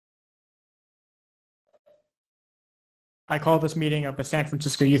I call this meeting of the San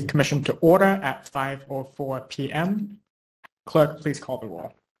Francisco Youth Commission to order at 5:04 p.m. Clerk, please call the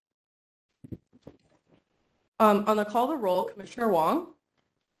roll. On the call the roll, Commissioner Wong.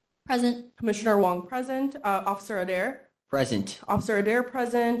 Present. Commissioner Wong present. Officer Adair. Present. Officer Adair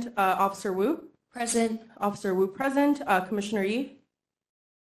present. Officer Wu. Present. Officer Wu present. Commissioner Yi.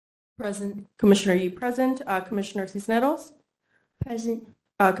 Present. Commissioner Yi present. Commissioner Cisneros. Present.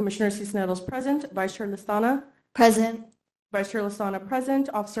 Commissioner Cisneros present. Vice Chair Listana. Present. Vice Chair Listana present.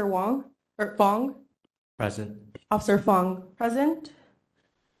 Officer Fong. Present. Officer Fong present.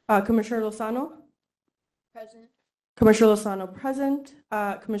 Commissioner Lozano. Present. Commissioner Lozano present.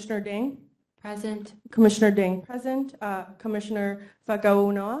 Commissioner Dang. Present. Commissioner Dang present. Commissioner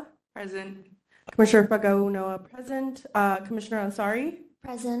Fagaunoa. Present. Commissioner Fagaunoa present. Commissioner Ansari.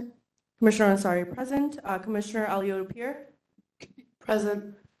 Present. Commissioner Ansari present. Commissioner Alioto-Pierre.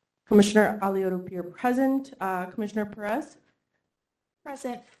 Present. Commissioner Alioto-Pierre present. Commissioner Perez.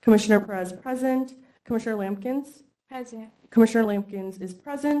 Present. Commissioner Perez present. Commissioner Lampkins. Present. Commissioner Lampkins is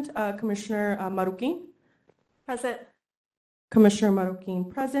present. Commissioner Marukin. Present. Commissioner Marukin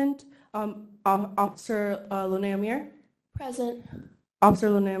present. Officer Lene Amir. Present. Officer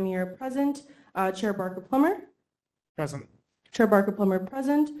Lene Amir present. Chair Barker Plummer. Present. Chair Barker Plummer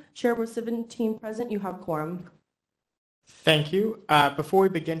present. Chair with 17 present. You have quorum. Thank you. Before we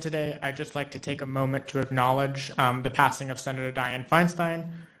begin today, I'd just like to take a moment to acknowledge the passing of Senator Dianne Feinstein,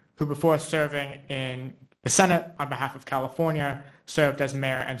 who before serving in the Senate on behalf of California, served as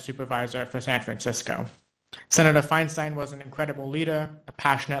mayor and supervisor for San Francisco. Senator Feinstein was an incredible leader, a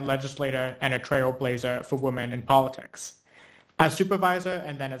passionate legislator, and a trailblazer for women in politics. As supervisor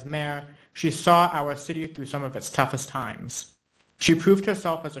and then as mayor, she saw our city through some of its toughest times. She proved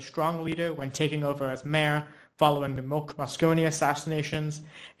herself as a strong leader when taking over as mayor following the Milk Moscone assassinations,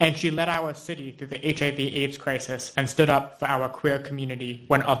 and she led our city through the HIV/AIDS crisis and stood up for our queer community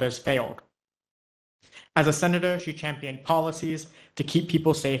when others failed. As a senator, she championed policies to keep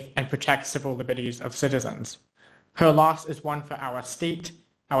people safe and protect civil liberties of citizens. Her loss is one for our state,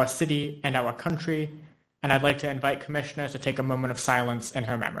 our city, and our country, and I'd like to invite commissioners to take a moment of silence in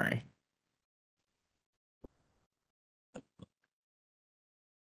her memory.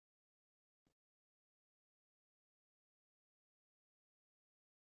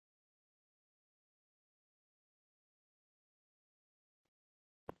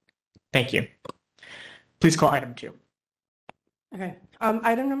 Thank you. Please call item 2. Okay.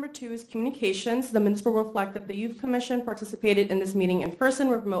 Item number 2 is communications. The minutes will reflect that the Youth Commission participated in this meeting in person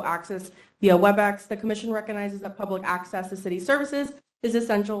with remote access via WebEx. The Commission recognizes that public access to city services is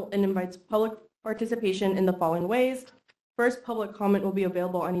essential and invites public participation in the following ways. First, public comment will be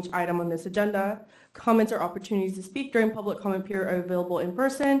available on each item on this agenda. Comments or opportunities to speak during public comment period are available in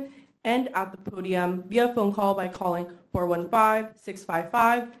person and at the podium via phone call by calling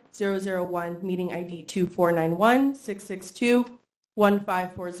 415-655-001, meeting ID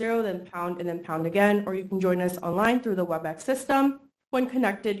 2491-662-1540, then pound and then pound again, or you can join us online through the WebEx system. When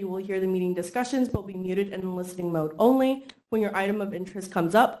connected, you will hear the meeting discussions, but will be muted and in listening mode only. When your item of interest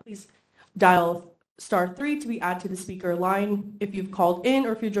comes up, please dial *3 to be added to the speaker line. If you've called in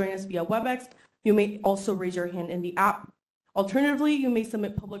or if you join us via WebEx, you may also raise your hand in the app. Alternatively, you may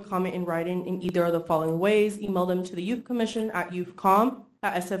submit public comment in writing in either of the following ways. Email them to the Youth Commission at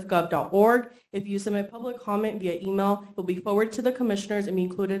youthcom@sfgov.org. If you submit public comment via email, it will be forwarded to the commissioners and be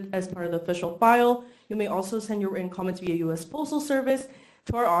included as part of the official file. You may also send your written comments via U.S. Postal Service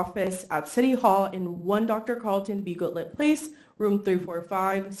to our office at City Hall in 1 Dr. Carlton B. Goodlett Place, room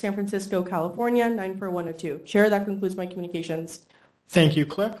 345, San Francisco, California, 94102. Chair, that concludes my communications. Thank you,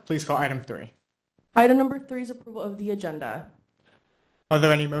 Clerk. Please call item 3. Item number 3 is approval of the agenda. Are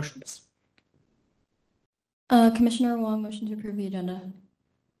there any motions? Commissioner Wong, motion to approve the agenda.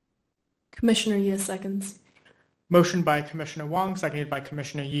 Commissioner Yi seconds. Motion by Commissioner Wong, seconded by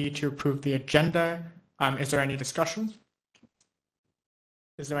Commissioner Yi to approve the agenda. Is there any discussion?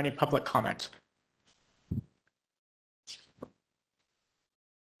 Is there any public comment?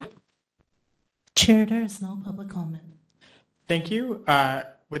 Chair, there is no public comment. Thank you.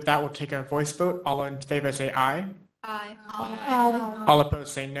 With that, we'll take a voice vote. All in favor say aye. Aye. All opposed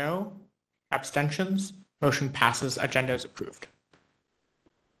say no. Abstentions? Motion passes. Agenda is approved.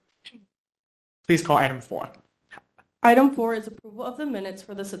 Please call item 4. Item 4 is approval of the minutes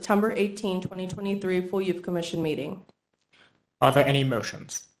for the September 18, 2023 Full Youth Commission meeting. Are there any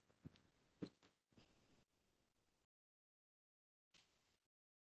motions?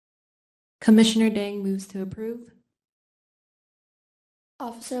 Commissioner Dang moves to approve.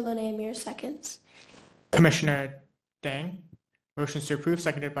 Officer Lene Amir seconds. Commissioner Dang, motions to approve,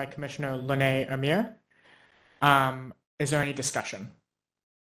 seconded by Commissioner Lene Amir. Is there any discussion?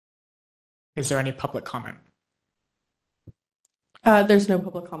 Is there any public comment? There's no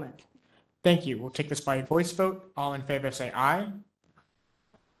public comment. Thank you. We'll take this by voice vote. All in favor say aye.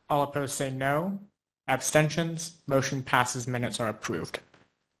 All opposed say no. Abstentions? Motion passes. Minutes are approved.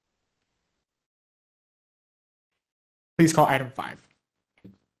 Please call item 5.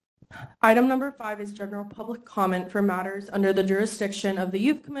 Item number 5 is general public comment for matters under the jurisdiction of the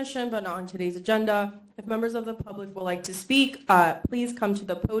Youth Commission, but not on today's agenda. If members of the public would like to speak, please come to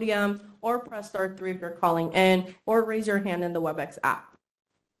the podium or press star 3 if you're calling in, or raise your hand in the WebEx app.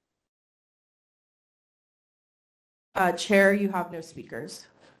 Chair, you have no speakers.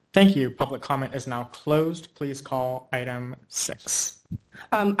 Thank you. Public comment is now closed. Please call item 6.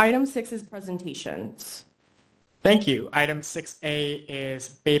 Item 6 is presentations. Thank you. Item 6A is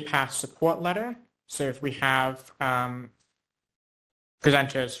Bay Path support letter. So if we have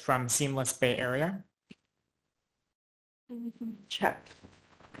presenters from Seamless Bay Area. Check.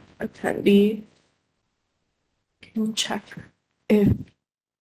 Attendee can check if,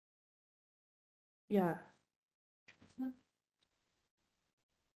 yeah.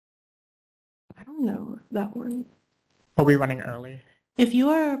 I don't know that one. Are we running early? If you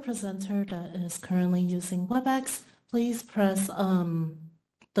are a presenter that is currently using WebEx, please press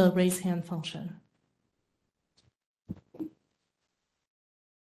the raise hand function.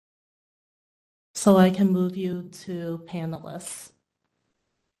 So I can move you to panelists.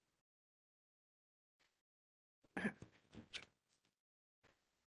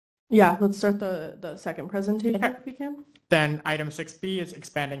 Yeah, let's start the second presentation if we can. Then item 6B is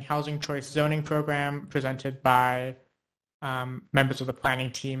expanding housing choice zoning program presented by members of the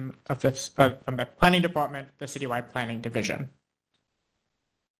planning team of this from the planning department, the citywide planning division.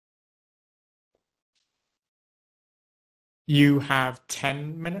 You have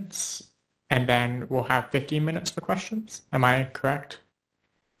 10 minutes, and then we'll have 15 minutes for questions. Am I correct?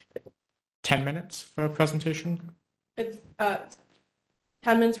 10 minutes for a presentation? It's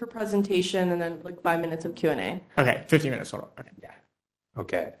 10 minutes for presentation and then like 5 minutes of Q&A. Okay, 15 minutes total. Okay. Yeah.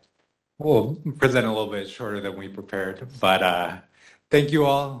 Okay. We'll present a little bit shorter than we prepared, but thank you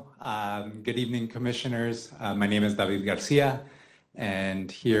all. Good evening, commissioners. My name is David Garcia,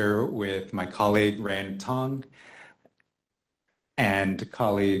 and here with my colleague Rand Tong and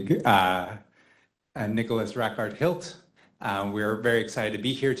colleague Nicholas Rackard-Hilt. We're very excited to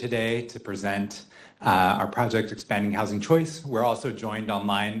be here today to present our project, Expanding Housing Choice. We're also joined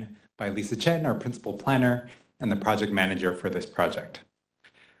online by Lisa Chen, our principal planner and the project manager for this project.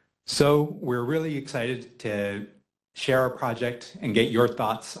 So we're really excited to share our project and get your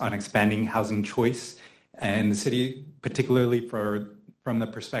thoughts on expanding housing choice in the city, particularly from the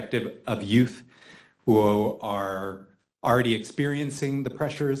perspective of youth who are already experiencing the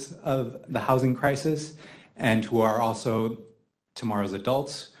pressures of the housing crisis and who are also tomorrow's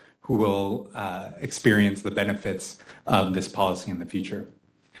adults who will experience the benefits of this policy in the future.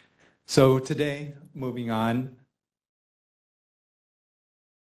 So today, moving on,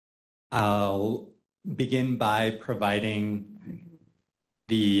 I'll begin by providing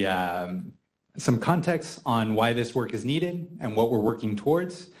the some context on why this work is needed and what we're working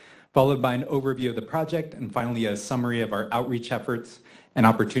towards, followed by an overview of the project, and finally a summary of our outreach efforts and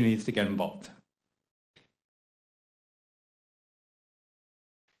opportunities to get involved.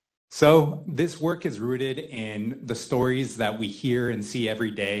 So this work is rooted in the stories that we hear and see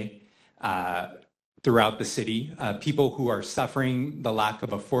every day throughout the city, people who are suffering the lack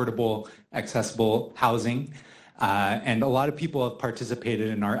of affordable, accessible housing. And a lot of people have participated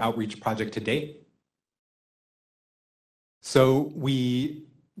in our outreach project to date. So we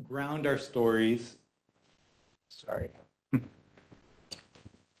ground our stories,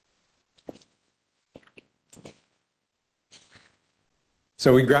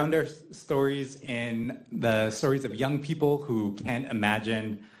 So we ground our stories in the stories of young people who can't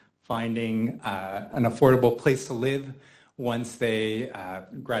imagine finding an affordable place to live once they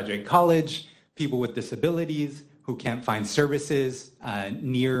graduate college, people with disabilities who can't find services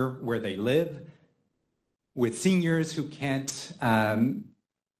near where they live, with seniors who can't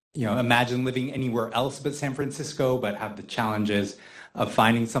imagine living anywhere else but San Francisco, but have the challenges of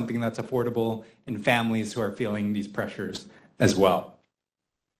finding something that's affordable, and families who are feeling these pressures as well.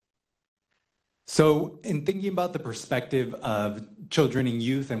 So in thinking about the perspective of children and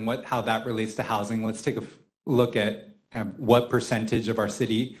youth and how that relates to housing, let's take a look at what percentage of our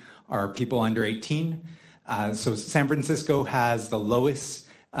city are people under 18. So San Francisco has the lowest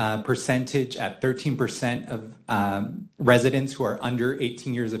percentage at 13% of residents who are under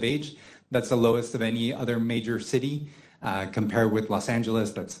 18 years of age. That's the lowest of any other major city, compared with Los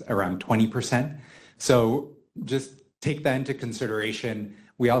Angeles, that's around 20%. So just take that into consideration,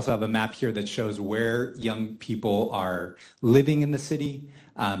 we also have a map here that shows where young people are living in the city,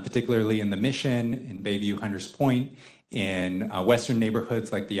 particularly in the Mission, in Bayview, Hunters Point, in western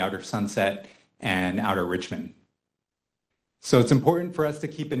neighborhoods like the Outer Sunset and Outer Richmond. So it's important for us to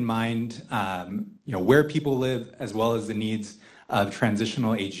keep in mind, where people live as well as the needs of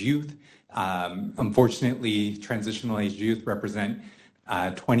transitional age youth. Unfortunately, transitional age youth represent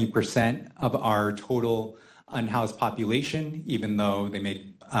 20% of our total unhoused population, even though they make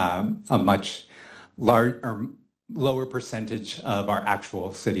a much lower percentage of our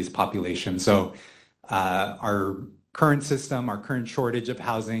actual city's population. So our current system, our current shortage of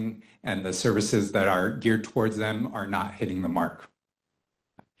housing, and the services that are geared towards them are not hitting the mark.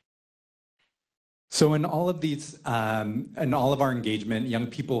 So in all of these, in all of our engagement, young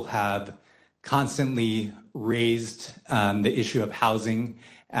people have constantly raised the issue of housing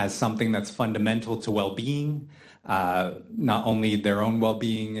as something that's fundamental to well-being, not only their own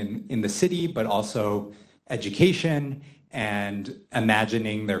well-being in the city, but also education and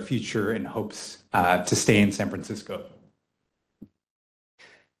imagining their future and hopes to stay in San Francisco.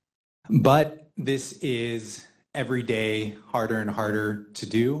 But this is every day harder and harder to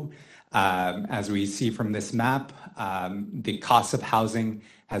do. As we see from this map, the cost of housing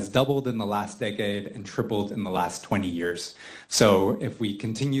has doubled in the last decade and tripled in the last 20 years. So if we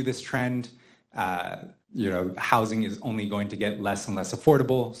continue this trend, housing is only going to get less and less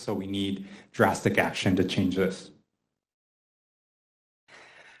affordable. So we need drastic action to change this.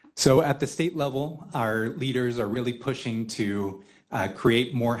 So at the state level, our leaders are really pushing to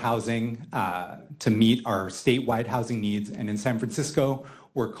create more housing to meet our statewide housing needs. And in San Francisco,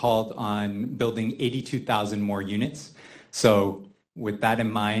 we're called on building 82,000 more units. So with that in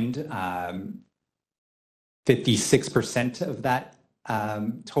mind, 56% of that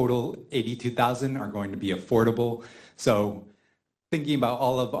total 82,000 are going to be affordable. So thinking about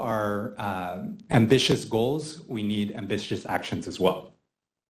all of our ambitious goals, we need ambitious actions as well.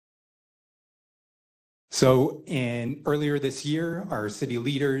 So earlier this year, our city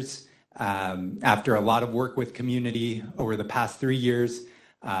leaders, after a lot of work with community over the past 3 years,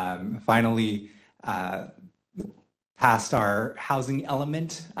 finally passed our housing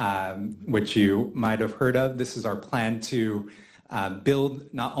element, which you might have heard of. This is our plan to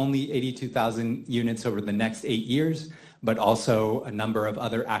build not only 82,000 units over the next 8 years, but also a number of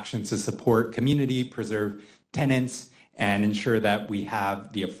other actions to support community, preserve tenants, and ensure that we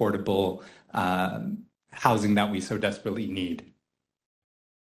have the affordable housing that we so desperately need.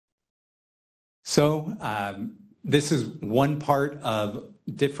 So this is one part of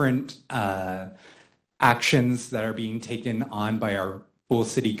different actions that are being taken on by our full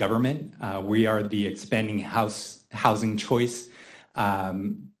city government. We are the expanding housing choice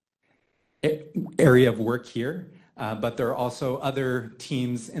area of work here, but there are also other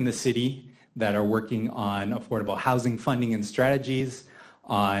teams in the city that are working on affordable housing funding and strategies,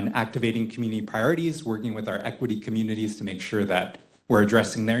 on activating community priorities, working with our equity communities to make sure that we're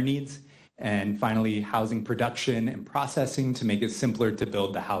addressing their needs, and finally, housing production and processing to make it simpler to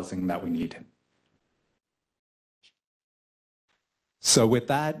build the housing that we need. So with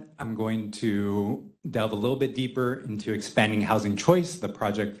that, I'm going to delve a little bit deeper into expanding housing choice, the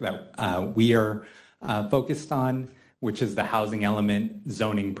project that we are focused on, which is the housing element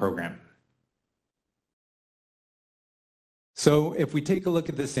zoning program. So if we take a look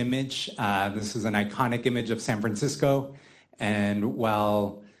at this image, this is an iconic image of San Francisco. And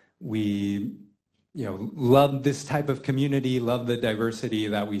while we love this type of community, love the diversity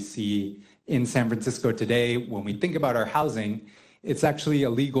that we see in San Francisco today, when we think about our housing, it's actually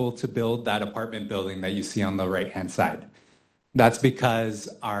illegal to build that apartment building that you see on the right-hand side. That's because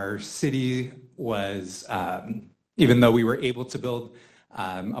our city was, even though we were able to build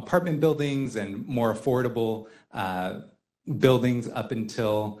apartment buildings and more affordable buildings up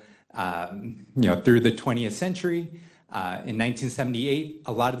until through the 20th century. In 1978,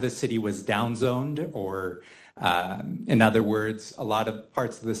 a lot of the city was downzoned, or in other words, a lot of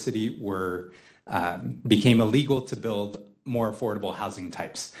parts of the city became illegal to build more affordable housing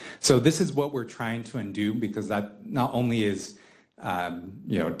types. So this is what we're trying to undo, because that not only is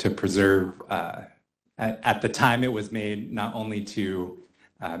to preserve. At the time, it was made not only to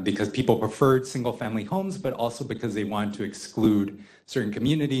because people preferred single-family homes, but also because they wanted to exclude certain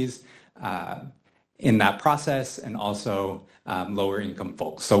communities in that process, and also lower-income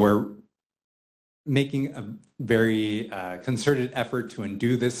folks. So we're making a very concerted effort to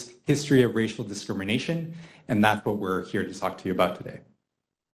undo this history of racial discrimination, and that's what we're here to talk to you about today.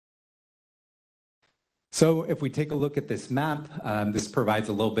 So if we take a look at this map, this provides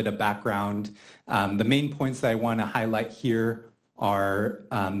a little bit of background. The main points that I want to highlight here are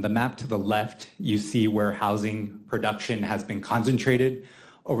the map to the left. You see where housing production has been concentrated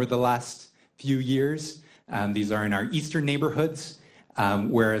over the last few years. These are in our eastern neighborhoods,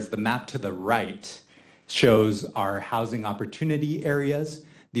 whereas the map to the right shows our housing opportunity areas.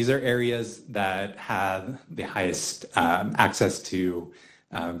 These are areas that have the highest access to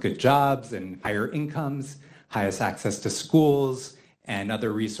good jobs and higher incomes, highest access to schools and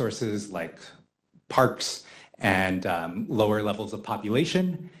other resources like parks and lower levels of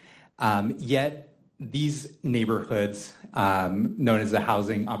population. Yet these neighborhoods, known as the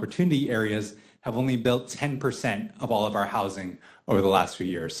housing opportunity areas, have only built 10% of all of our housing over the last few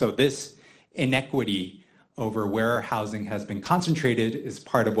years. So this inequity over where our housing has been concentrated is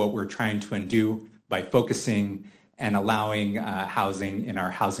part of what we're trying to undo by focusing and allowing housing in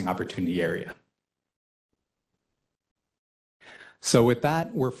our housing opportunity area. So with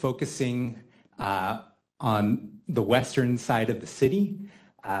that, we're focusing on the western side of the city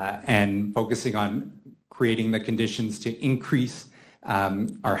and focusing on creating the conditions to increase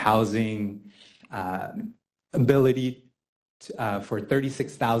our housing ability for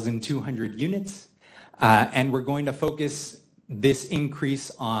 36,200 units. And we're going to focus this increase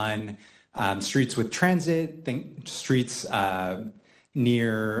on streets with transit, streets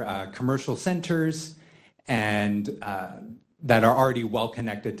near commercial centers, and that are already well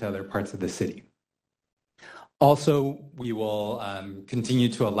connected to other parts of the city. Also, we will continue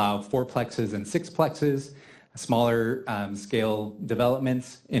to allow fourplexes and sixplexes, smaller scale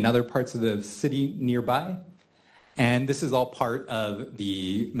developments in other parts of the city nearby. And this is all part of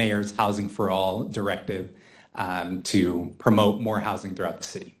the Mayor's Housing for All directive to promote more housing throughout the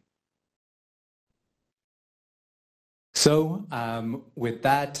city. So with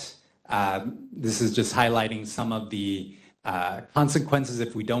that, this is just highlighting some of the consequences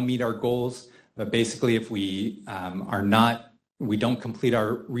if we don't meet our goals. But basically, if we don't complete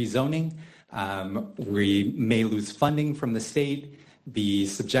our rezoning, we may lose funding from the state, be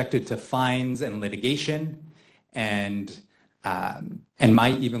subjected to fines and litigation, and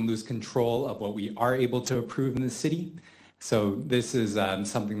might even lose control of what we are able to approve in the city. So this is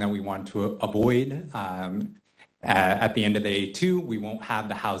something that we want to avoid. At the end of the day, too, we won't have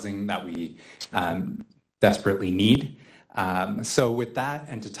the housing that we desperately need. So with that,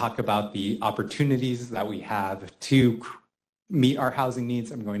 and to talk about the opportunities that we have to meet our housing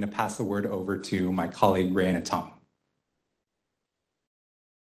needs, I'm going to pass the word over to my colleague, Raina Tong.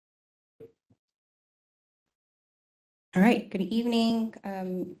 All right, good evening,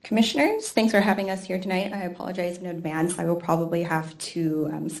 commissioners. Thanks for having us here tonight. I apologize in advance. I will probably have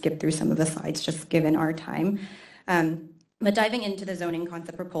to skip through some of the slides just given our time. But diving into the zoning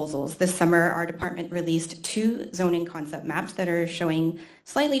concept proposals, this summer our department released 2 zoning concept maps that are showing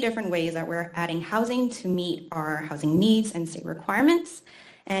slightly different ways that we're adding housing to meet our housing needs and state requirements.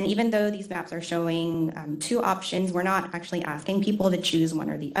 And even though these maps are showing 2 options, we're not actually asking people to choose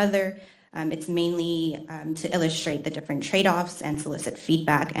one or the other. It's mainly to illustrate the different trade-offs and solicit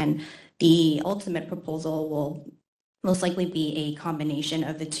feedback. And the ultimate proposal will most likely be a combination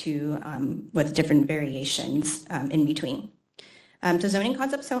of the 2 with different variations in between. So zoning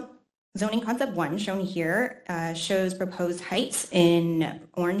concept 1 shown here shows proposed heights in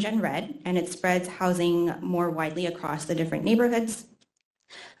orange and red, and it spreads housing more widely across the different neighborhoods.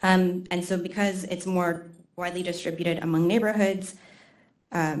 And so because it's more widely distributed among neighborhoods,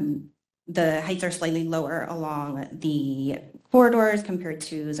 the heights are slightly lower along the corridors compared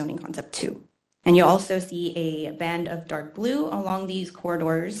to zoning concept 2. And you'll also see a band of dark blue along these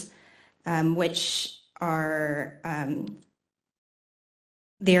corridors, which are,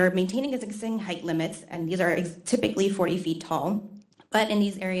 they're maintaining existing height limits, and these are typically 40 feet tall. But in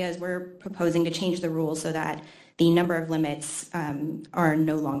these areas, we're proposing to change the rules so that the number of limits are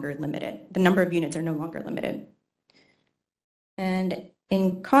no longer limited. The number of units are no longer limited. And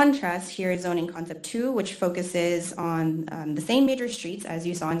in contrast, here is zoning concept 2, which focuses on the same major streets as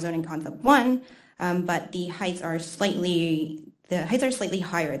you saw in zoning concept 1, but the heights are slightly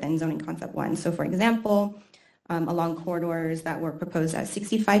higher than zoning concept 1. So for example, along corridors that were proposed as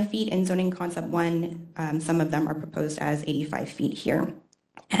 65 feet in zoning concept 1, some of them are proposed as 85 feet here.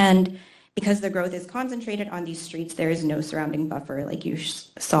 And because the growth is concentrated on these streets, there is no surrounding buffer like you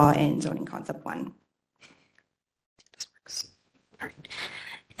saw in zoning concept 1.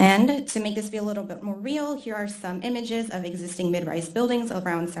 And to make this feel a little bit more real, here are some images of existing mid-rise buildings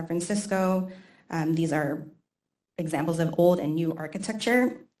around San Francisco. These are examples of old and new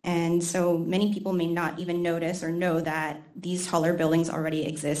architecture. And so many people may not even notice or know that these taller buildings already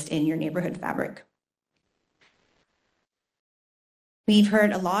exist in your neighborhood fabric. We've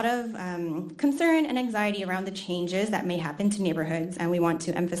heard a lot of concern and anxiety around the changes that may happen to neighborhoods, and we want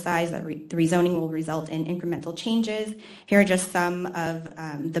to emphasize that the rezoning will result in incremental changes. Here are just some of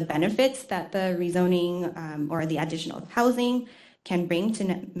the benefits that the rezoning or the addition of housing can bring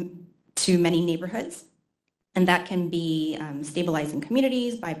to many neighborhoods. And that can be stabilizing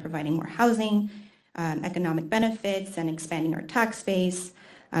communities by providing more housing, economic benefits, and expanding our tax base.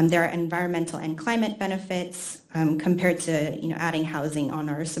 There are environmental and climate benefits compared to adding housing on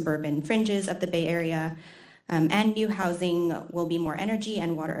our suburban fringes of the Bay Area. And new housing will be more energy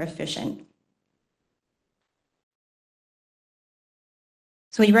and water efficient.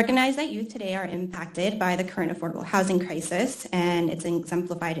 So we recognize that youth today are impacted by the current affordable housing crisis, and it's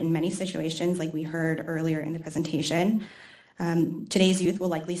exemplified in many situations like we heard earlier in the presentation. Today's youth will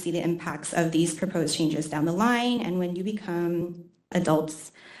likely see the impacts of these proposed changes down the line, and when you become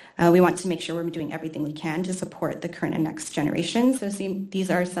adults, we want to make sure we're doing everything we can to support the current and next generations. So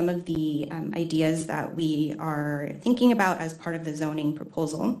these are some of the ideas that we are thinking about as part of the zoning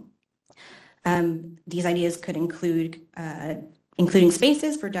proposal. These ideas could include including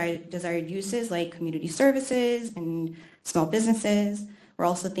spaces for desired uses like community services and small businesses. We're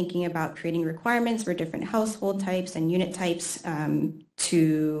also thinking about creating requirements for different household types and unit types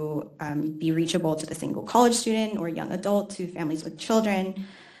to be reachable to the single college student or young adult, to families with children.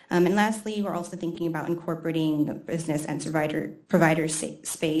 And lastly, we're also thinking about incorporating business and provider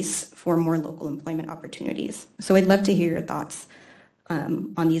space for more local employment opportunities. So I'd love to hear your thoughts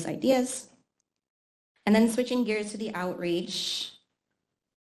on these ideas. And then switching gears to the outreach.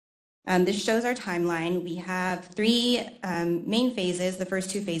 This shows our timeline. We have three main phases. The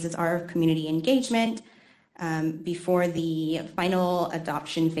first two phases are community engagement before the final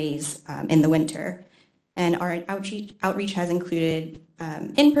adoption phase in the winter. And our outreach has included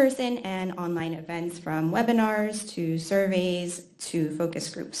in-person and online events, from webinars to surveys to focus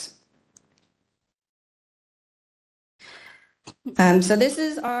groups. So this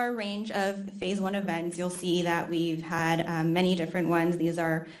is our range of phase one events. You'll see that we've had many different ones. These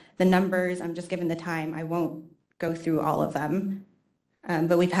are the numbers. I'm just given the time. I won't go through all of them.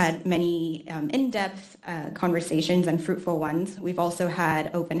 But we've had many in-depth conversations and fruitful ones. We've also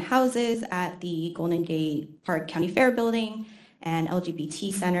had open houses at the Golden Gate Park County Fair Building and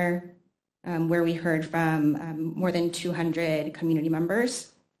LGBT Center, where we heard from more than 200 community members.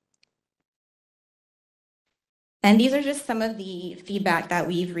 And these are just some of the feedback that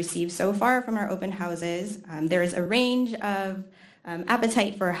we've received so far from our open houses. There is a range of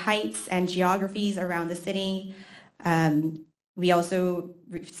appetite for heights and geographies around the city. We also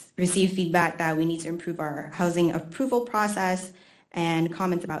receive feedback that we need to improve our housing approval process and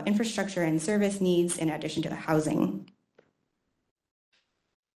comments about infrastructure and service needs in addition to the housing.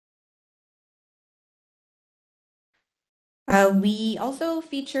 We also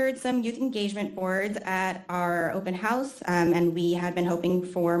featured some youth engagement boards at our open house, and we had been hoping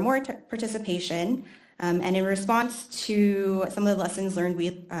for more participation. And in response to some of the lessons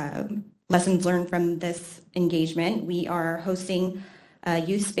learned from this engagement, we are hosting a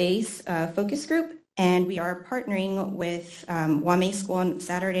youth space focus group, and we are partnering with Wame School on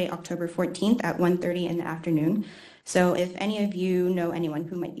Saturday, October 14th at 1:30 in the afternoon. So if any of you know anyone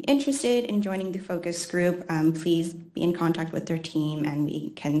who might be interested in joining the focus group, please be in contact with their team and we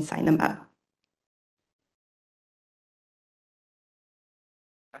can sign them up.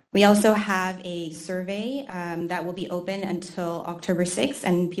 We also have a survey that will be open until October 6th,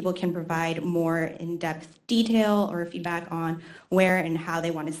 and people can provide more in-depth detail or feedback on where and how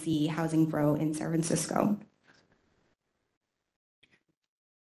they want to see housing grow in San Francisco.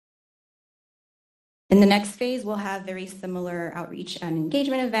 In the next phase, we'll have very similar outreach and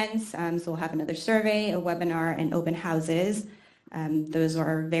engagement events. So we'll have another survey, a webinar, and open houses. Those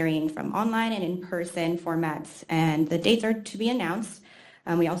are varying from online and in-person formats, and the dates are to be announced.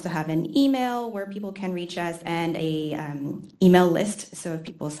 We also have an email where people can reach us and a email list. So if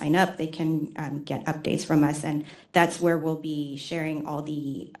people sign up, they can get updates from us, and that's where we'll be sharing all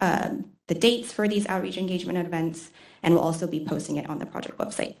the dates for these outreach engagement events, and we'll also be posting it on the project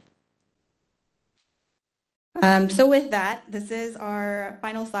website. So with that, this is our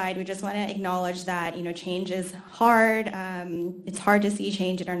final slide. We just want to acknowledge that, change is hard. It's hard to see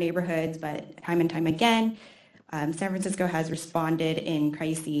change in our neighborhoods, but time and time again, San Francisco has responded in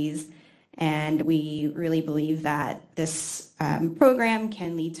crises, and we really believe that this program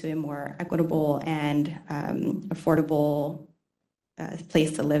can lead to a more equitable and affordable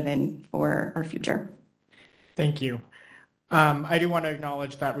place to live in for our future. Thank you. I do want to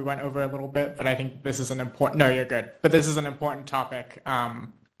acknowledge that we went over a little bit, but I think this is an important, no, you're good. But this is an important topic.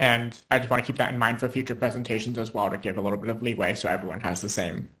 And And I just want to keep that in mind for future presentations as well to give a little bit of leeway so everyone has the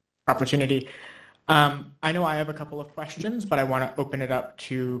same opportunity. I know I have a couple of questions, but I want to open it up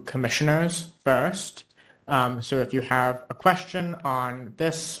to commissioners first. So if you have a question on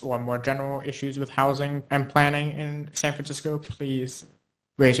this or more general issues with housing and planning in San Francisco, please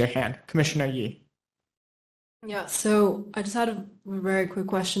raise your hand. Commissioner Yee. Yeah, so I just had a very quick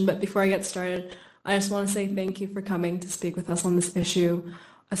question, but before I get started, I just want to say thank you for coming to speak with us on this issue,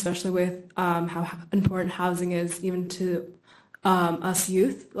 especially with how important housing is even to us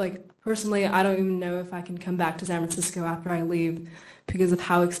youth. Like personally, I don't even know if I can come back to San Francisco after I leave because of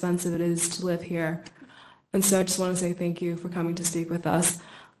how expensive it is to live here. And so I just want to say thank you for coming to speak with us.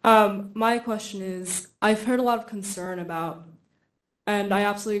 My question is, I've heard a lot of concern about, and I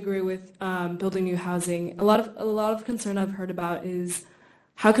absolutely agree with building new housing. A lot of concern I've heard about is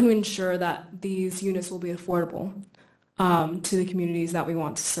how can we ensure that these units will be affordable to the communities that we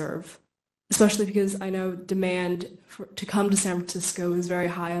want to serve, especially because I know demand to come to San Francisco is very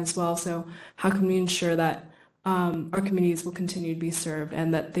high as well. So how can we ensure that our communities will continue to be served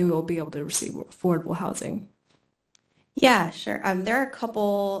and that they will be able to receive affordable housing? Yeah, sure. There are a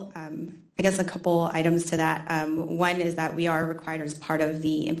couple items to that. One is that we are required as part of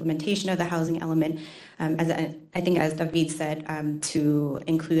the implementation of the housing element, I think as David said, to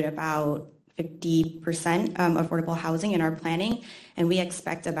include about 50% affordable housing in our planning, and we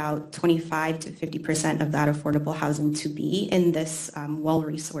expect about 25 to 50% of that affordable housing to be in this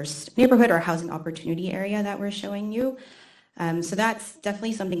well-resourced neighborhood or housing opportunity area that we're showing you. So that's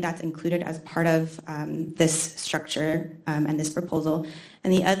definitely something that's included as part of this structure and this proposal.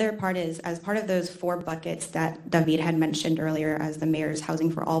 And the other part is, as part of those 4 buckets that David had mentioned earlier as the Mayor's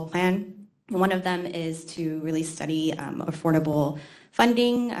Housing for All plan, one of them is to really study affordable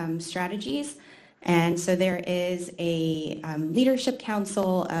funding strategies. And so there is a leadership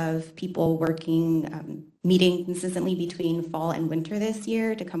council of people working, meeting consistently between fall and winter this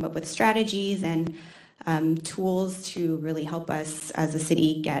year to come up with strategies and tools to really help us as a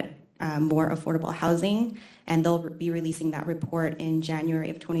city get more affordable housing. And they'll be releasing that report in January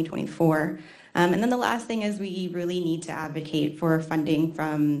of 2024. And then the last thing is we really need to advocate for funding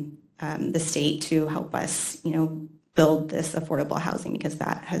from the state to help us, build this affordable housing, because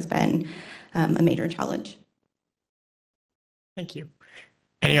that has been a major challenge. Thank you.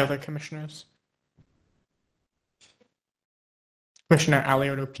 Any other commissioners? Commissioner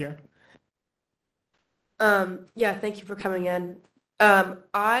Alioto-Pierre. Yeah, thank you for coming in.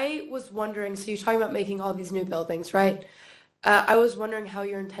 I was wondering, so you're talking about making all these new buildings, right? I was wondering how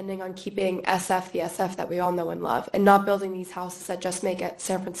you're intending on keeping SF, the SF that we all know and love, and not building these houses that just make it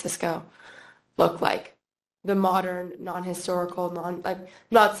San Francisco look like the modern, non-historical, I'm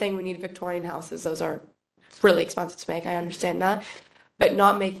not saying we need Victorian houses. Those are really expensive to make. I understand that. But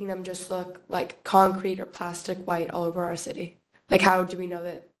not making them just look like concrete or plastic white all over our city. Like, how do we know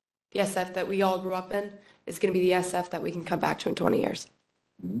that the SF that we all grew up in is going to be the SF that we can come back to in 20 years?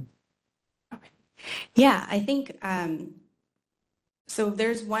 Okay. Yeah, I think, so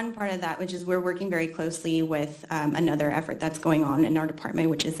there's one part of that, which is we're working very closely with another effort that's going on in our department,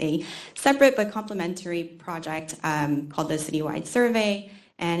 which is a separate but complementary project called the Citywide Survey.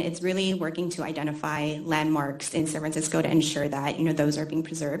 And it's really working to identify landmarks in San Francisco to ensure that, those are being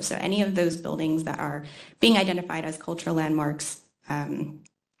preserved. So any of those buildings that are being identified as cultural landmarks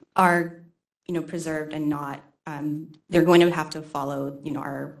are, preserved and not, they're going to have to follow,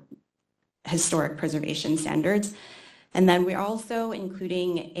 our historic preservation standards. And then we're also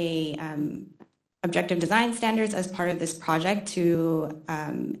including a objective design standards as part of this project to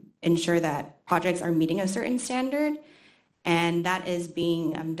ensure that projects are meeting a certain standard. And that is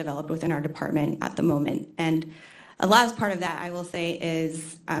being developed within our department at the moment. And a last part of that, I will say,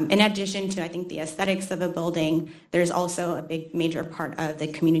 is in addition to, I think, the aesthetics of a building, there's also a big major part of the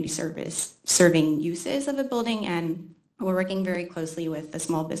community serving uses of a building. And we're working very closely with the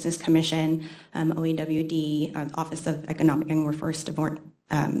Small Business Commission, OEWD, Office of Economic and Workforce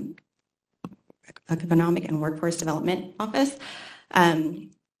Development Office,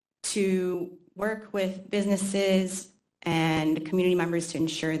 to work with businesses and community members to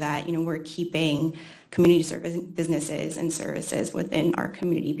ensure that, we're keeping community service businesses and services within our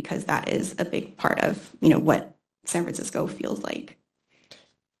community, because that is a big part of, what San Francisco feels like.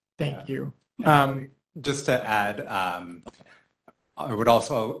 Thank you. Just to add, I would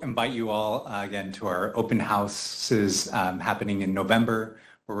also invite you all again to our open houses happening in November,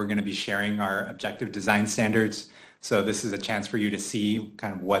 where we're going to be sharing our objective design standards. So this is a chance for you to see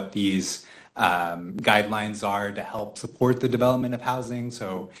kind of what these guidelines are to help support the development of housing.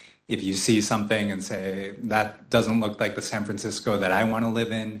 So if you see something and say, that doesn't look like the San Francisco that I want to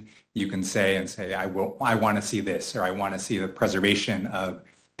live in, you can say, I want to see this, or I want to see the preservation of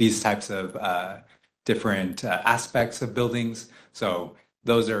these types of different aspects of buildings. So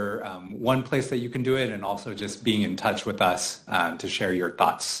those are one place that you can do it, and also just being in touch with us to share your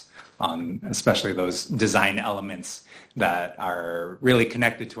thoughts on especially those design elements that are really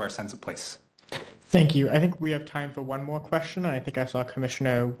connected to our sense of place. Thank you. I think we have time for one more question. I think I saw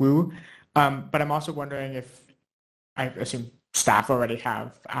Commissioner Wu, but I'm also wondering if, I assume staff already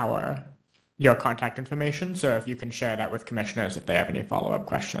have your contact information, so if you can share that with commissioners if they have any follow-up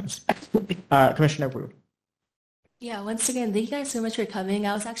questions. Commissioner Wu. Yeah, once again, thank you guys so much for coming.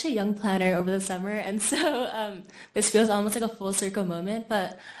 I was actually a young planner over the summer, and so this feels almost like a full circle moment.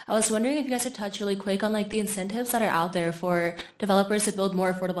 But I was wondering if you guys could touch really quick on like the incentives that are out there for developers to build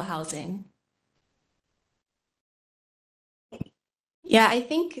more affordable housing. Yeah, I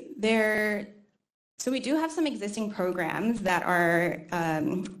think so we do have some existing programs that are,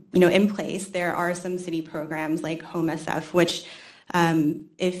 in place. There are some city programs like Home SF, which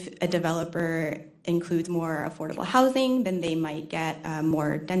if a developer includes more affordable housing, then they might get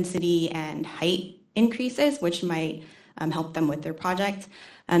more density and height increases, which might help them with their project.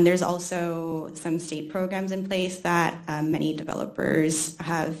 And there's also some state programs in place that many developers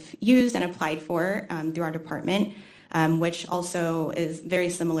have used and applied for through our department, which also is very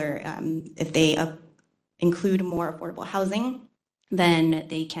similar. If they include more affordable housing, then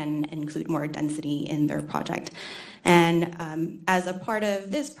they can include more density in their project. And as a part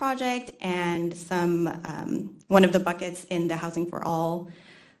of this project and one of the buckets in the Housing for All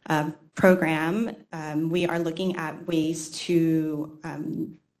program, we are looking at ways to,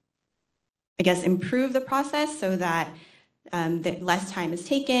 improve the process so that less time is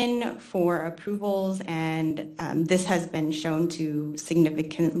taken for approvals, and this has been shown to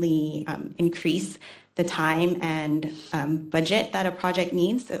significantly increase the time and budget that a project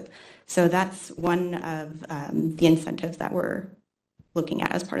needs. So that's one of the incentives that we're looking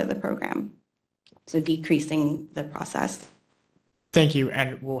at as part of the program. So decreasing the process. Thank you.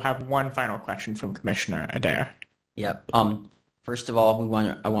 And we'll have one final question from Commissioner Adair. Yep. First of all,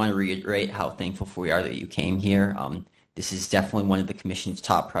 I want to reiterate how thankful we are that you came here. This is definitely one of the Commission's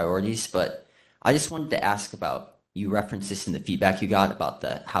top priorities, but I just wanted to ask about, you referenced this in the feedback you got about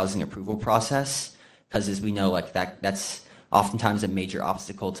the housing approval process, because as we know, like that's oftentimes a major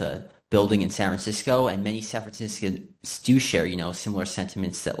obstacle to building in San Francisco, and many San Franciscans do share, similar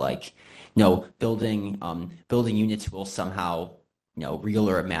sentiments that building units will somehow, real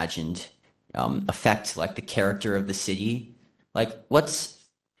or imagined, affect like the character of the city. Like what's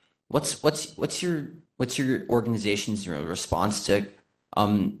your organization's response to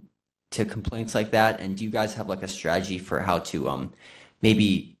complaints like that? And do you guys have like a strategy for how to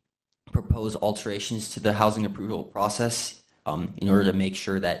maybe propose alterations to the housing approval process in order to make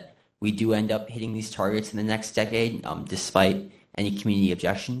sure that we do end up hitting these targets in the next decade, despite any community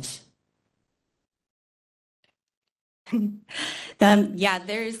objections?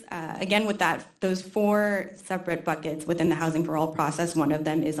 There's, again, with those 4 separate buckets within the Housing for All process, one of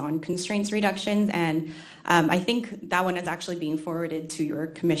them is on constraints reductions. And I think that one is actually being forwarded to your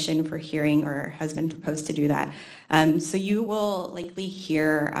commission for hearing, or has been proposed to do that. So you will likely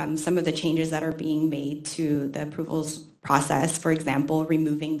hear some of the changes that are being made to the approvals process. For example,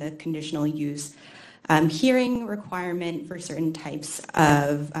 removing the conditional use hearing requirement for certain types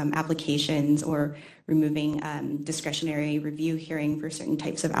of applications, or removing discretionary review hearing for certain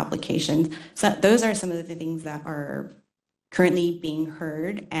types of applications. So those are some of the things that are currently being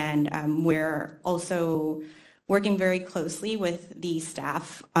heard, and we're also working very closely with the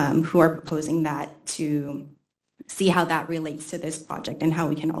staff who are proposing that to see how that relates to this project, and how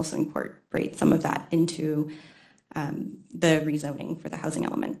we can also incorporate some of that into the rezoning for the housing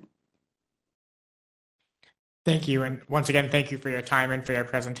element. Thank you. And once again, thank you for your time and for your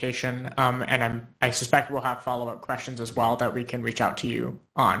presentation. And I suspect we'll have follow-up questions as well that we can reach out to you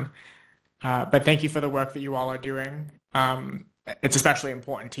on. But thank you for the work that you all are doing. It's especially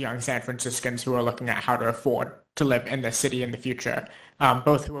important to young San Franciscans who are looking at how to afford to live in the city in the future,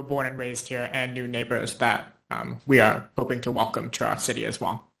 both who were born and raised here and new neighbors that we are hoping to welcome to our city as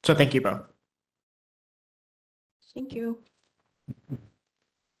well. So thank you both. Thank you.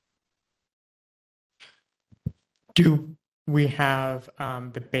 Do we have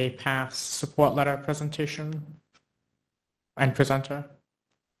the Bay Pass support letter presentation and presenter?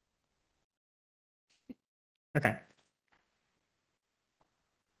 Okay.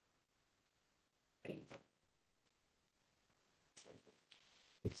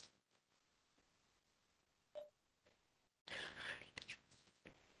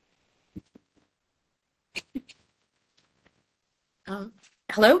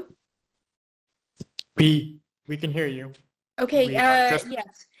 Hello? We can hear you. Okay, We are just-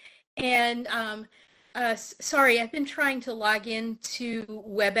 yes. And sorry, I've been trying to log into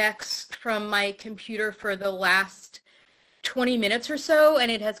WebEx from my computer for the last 20 minutes or so, and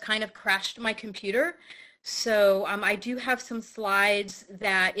it has kind of crashed my computer. So I do have some slides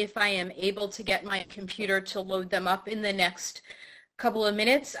that if I am able to get my computer to load them up in the next couple of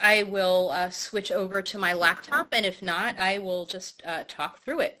minutes, I will switch over to my laptop, and if not, I will just talk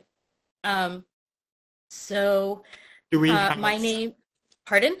through it. So Do we my name,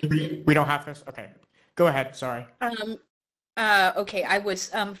 pardon? We don't have this. Okay, go ahead. Sorry. Okay,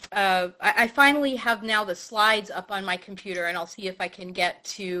 I finally have now the slides up on my computer, and I'll see if I can get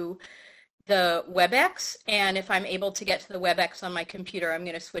to the WebEx, and if I'm able to get to the WebEx on my computer, I'm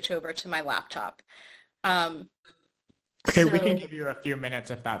going to switch over to my laptop. Okay, we can give you a few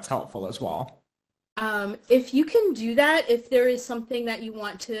minutes if that's helpful as well. If you can do that, if there is something that you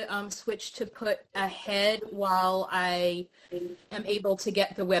want to switch to put ahead while I am able to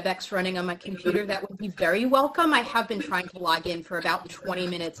get the WebEx running on my computer, that would be very welcome. I have been trying to log in for about 20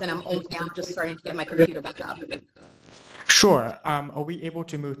 minutes, and I'm only now just starting to get my computer back up. Sure. Are we able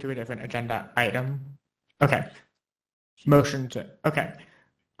to move to a different agenda item? Okay. Motion to, okay.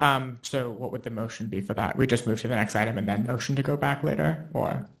 So what would the motion be for that? We just move to the next item and then motion to go back later,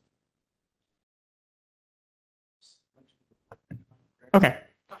 or? Okay.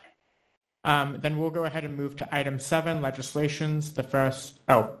 Then we'll go ahead and move to item 7, legislations. The first,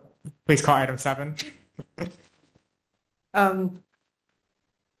 please call item 7.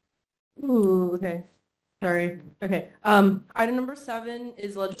 Okay. Sorry. Okay. Item number 7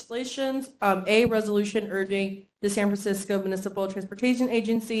 is legislations. A resolution urging the San Francisco Municipal Transportation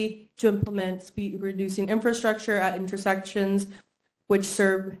Agency to implement speed-reducing infrastructure at intersections which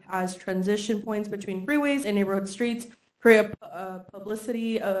serve as transition points between freeways and neighborhood streets, create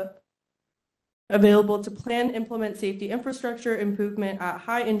publicity available to plan, implement safety infrastructure improvement at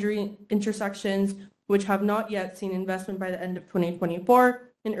high injury intersections which have not yet seen investment by the end of 2024,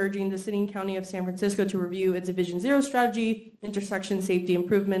 and urging the City and County of San Francisco to review its Vision Zero strategy, intersection safety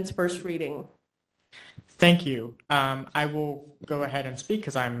improvements, first reading. Thank you. I will go ahead and speak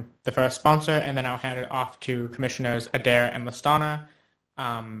because I'm the first sponsor, and then I'll hand it off to Commissioners Adair and Listana,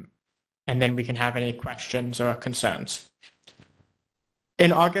 and then we can have any questions or concerns.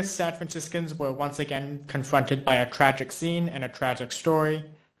 In August, San Franciscans were once again confronted by a tragic scene and a tragic story.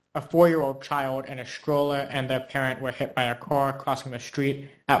 A 4-year-old child in a stroller and their parent were hit by a car crossing the street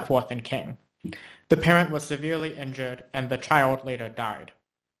at 4th and King. The parent was severely injured, and the child later died.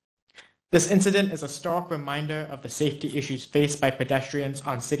 This incident is a stark reminder of the safety issues faced by pedestrians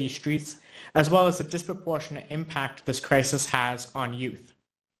on city streets, as well as the disproportionate impact this crisis has on youth.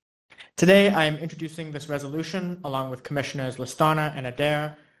 Today, I am introducing this resolution along with Commissioners Listana and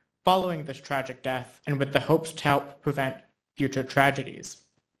Adair following this tragic death and with the hopes to help prevent future tragedies.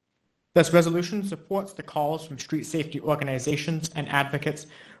 This resolution supports the calls from street safety organizations and advocates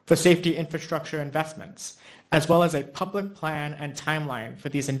for safety infrastructure investments, as well as a public plan and timeline for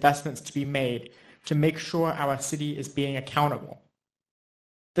these investments to be made to make sure our city is being accountable.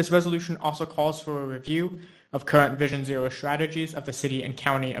 This resolution also calls for a review of current Vision Zero strategies of the City and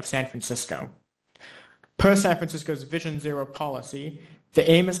County of San Francisco. Per San Francisco's Vision Zero policy, the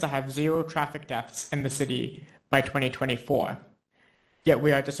aim is to have 0 traffic deaths in the city by 2024. Yet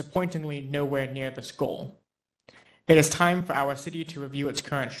we are disappointingly nowhere near this goal. It is time for our city to review its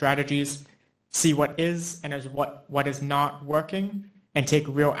current strategies, see what is and what is not working, and take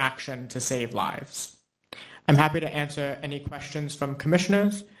real action to save lives. I'm happy to answer any questions from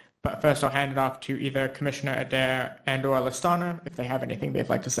commissioners, but first I'll hand it off to either Commissioner Adair and or Listana if they have anything they'd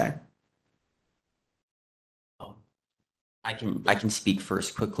like to say. I can speak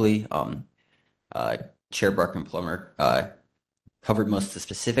first quickly. Chair Barkin-Plummer covered most of the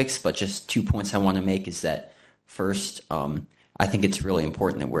specifics, but just 2 points I want to make is that first, I think it's really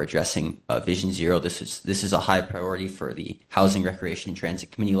important that we're addressing Vision Zero. This is a high priority for the Housing, Recreation, and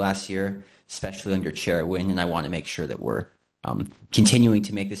Transit Committee last year, especially under Chair Nguyen, and I want to make sure that we're continuing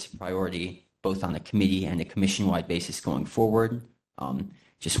to make this a priority both on the committee and a commission-wide basis going forward.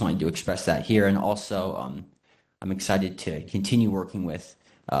 Just wanted to express that here, and also I'm excited to continue working with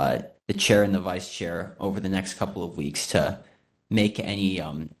the chair and the vice chair over the next couple of weeks to make any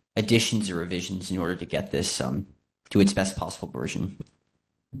additions or revisions in order to get this to its best possible version.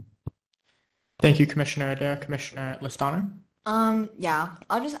 Thank you, Commissioner Adair. Commissioner Listana? Yeah,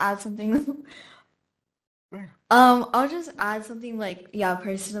 I'll just add something. I'll just add something like, yeah,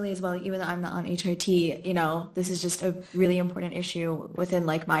 personally as well, even though I'm not on HRT, this is just a really important issue within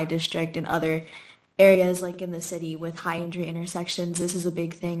like my district and other areas like in the city with high injury intersections. This is a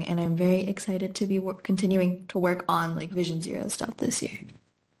big thing, and I'm very excited to be continuing to work on like Vision Zero stuff this year.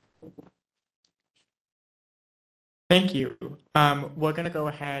 Thank you. We're going to go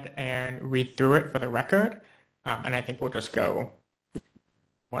ahead and read through it for the record, and I think we'll just go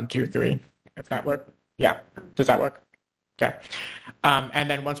 1, 2, 3, if that works. Yeah, does that work? Okay. And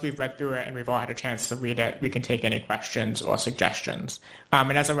then once we've read through it and we've all had a chance to read it, we can take any questions or suggestions.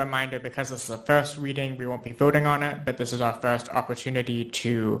 And as a reminder, because this is the first reading, we won't be voting on it, but this is our first opportunity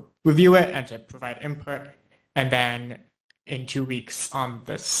to review it and to provide input. And then in 2 weeks on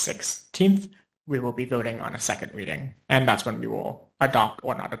the 16th, we will be voting on a second reading. And that's when we will adopt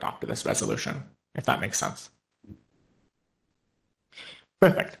or not adopt this resolution, if that makes sense.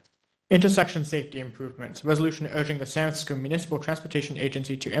 Perfect. Intersection safety improvements. Resolution urging the San Francisco Municipal Transportation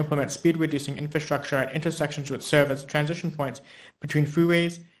Agency to implement speed-reducing infrastructure at intersections which serve as transition points between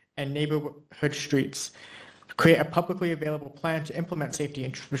freeways and neighborhood streets. Create a publicly available plan to implement safety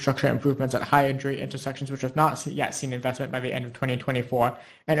infrastructure improvements at high-injury intersections which have not yet seen investment by the end of 2024,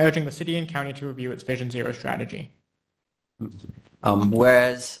 and urging the city and county to review its Vision Zero strategy.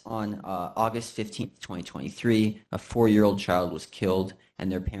 Whereas on August 15th, 2023, a 4-year-old child was killed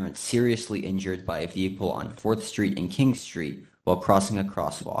and their parents seriously injured by a vehicle on 4th Street and King Street while crossing a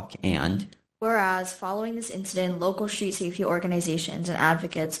crosswalk, and whereas following this incident, local street safety organizations and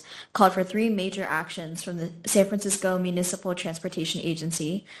advocates called for 3 major actions from the San Francisco Municipal Transportation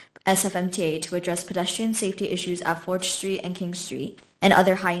Agency, SFMTA, to address pedestrian safety issues at 4th Street and King Street and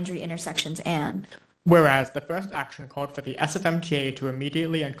other high-injury intersections, and whereas the first action called for the SFMTA to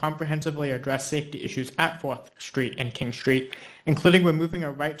immediately and comprehensively address safety issues at 4th Street and King Street, including removing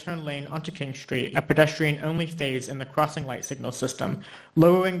a right turn lane onto King Street, a pedestrian-only phase in the crossing light signal system,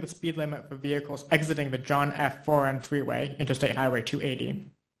 lowering the speed limit for vehicles exiting the John F. Foran Freeway, Interstate Highway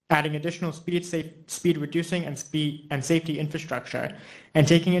 280, adding additional speed reducing and safety infrastructure, and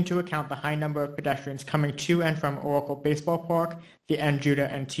taking into account the high number of pedestrians coming to and from Oracle Baseball Park, the N.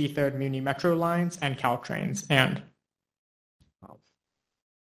 Judah and T3rd Muni Metro lines, and Caltrains, and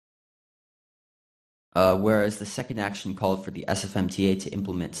whereas the second action called for the SFMTA to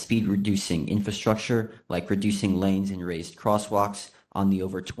implement speed-reducing infrastructure, like reducing lanes and raised crosswalks on the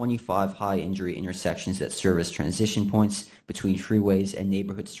over 25 high-injury intersections that serve as transition points between freeways and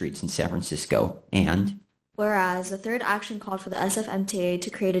neighborhood streets in San Francisco, and whereas the third action called for the SFMTA to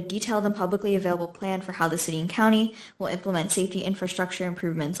create a detailed and publicly available plan for how the city and county will implement safety infrastructure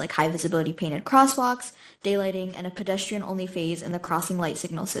improvements like high-visibility painted crosswalks, daylighting, and a pedestrian-only phase in the crossing light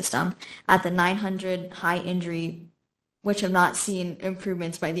signal system at the 900 high-injury, which have not seen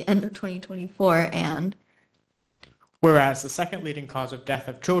improvements by the end of 2024, and whereas the second leading cause of death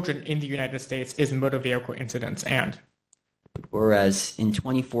of children in the United States is motor vehicle incidents, and whereas in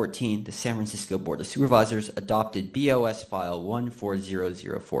 2014, the San Francisco Board of Supervisors adopted BOS File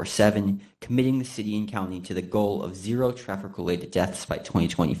 140047, committing the city and county to the goal of 0 traffic-related deaths by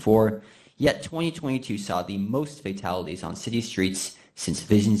 2024, yet 2022 saw the most fatalities on city streets since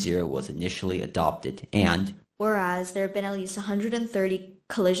Vision Zero was initially adopted, and whereas there have been at least 130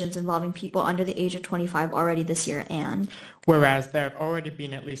 collisions involving people under the age of 25 already this year, and whereas there have already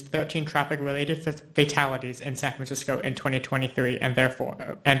been at least 13 traffic-related fatalities in San Francisco in 2023, and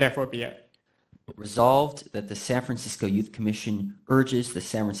therefore be it resolved that the San Francisco Youth Commission urges the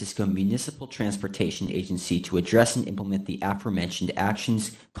San Francisco Municipal Transportation Agency to address and implement the aforementioned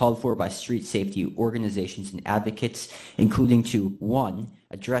actions called for by street safety organizations and advocates, including to 1.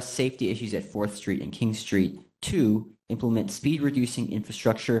 Address safety issues at 4th Street and King Street, 2. Implement speed-reducing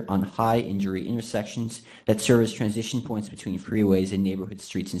infrastructure on high-injury intersections that serve as transition points between freeways and neighborhood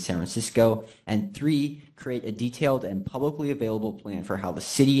streets in San Francisco, and 3. Create a detailed and publicly available plan for how the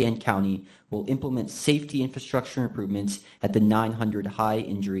city and county will implement safety infrastructure improvements at the 900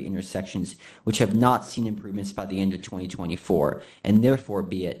 high-injury intersections, which have not seen improvements by the end of 2024, and therefore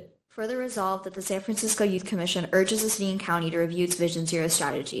be it further resolved that the San Francisco Youth Commission urges the city and county to review its Vision Zero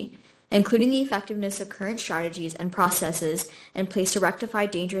strategy, including the effectiveness of current strategies and processes in place to rectify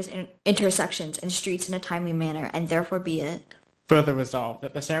dangerous intersections and streets in a timely manner, and therefore be it further resolved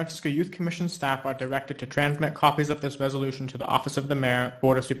that the San Francisco Youth Commission staff are directed to transmit copies of this resolution to the Office of the Mayor,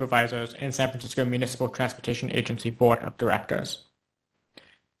 Board of Supervisors, and San Francisco Municipal Transportation Agency Board of Directors.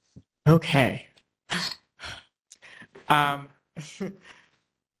 Okay.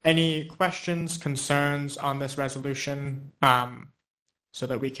 Any questions, concerns on this resolution so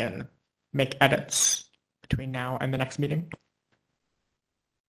that we can make edits between now and the next meeting?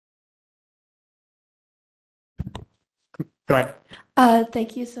 Go ahead.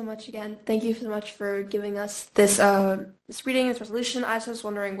 Thank you so much again. Thank you so much for giving us this this reading, this resolution. I was just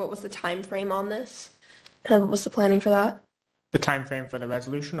wondering what was the time frame on this? And what was the planning for that? The time frame for the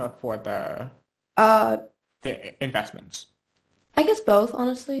resolution or for the investments? I guess both,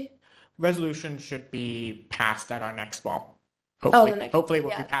 honestly. Resolution should be passed at our next, well, hopefully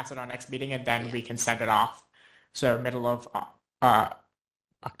we'll be passed at our next meeting, and then we can send it off. So middle of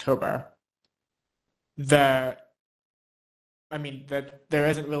October. There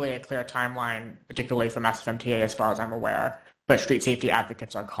isn't really a clear timeline, particularly from SFMTA as far as I'm aware, but street safety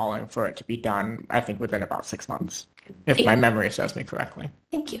advocates are calling for it to be done, I think, within about 6 months, if my memory serves me correctly.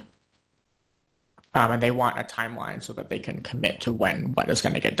 Thank you. And they want a timeline so that they can commit to when what is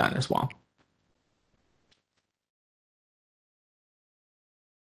going to get done as well.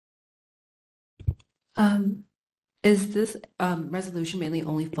 Is this resolution mainly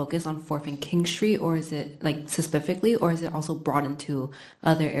only focused on 4th and King Street, or is it like specifically, or is it also broadened to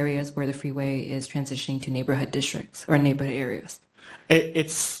other areas where the freeway is transitioning to neighborhood districts or neighborhood areas? It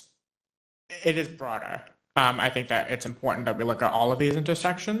is broader. I think that it's important that we look at all of these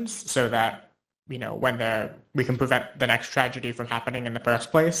intersections so that, when we can prevent the next tragedy from happening in the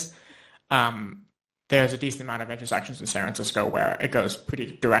first place. There's a decent amount of intersections in San Francisco where it goes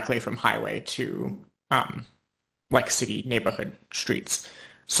pretty directly from highway to city neighborhood streets.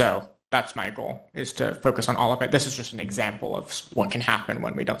 So that's my goal, is to focus on all of it. This is just an example of what can happen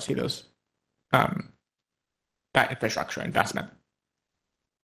when we don't see those that infrastructure investment.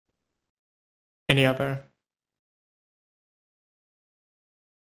 Any other?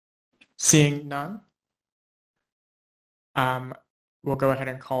 Seeing none, we'll go ahead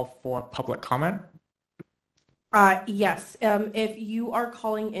and call for public comment. Yes, if you are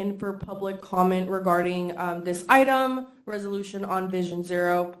calling in for public comment regarding this item, resolution on Vision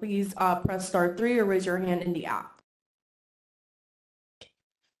Zero, please press *3 or raise your hand in the app.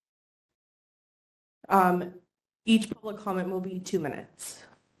 Each public comment will be 2 minutes.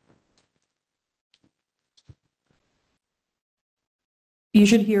 You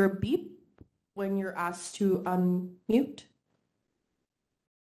should hear a beep when you're asked to unmute.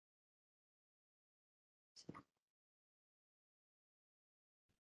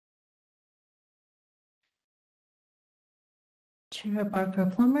 Chair Barker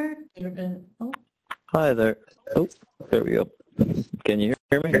Plummer. Hi there. Oh, there we go. Can you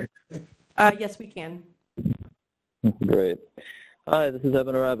hear me? Yes, we can. Great. Hi, this is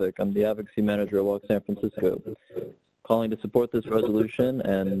Evan Arabic. I'm the Advocacy Manager at Walk San Francisco. Calling to support this resolution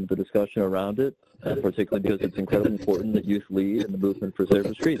and the discussion around it, particularly because it's incredibly important that youth lead in the movement for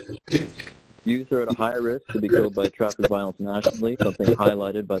safer streets. Youth are at a higher risk to be killed by traffic violence nationally, something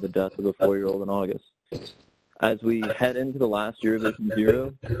highlighted by the death of a 4-year-old in August. As we head into the last year of Vision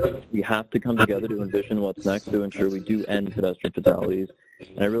Zero, we have to come together to envision what's next to ensure we do end pedestrian fatalities.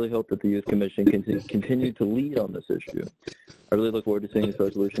 And I really hope that the Youth Commission can continue to lead on this issue. I really look forward to seeing this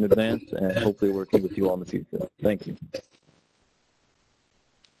resolution advance and hopefully working with you all in the future. Thank you.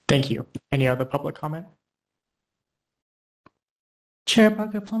 Thank you. Any other public comment? Chair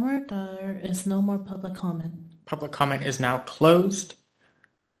Barker Plummer, there is no more public comment. Public comment is now closed.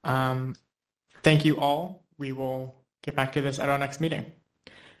 Thank you all. We will get back to this at our next meeting.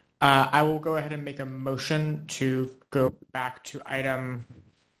 I will go ahead and make a motion to go back to item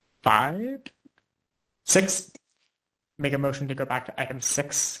 6. Make a motion to go back to item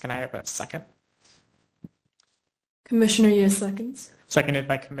 6. Can I have a second? Commissioner Yeh seconds. Seconded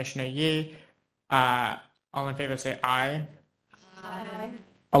by Commissioner Yeh. All in favor say aye. Aye.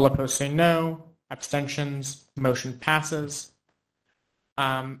 All opposed say no. Abstentions. Motion passes.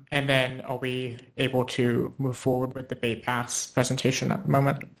 And then are we able to move forward with the Bay Pass presentation at the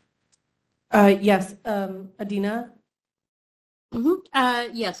moment? Yes, Adina?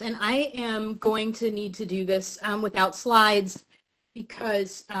 Yes, and I am going to need to do this without slides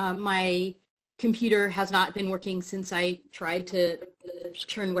because my computer has not been working since I tried to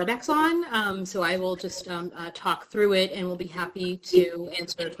turn WebEx on. So I will just talk through it and we'll be happy to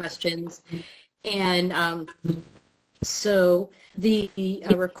answer questions. And so the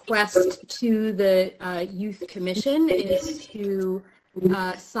request to the Youth Commission is to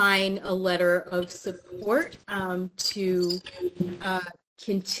sign a letter of support to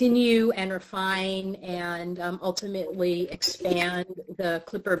continue and refine and ultimately expand the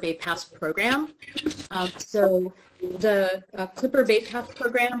Clipper Bay Pass program. So the Clipper Bay Pass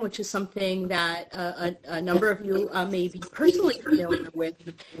program, which is something that a number of you may be personally familiar with,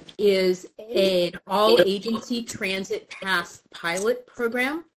 is an all-agency transit pass pilot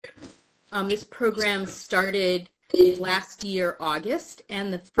program. This program started last year, August,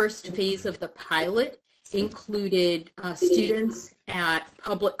 and the first phase of the pilot included students at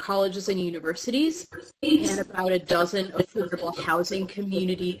public colleges and universities and about a dozen affordable housing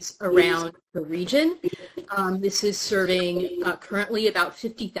communities around the region. This is serving currently about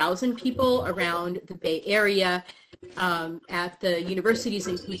 50,000 people around the Bay Area at the universities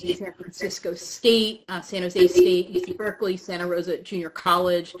including San Francisco State, San Jose State, UC Berkeley, Santa Rosa Junior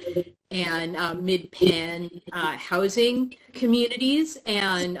College, and Mid-Penn housing communities.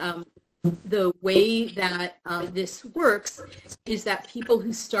 And the way that this works is that people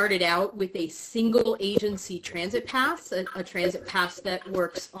who started out with a single agency transit pass, a transit pass that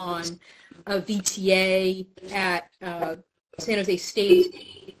works on a VTA at San Jose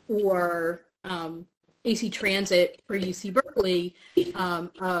State or AC Transit for UC Berkeley,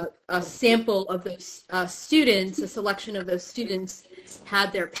 a sample of those students, a selection of those students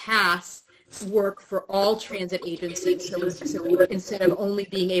had their pass work for all transit agencies. So instead of only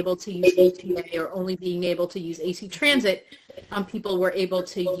being able to use VTA or only being able to use AC Transit, people were able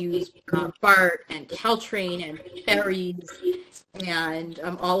to use BART and Caltrain and ferries and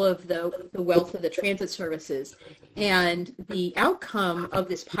all of the wealth of the transit services. And the outcome of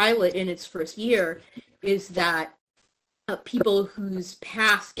this pilot in its first year is that people whose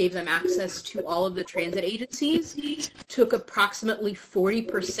pass gave them access to all of the transit agencies took approximately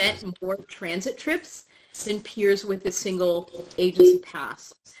 40% more transit trips than peers with a single agency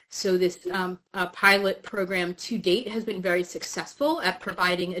pass. So this pilot program to date has been very successful at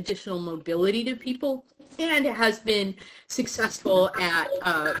providing additional mobility to people, and it has been successful at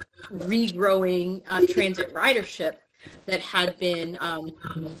regrowing transit ridership that had been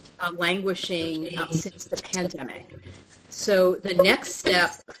languishing since the pandemic. So the next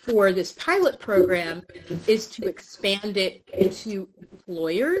step for this pilot program is to expand it to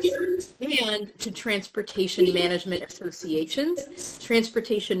employers and to transportation management associations.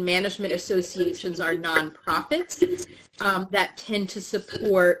 Transportation management associations are nonprofits that tend to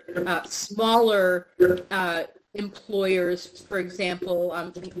support smaller employers, for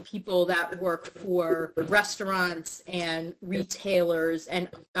example, people that work for restaurants and retailers and,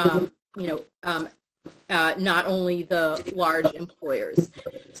 not only the large employers.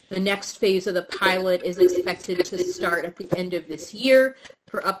 The next phase of the pilot is expected to start at the end of this year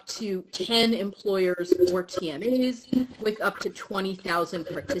for up to 10 employers or TMAs with up to 20,000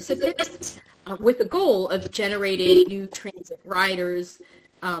 participants, with the goal of generating new transit riders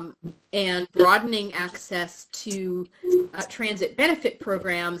and broadening access to transit benefit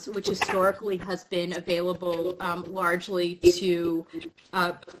programs, which historically has been available largely to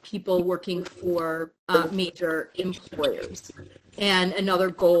people working for major employers. And another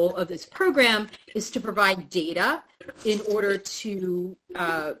goal of this program is to provide data in order to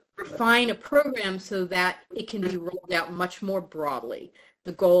refine a program so that it can be rolled out much more broadly.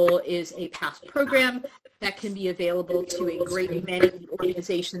 The goal is a pass program that can be available to a great many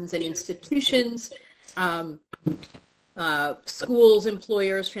organizations and institutions, schools,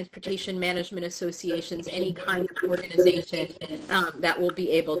 employers, transportation management associations, any kind of organization that will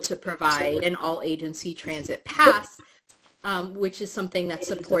be able to provide an all-agency transit pass, which is something that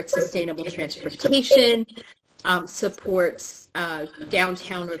supports sustainable transportation, supports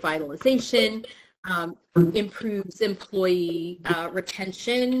downtown revitalization, improves employee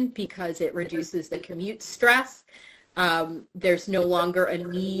retention because it reduces the commute stress. There's no longer a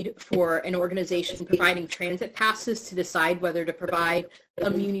need for an organization providing transit passes to decide whether to provide a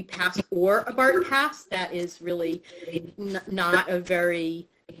Muni Pass or a BART Pass. That is really not a very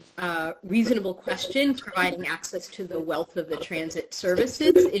reasonable question. Providing access to the wealth of the transit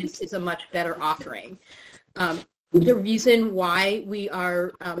services is a much better offering. The reason why we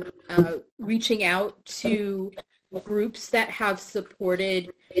are reaching out to groups that have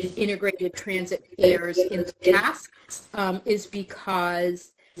supported integrated transit fares in the past is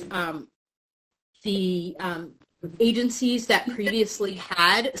because the agencies that previously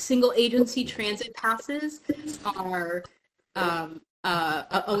had single agency transit passes are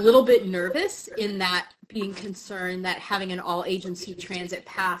a little bit nervous in that being concerned that having an all-agency transit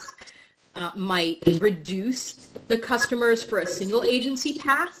pass might reduce the customers for a single agency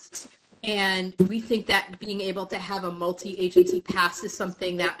pass. And we think that being able to have a multi-agency pass is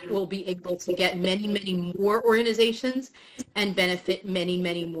something that will be able to get many, many more organizations and benefit many,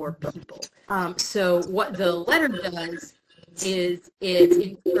 many more people. So what the letter does is it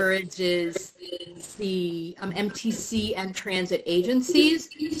encourages the MTC and transit agencies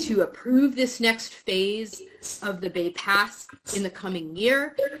to approve this next phase of the Bay Pass in the coming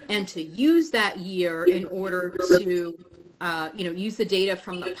year and to use that year in order to use the data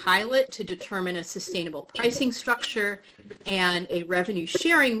from the pilot to determine a sustainable pricing structure and a revenue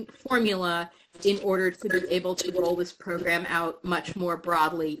sharing formula in order to be able to roll this program out much more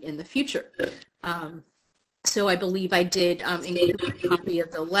broadly in the future. So I believe I did include a copy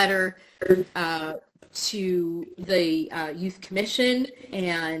of the letter to the Youth Commission,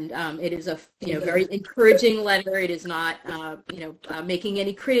 and it is a very encouraging letter. It is not making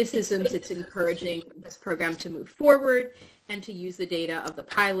any criticisms. It's encouraging this program to move forward and to use the data of the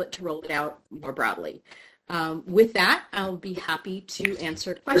pilot to roll it out more broadly. With that, I'll be happy to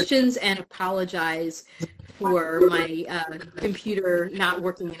answer questions and apologize for my computer not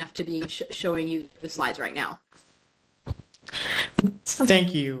working enough to be showing you the slides right now.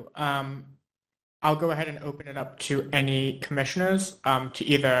 Thank you. I'll go ahead and open it up to any commissioners to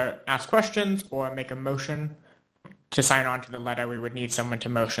either ask questions or make a motion. To sign on to the letter, we would need someone to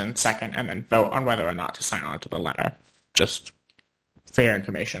motion second and then vote on whether or not to sign on to the letter, just for your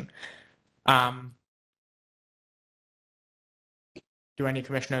information. Do any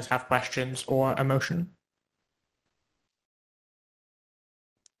commissioners have questions or a motion?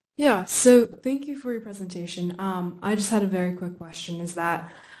 Yeah, so thank you for your presentation. I just had a very quick question, is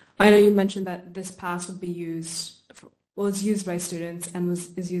that I know you mentioned that this pass would be used, was used by students and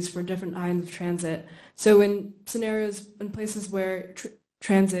is used for different kinds of transit. So in scenarios, in places where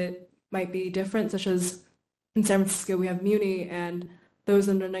transit might be different, such as in San Francisco, we have Muni, and those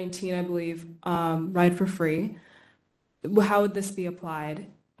under 19, I believe, ride for free. How would this be applied?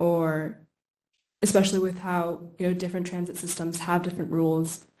 Or especially with how different transit systems have different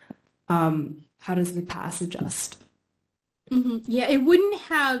rules, how does the pass adjust? Mm-hmm. Yeah, it wouldn't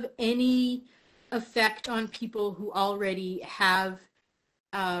have any effect on people who already have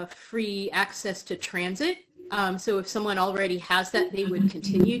free access to transit. So if someone already has that, they would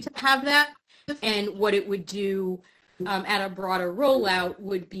continue to have that. And what it would do at a broader rollout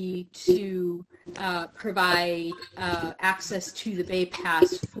would be to provide access to the Bay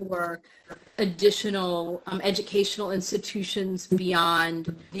Pass for additional educational institutions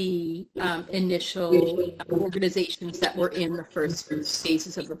beyond the initial organizations that were in the first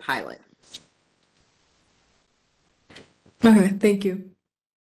phases of the pilot. Okay, thank you.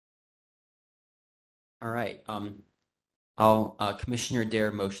 All right. Commissioner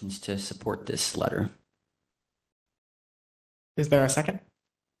Dare motions to support this letter. Is there a second?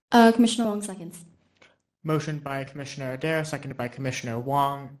 Commissioner Wong seconds. Motion by Commissioner Adair, seconded by Commissioner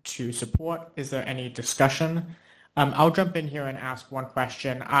Wong to support. Is there any discussion? I'll jump in here and ask one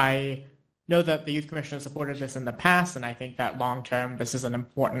question. I know that the Youth Commission has supported this in the past, and I think that long-term this is an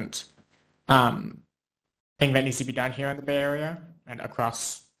important thing that needs to be done here in the Bay Area and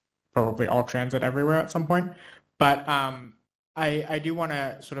across probably all transit everywhere at some point. But I do want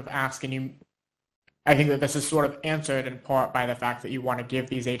to sort of ask, and I think that this is sort of answered in part by the fact that you want to give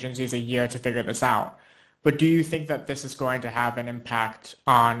these agencies a year to figure this out. But do you think that this is going to have an impact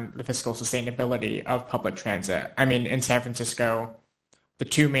on the fiscal sustainability of public transit? I mean, in San Francisco, the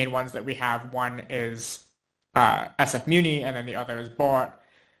two main ones that we have, one is SF Muni and then the other is BART.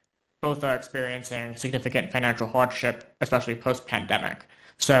 Both are experiencing significant financial hardship, especially post-pandemic.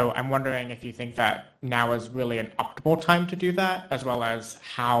 So I'm wondering if you think that now is really an optimal time to do that, as well as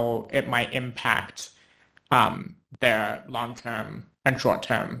how it might impact their long-term and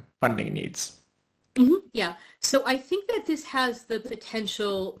short-term funding needs. Mm-hmm. Yeah, so I think that this has the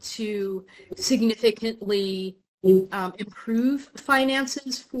potential to significantly improve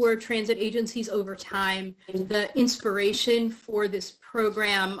finances for transit agencies over time. The inspiration for this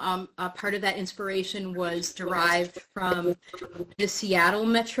program, part of that inspiration was derived from the Seattle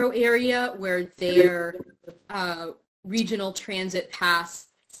metro area, where their regional transit pass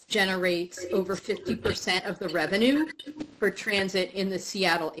generates over 50% of the revenue for transit in the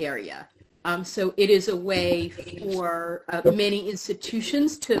Seattle area. So it is a way for many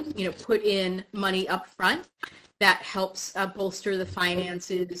institutions to, put in money up front that helps bolster the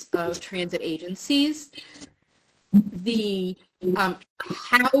finances of transit agencies. The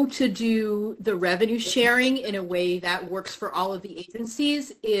how to do the revenue sharing in a way that works for all of the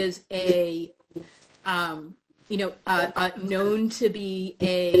agencies is known to be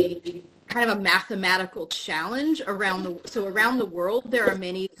a kind of a mathematical challenge around the world. There are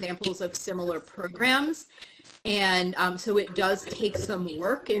many examples of similar programs. And so it does take some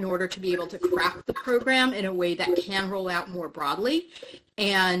work in order to be able to craft the program in a way that can roll out more broadly.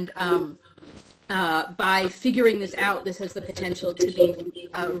 And by figuring this out, this has the potential to be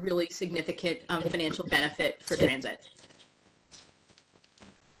a really significant financial benefit for transit.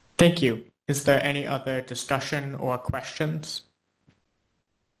 Thank you. Is there any other discussion or questions?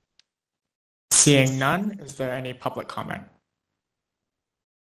 Seeing none, is there any public comment?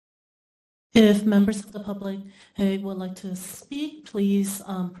 If members of the public would like to speak, please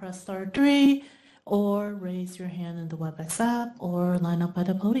press *3 or raise your hand in the WebEx app or line up by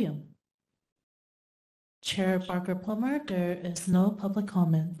the podium. Chair Barker Plummer, there is no public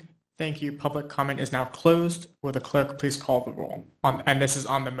comment. Thank you. Public comment is now closed. Will the clerk please call the roll? And this is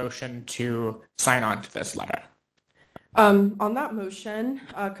on the motion to sign on to this letter. On that motion,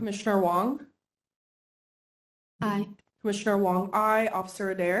 Commissioner Wong? Aye. Commissioner Wong, aye.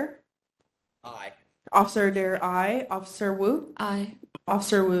 Officer Adair? Aye. Officer Adair, aye. Officer Wu? Aye.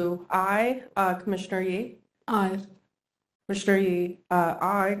 Officer Wu, aye. Commissioner Yi? Aye. Commissioner Yi,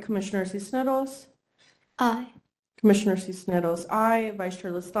 aye. Commissioner Cisneros? Aye. Commissioner Cisneros, aye. Vice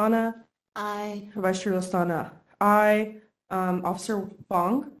Chair Listana? Aye. Vice Chair Listana, aye. Officer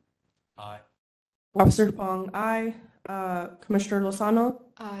Fong? Aye. Officer Fong, aye. Commissioner Lozano?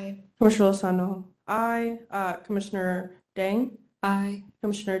 Aye. Commissioner Lozano, aye. Commissioner Dang? Aye.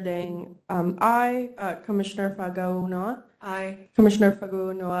 Commissioner Dang, aye. Commissioner Fago-Noa? Aye. Commissioner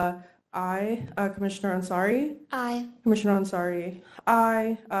Fago-Noa, aye. Commissioner Ansari? Aye. Commissioner Ansari,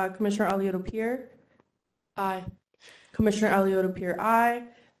 aye. Commissioner Alioto-Pierre? Aye. Commissioner Alioto-Pierre, aye.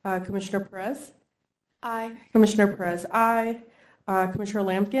 Commissioner Perez? Aye. Commissioner Perez, aye. Commissioner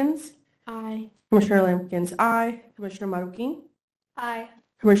Lampkins? Aye. Commissioner Lampkins, aye. Commissioner Marukin? Aye.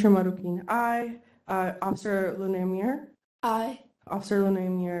 Commissioner Marukin, aye. Officer Lunamier? Aye. Officer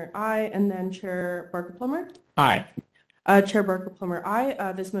Lunamier, aye. And then Chair Barker Plummer? Aye. Chair Barker Plummer,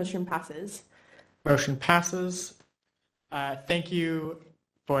 aye. This motion passes. Motion passes. Thank you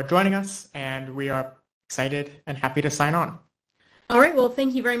for joining us, and we are excited and happy to sign on. All right, well,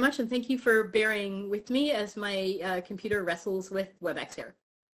 thank you very much, and thank you for bearing with me as my computer wrestles with WebEx here.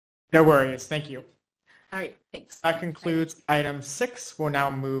 No worries. Thank you. All right, thanks. That concludes item 6. We'll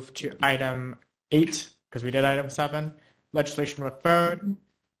now move to item 8, because we did item 7. Legislation referred.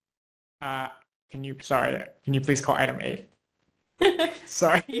 Can you please call item 8?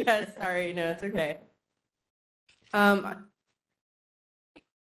 Sorry. Yes, sorry. No, it's okay. Item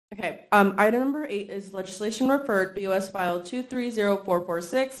number 8 is legislation referred, BOS file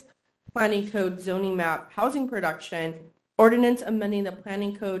 230446, Planning Code Zoning Map Housing Production, Ordinance amending the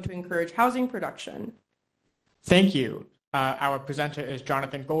Planning Code to encourage housing production. Thank you. Our presenter is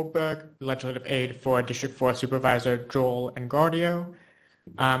Jonathan Goldberg, legislative aide for District 4 Supervisor Joel Engardio.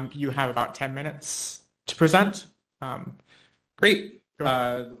 You have about 10 minutes to present. Great.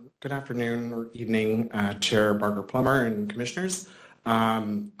 Good afternoon or evening, Chair Barker Plummer and commissioners.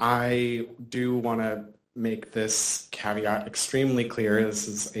 I do want to make this caveat extremely clear. This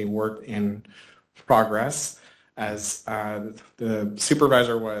is a work in progress, as the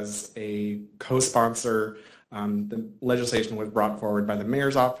supervisor was a co-sponsor. The legislation was brought forward by the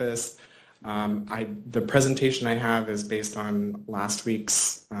mayor's office. The presentation I have is based on last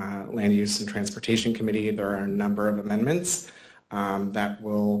week's Land Use and Transportation Committee. There are a number of amendments that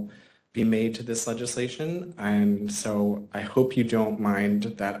will be made to this legislation, and so I hope you don't mind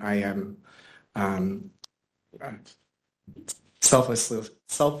that I am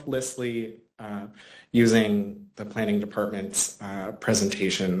selflessly using the planning department's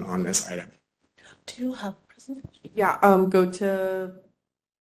presentation on this item. Do you have a presentation? Yeah,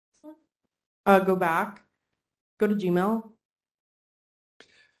 go back, go to Gmail.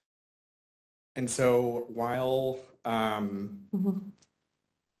 And so while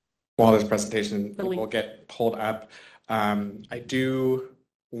this presentation will get pulled up, I do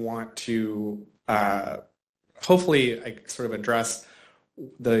want to hopefully sort of address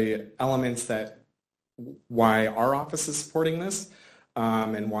the elements that why our office is supporting this,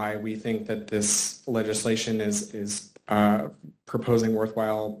 and why we think that this legislation is proposing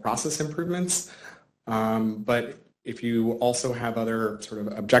worthwhile process improvements. But if you also have other sort of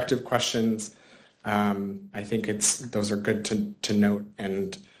objective questions, I think those are good to note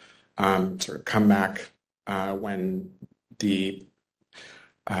and sort of come back when the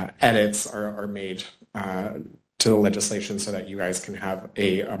edits are made to the legislation, so that you guys can have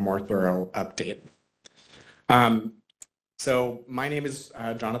a more thorough update. So my name is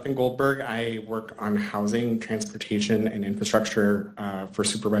Jonathan Goldberg. I work on housing, transportation, and infrastructure for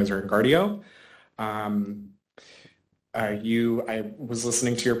Supervisor Engardio. I was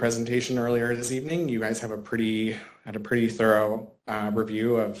listening to your presentation earlier this evening. You guys have a pretty thorough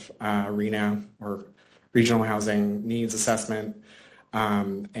review of RHNA, or Regional Housing Needs Assessment,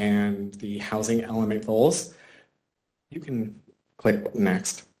 and the housing element goals. You can click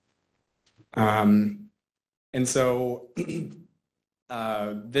next. And so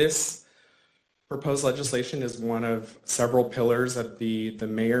this proposed legislation is one of several pillars that the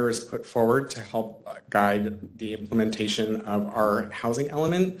mayor has put forward to help guide the implementation of our housing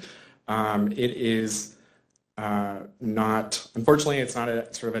element. It is unfortunately, it's not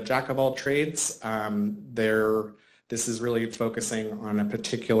a sort of a jack of all trades. This is really focusing on a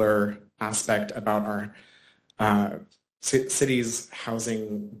particular aspect about our city's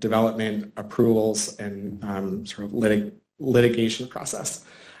housing development approvals and sort of litigation process.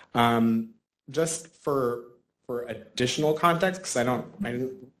 Just for additional context, because I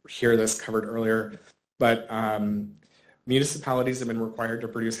didn't hear this covered earlier, but municipalities have been required to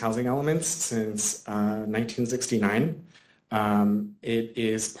produce housing elements since 1969. It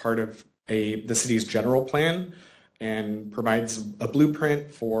is part of the city's general plan and provides a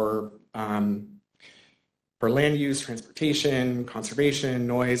blueprint for land use, transportation, conservation,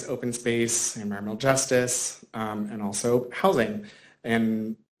 noise, open space, environmental justice, and also housing.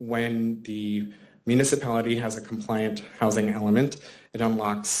 And when the municipality has a compliant housing element, it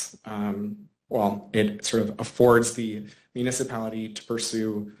unlocks, it sort of affords the municipality to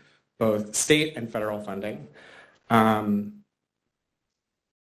pursue both state and federal funding.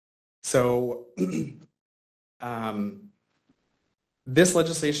 This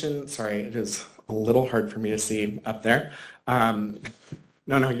legislation, sorry, it is a little hard for me to see up there. No,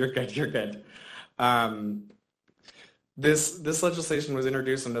 you're good, you're good. This legislation was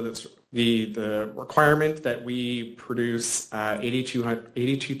introduced under the requirement that we produce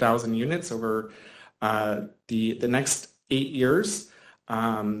 82,000 units over the next 8 years.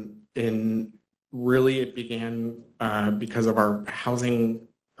 And really it began because of our housing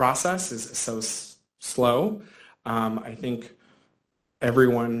process is so slow. I think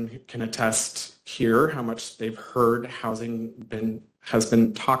everyone can attest here how much they've heard housing has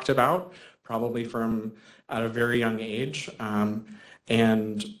been talked about, probably from at a very young age,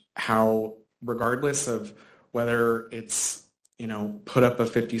 and how regardless of whether it's put up a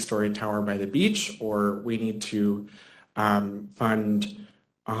 50-story tower by the beach or we need to fund 100%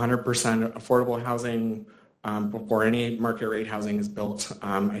 affordable housing before any market rate housing is built,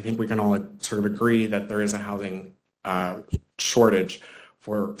 I think we can all sort of agree that there is a housing shortage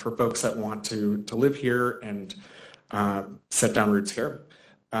for folks that want to live here and set down roots here.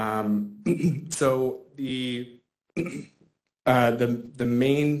 So the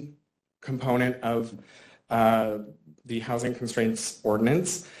main component of the housing constraints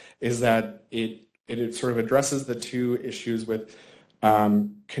ordinance is that it sort of addresses the two issues with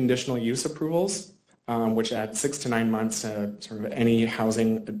conditional use approvals, which add 6 to 9 months to sort of any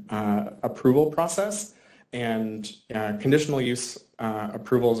housing approval process. And conditional use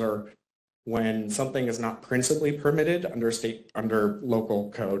approvals are when something is not principally permitted under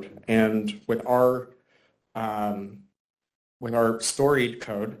local code. And with our storied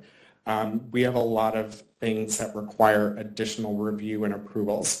code, we have a lot of things that require additional review and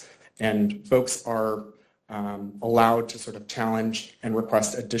approvals. And folks are allowed to sort of challenge and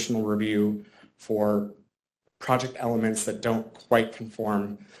request additional review for project elements that don't quite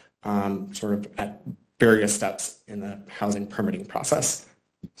conform sort of at various steps in the housing permitting process.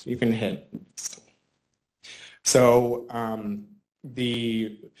 So you can hit. So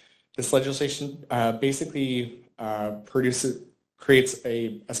this legislation basically creates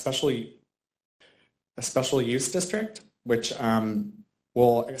a special use district, which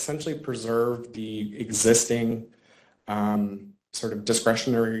will essentially preserve the existing sort of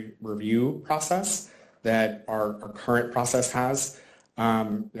discretionary review process that our current process has.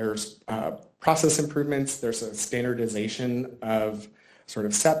 There's process improvements. There's a standardization of sort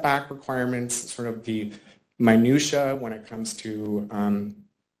of setback requirements, sort of the minutia when it comes to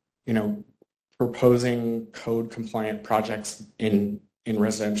proposing code compliant projects in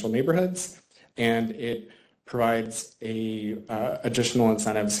residential neighborhoods, and it provides additional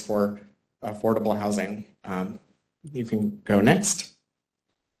incentives for affordable housing. You can go next.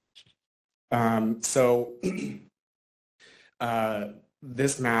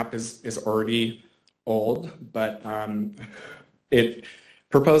 This map is already old, but it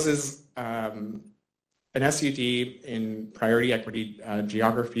proposes an SUD in priority equity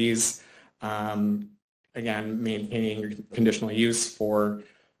geographies, again, maintaining conditional use for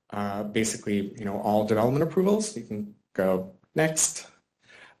basically, all development approvals. You can go next.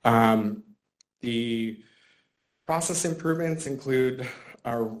 The process improvements include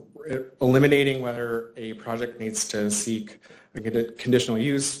eliminating whether a project needs to seek a conditional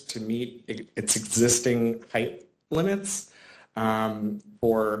use to meet its existing height limits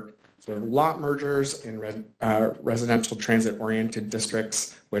for sort of lot mergers in residential transit-oriented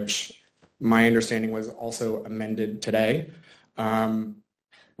districts, which my understanding was also amended today.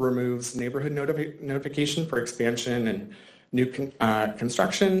 Removes neighborhood notification for expansion and new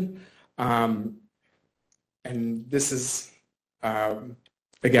construction. And this is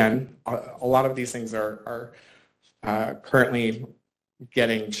again, a lot of these things are currently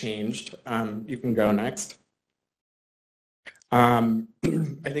getting changed. You can go next. I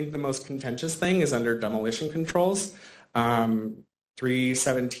think the most contentious thing is under demolition controls.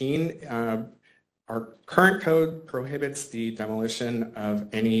 317, our current code prohibits the demolition of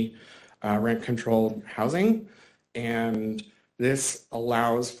any rent-controlled housing, and this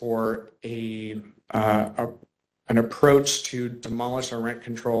allows for an approach to demolish a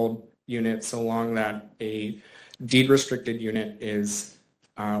rent-controlled unit so long that a deed-restricted unit is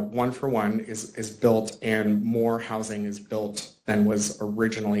one-for-one is built and more housing is built than was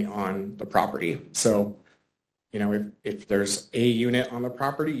originally on the property. So, you know, if there's a unit on the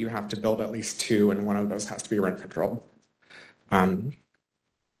property, you have to build at least two, and one of those has to be rent-controlled.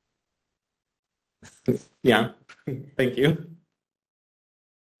 Yeah, thank you.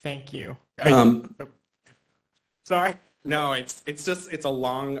 Thank you. Sorry. No, it's a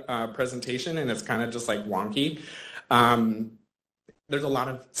long presentation, and it's kind of just like wonky. There's a lot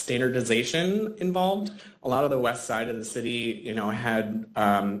of standardization involved. A lot of the west side of the city, you know, had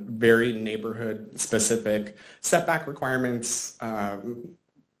very neighborhood-specific setback requirements,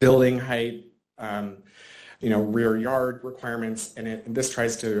 building height, you know, rear yard requirements, and this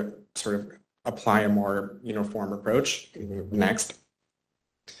tries to sort of apply a more uniform approach. Next.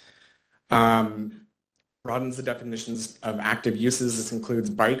 Broadens the definitions of active uses. This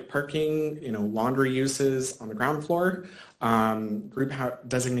includes bike parking, you know, laundry uses on the ground floor,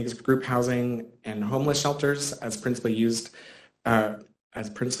 designates group housing and homeless shelters as principally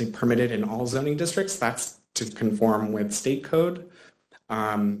permitted in all zoning districts. That's to conform with state code.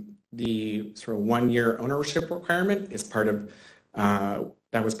 The sort of 1-year ownership requirement is part of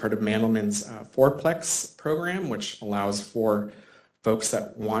that was part of Mandelman's fourplex program, which allows for folks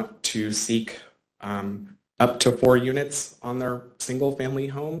that want to seek up to 4 units on their single family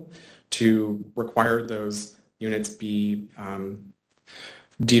home to require those units be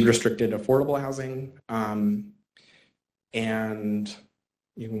deed restricted affordable housing. And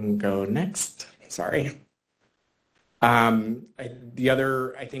you can go next. Sorry. The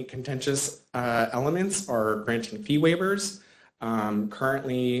other, I think, contentious elements are granting fee waivers.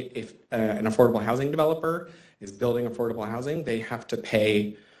 Currently, if an affordable housing developer is building affordable housing, they have to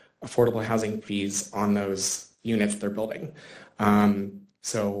pay affordable housing fees on those units they're building.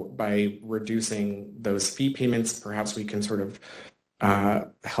 So by reducing those fee payments, perhaps we can sort of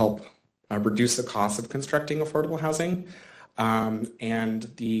help reduce the cost of constructing affordable housing.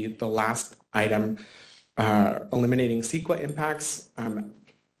 And the last item, eliminating CEQA impacts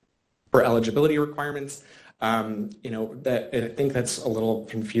for eligibility requirements. You know, that I think that's a little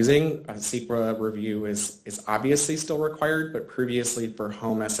confusing. A CEQA review is obviously still required, but previously for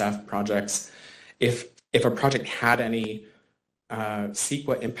home SF projects, if a project had any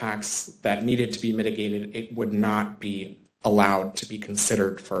CEQA impacts that needed to be mitigated, it would not be allowed to be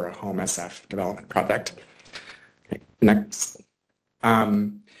considered for a home SF development project. Okay, next. I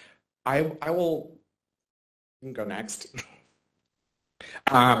will go next.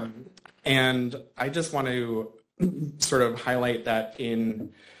 And I just want to sort of highlight that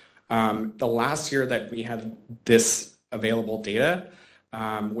in the last year that we had this available data,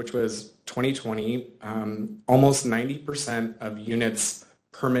 which was 2020, almost 90% of units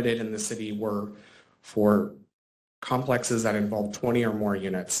permitted in the city were for complexes that involve 20 or more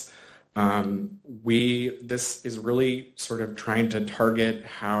units. This is really sort of trying to target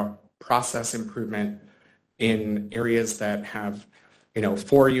how process improvement in areas that have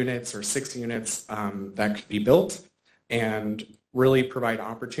 4 units or 6 units that could be built, and really provide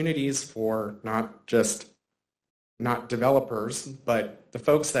opportunities for not developers, but the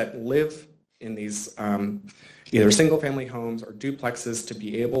folks that live in these either single-family homes or duplexes to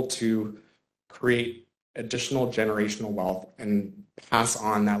be able to create additional generational wealth and pass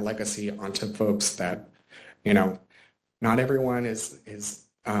on that legacy onto folks that, not everyone is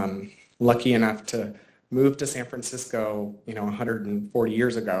lucky enough to move to San Francisco, 140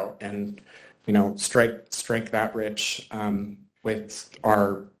 years ago and, strike that rich with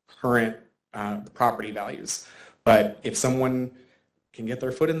our current property values. But if someone can get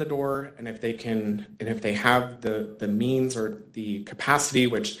their foot in the door, and if they have the means or the capacity,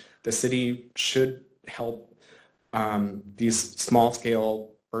 which the city should help these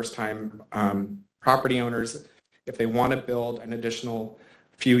small-scale, first-time property owners, if they want to build an additional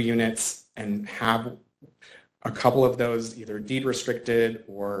few units and have a couple of those either deed restricted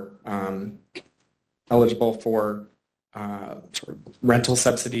or eligible for sort of rental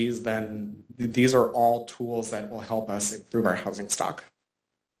subsidies, then these are all tools that will help us improve our housing stock.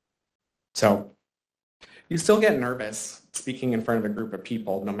 So, You still get nervous speaking in front of a group of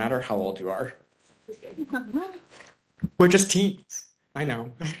people, no matter how old you are. We're just teens. I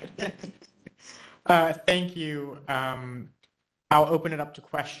know. Thank you. I'll open it up to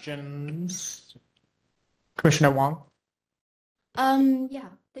questions. Commissioner Wong? Yeah,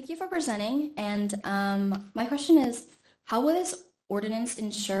 thank you for presenting. And my question is, how will this ordinance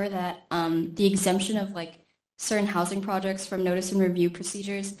ensure that the exemption of like certain housing projects from notice and review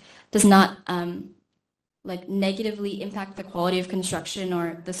procedures does not like negatively impact the quality of construction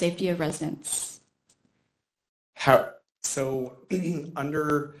or the safety of residents? So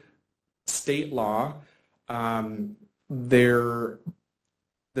under state law, the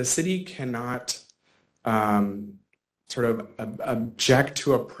city cannot sort of object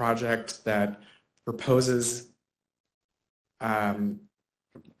to a project that proposes,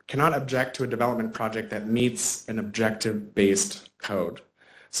 cannot object to a development project that meets an objective-based code.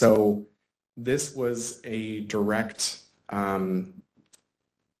 So this was a direct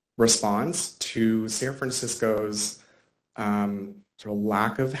response to San Francisco's sort of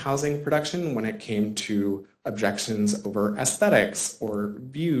lack of housing production when it came to objections over aesthetics or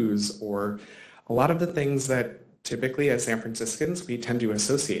views or a lot of the things that typically as San Franciscans we tend to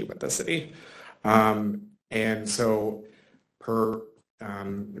associate with the city. And so per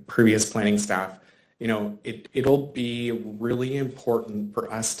previous planning staff, you know, it'll be really important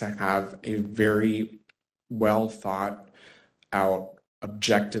for us to have a very well thought out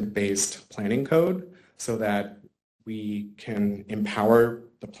objective-based planning code so that we can empower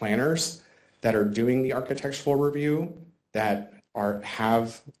the planners that are doing the architectural review, that are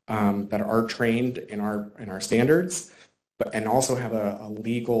trained in our standards, and also have a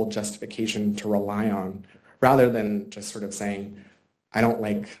legal justification to rely on, rather than just sort of saying, I don't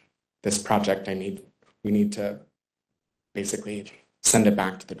like this project, we need to basically send it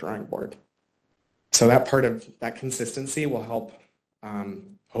back to the drawing board. So that part of that consistency will help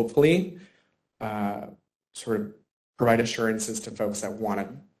hopefully sort of provide assurances to folks that want to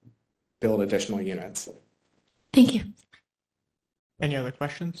build additional units. Thank you. Any other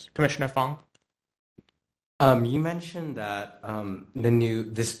questions? Commissioner Fong? You mentioned that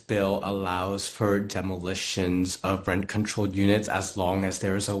this bill allows for demolitions of rent-controlled units as long as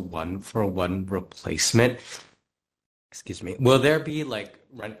there is a one-for-one replacement. Excuse me. Will there be like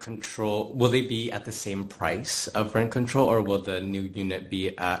rent control? Will they be at the same price of rent control, or will the new unit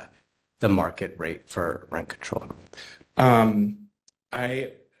be at the market rate for rent control?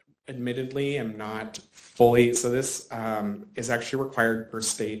 I admittedly am not fully, so this is actually required per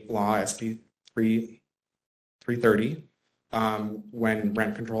state law, SB 330. When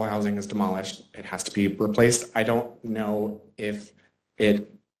rent control housing is demolished, it has to be replaced. I don't know if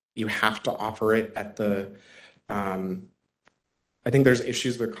you have to offer it at the, I think there's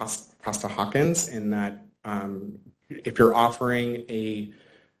issues with Costa-Hawkins in that if you're offering a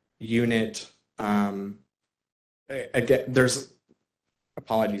unit, again, there's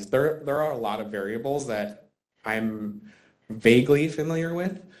apologies. There are a lot of variables that I'm vaguely familiar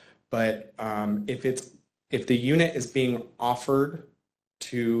with, but if the unit is being offered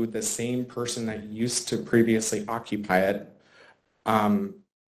to the same person that used to previously occupy it,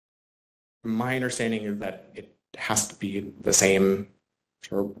 my understanding is that it has to be the same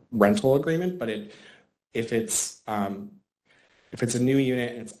sort of rental agreement. But if it's a new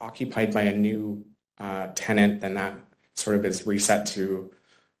unit and it's occupied by a new tenant, then that sort of is reset to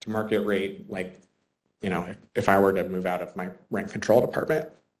market rate. Like, you know, if I were to move out of my rent control department,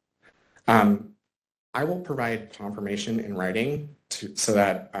 I will provide confirmation in writing so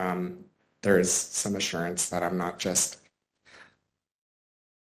that there is some assurance that I'm not just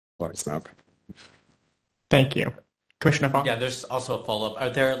blowing smoke. Thank you. Commissioner Fong? Yeah, there's also a follow-up. Are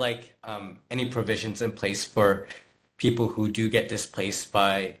there like any provisions in place for people who do get displaced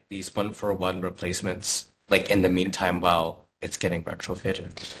by these one-for-one replacements, like in the meantime while it's getting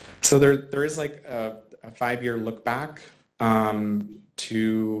retrofitted? So there is like a 5-year look back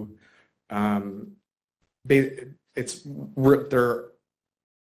to there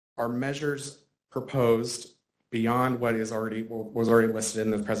are measures proposed beyond what was already listed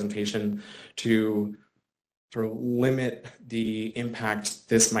in the presentation to sort of limit the impact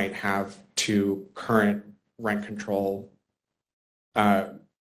this might have to current rent control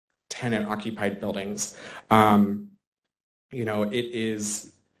tenant occupied buildings. You know, it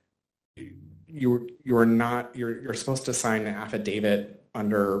is you're supposed to sign an affidavit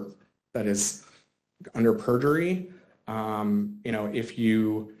under perjury. You know, if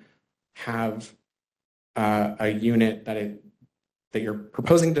you have a unit that you're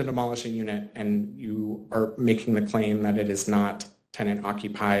proposing to demolish a unit and you are making the claim that it is not tenant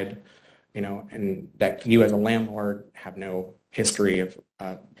occupied, and that you as a landlord have no history of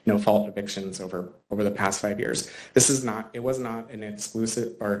no fault evictions over the past 5 years. It was not an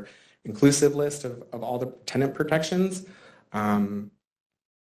exclusive or inclusive list of all the tenant protections. Again,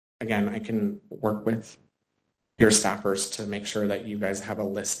 I can work with your staffers to make sure that you guys have a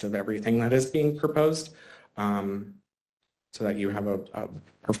list of everything that is being proposed, so that you have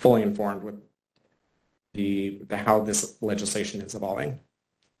are fully informed with the how this legislation is evolving.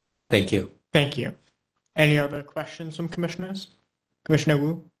 Thank you. Thank you. Any other questions from commissioners? Commissioner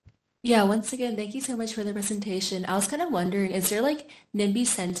Wu? Yeah, once again, thank you so much for the presentation. I was kind of wondering, is there like NIMBY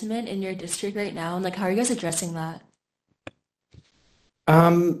sentiment in your district right now? And like, how are you guys addressing that?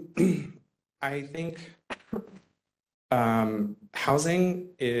 I think housing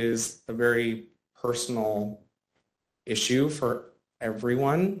is a very personal issue for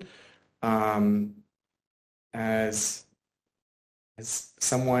everyone. As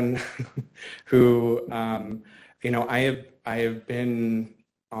someone who, I have been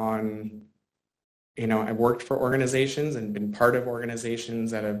on, I've worked for organizations and been part of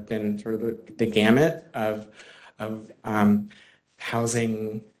organizations that have been sort of the gamut of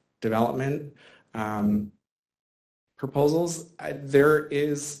housing development proposals. There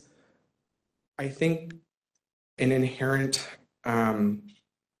is, I think, an inherent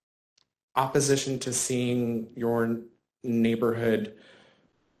opposition to seeing your neighborhood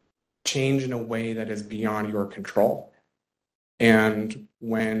change in a way that is beyond your control. And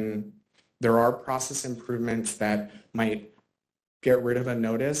when there are process improvements that might get rid of a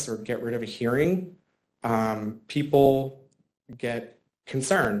notice or get rid of a hearing, people get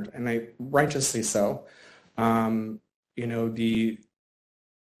concerned, and righteously so. The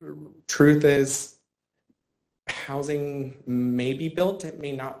truth is, housing may be built, it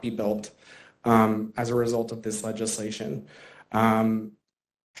may not be built as a result of this legislation.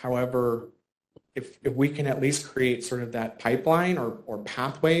 However, if we can at least create sort of that pipeline or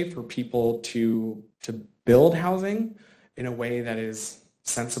pathway for people to build housing in a way that is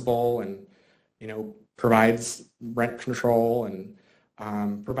sensible and provides rent control and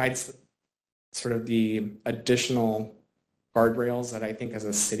provides sort of the additional guardrails that I think as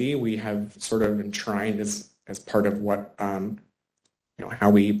a city we have sort of enshrined as part of what how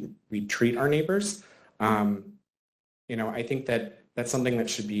we treat our neighbors. I think that's something that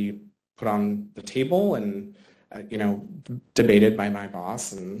should be put on the table and debated by my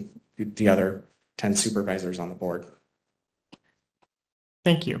boss and the other 10 supervisors on the board.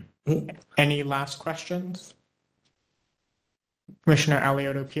 Thank you. Any last questions? Commissioner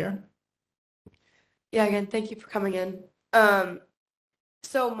Alioto-Pierre? Yeah, again, thank you for coming in.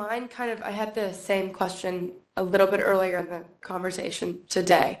 So mine I had the same question a little bit earlier in the conversation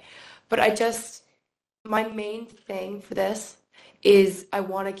today, but my main thing for this is I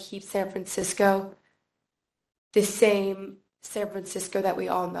want to keep San Francisco the same San Francisco that we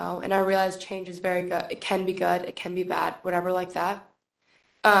all know. And I realize change is very good. It can be good, it can be bad, whatever like that.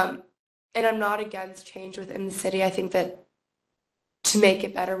 And I'm not against change within the city. I think that to make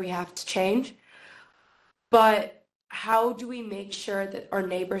it better, we have to change. But how do we make sure that our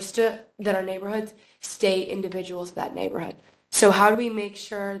neighborhoods stay individuals of that neighborhood? So how do we make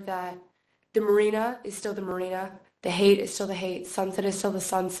sure that the marina is still the marina, the Haight is still the Haight, Sunset is still the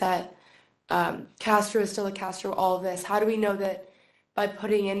Sunset, Castro is still the Castro, all of this? How do we know that by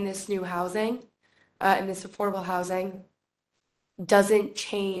putting in this new housing, and this affordable housing, doesn't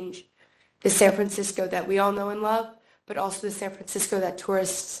change the San Francisco that we all know and love, but also the San Francisco that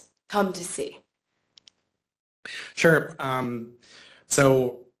tourists come to see? Sure.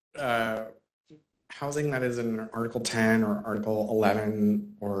 Housing that is in Article 10 or Article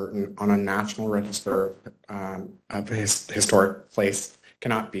 11 or on a national register of historic place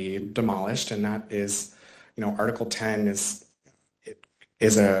cannot be demolished, and that is, Article 10 is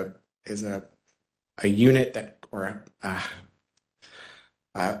a unit that or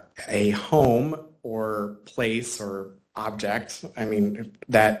a home or place or object.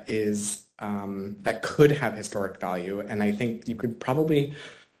 That is. That could have historic value, and I think you could probably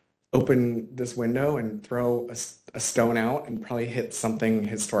open this window and throw a stone out and probably hit something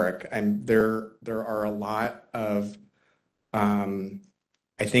historic. And there are a lot of, I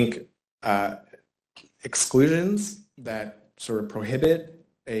think, exclusions that sort of prohibit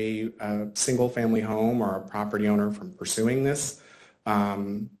a single-family home or a property owner from pursuing this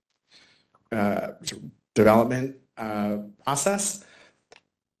development process.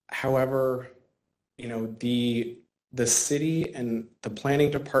 However, the city and the planning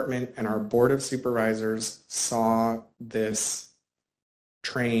department and our board of supervisors saw this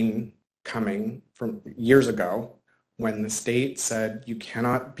train coming from years ago when the state said you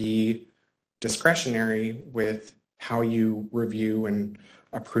cannot be discretionary with how you review and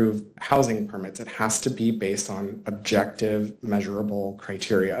approve housing permits. It has to be based on objective, measurable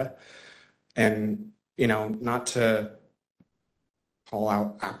criteria. And, not to call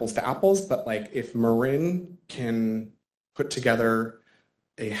out apples to apples, but like if Marin can put together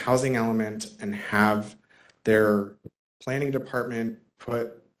a housing element and have their planning department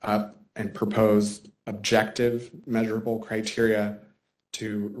put up and propose objective, measurable criteria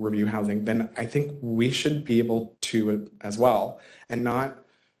to review housing, then I think we should be able to as well, and not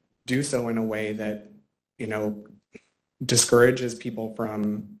do so in a way that, discourages people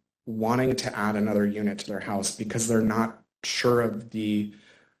from wanting to add another unit to their house because they're not sure of the,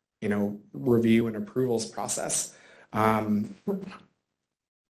 review and approvals process. I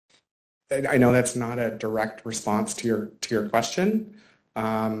know that's not a direct response to your question,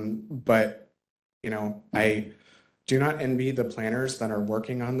 but I do not envy the planners that are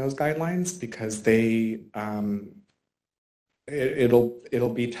working on those guidelines because they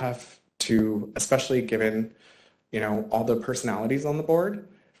it'll be tough to, especially given all the personalities on the board.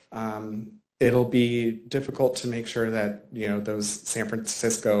 It'll be difficult to make sure that those San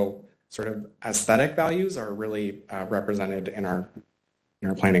Francisco sort of aesthetic values are really represented in our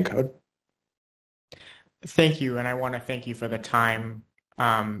planning code. Thank you, and I want to thank you for the time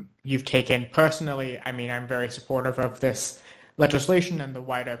you've taken. Personally, I'm very supportive of this legislation and the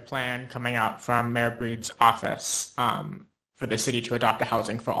wider plan coming out from Mayor Breed's office for the city to adopt a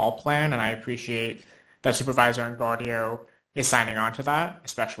Housing for All plan, and I appreciate that Supervisor Engardio is signing on to that,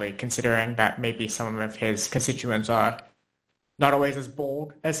 especially considering that maybe some of his constituents are not always as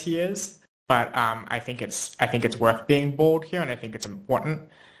bold as he is. But I think it's worth being bold here, and I think it's important.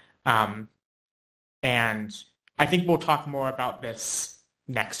 And I think we'll talk more about this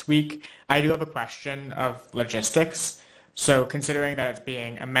next week. I do have a question of logistics. So considering that it's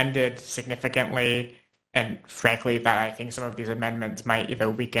being amended significantly, and frankly that I think some of these amendments might either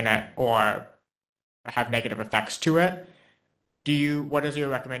weaken it or have negative effects to it, what is your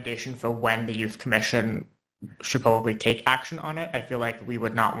recommendation for when the Youth Commission should probably take action on it? I feel like we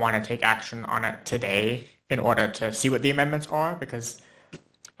would not want to take action on it today in order to see what the amendments are, because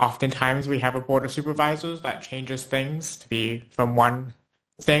oftentimes we have a board of supervisors that changes things to be from one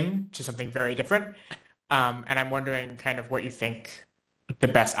thing to something very different. And I'm wondering kind of what you think the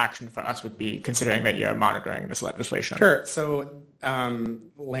best action for us would be, considering that you're monitoring this legislation. Sure. So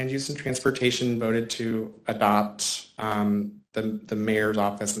Land Use and Transportation voted to adopt the mayor's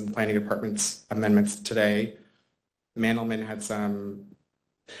office and the planning department's amendments today. Mandelman had some,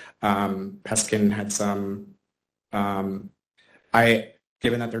 Peskin had some.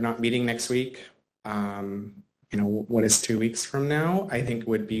 Given that they're not meeting next week, what is 2 weeks from now, I think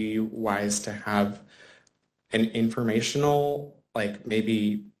would be wise to have an informational, like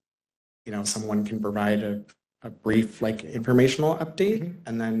maybe, someone can provide a brief, like informational update,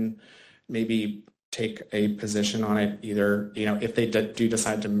 and then maybe take a position on it, either, if they do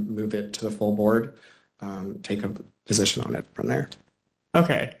decide to move it to the full board, take a position on it from there.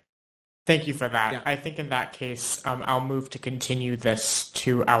 Okay. Thank you for that. Yeah. I think in that case, I'll move to continue this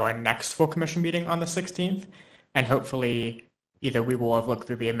to our next full commission meeting on the 16th, and hopefully either we will have looked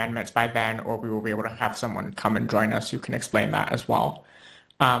through the amendments by then, or we will be able to have someone come and join us who can explain that as well.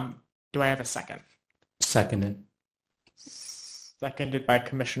 Do I have a second? Seconded. Seconded by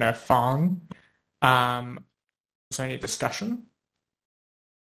Commissioner Fong. Is there any discussion?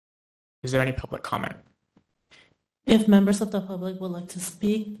 Is there any public comment? If members of the public would like to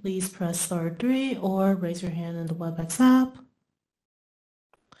speak, please press *3 or raise your hand in the WebEx app.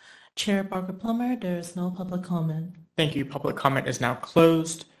 Chair Barker Plummer, there is no public comment. Thank you. Public comment is now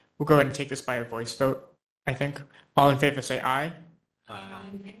closed. We'll go ahead and take this by a voice vote, I think. All in favor say aye.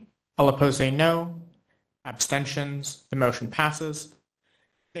 Aye. All opposed say no. Abstentions. The motion passes.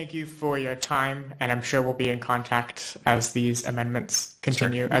 Thank you for your time, and I'm sure we'll be in contact as these amendments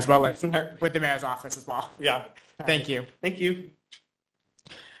continue, as well as with the mayor's office as well. Yeah. Thank you. Thank you.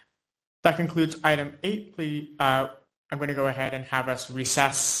 That concludes item 8. Please, I'm going to go ahead and have us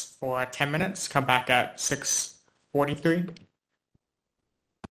recess for 10 minutes. Come back at 6:43.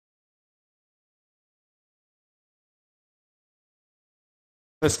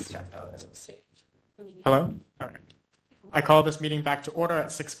 Hello? All right. I call this meeting back to order at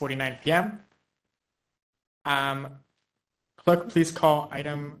 6:49 p.m. Clerk, please call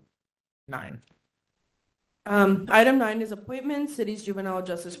item 9. Item 9 is appointment, City's Juvenile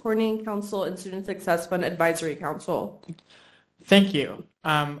Justice Coordinating Council and Student Success Fund Advisory Council. Thank you.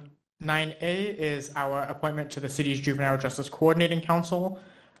 9A is our appointment to the City's Juvenile Justice Coordinating Council.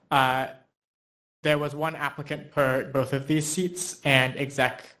 There was one applicant per both of these seats, and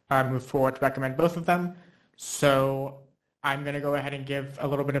exec move forward to recommend both of them. So I'm going to go ahead and give a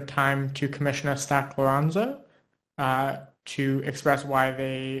little bit of time to Commissioner Stack-Lorenzo to express why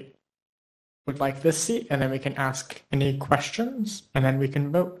they would like this seat, and then we can ask any questions, and then we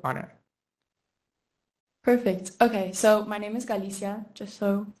can vote on it. Perfect. Okay, so my name is Galicia, just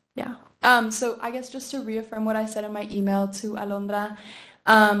so, yeah. So I guess just to reaffirm what I said in my email to Alondra,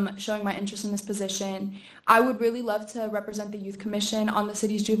 showing my interest in this position, I would really love to represent the Youth Commission on the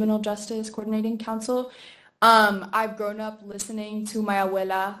city's Juvenile Justice Coordinating Council. I've grown up listening to my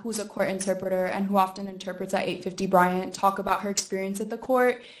abuela, who's a court interpreter and who often interprets at 850 Bryant, talk about her experience at the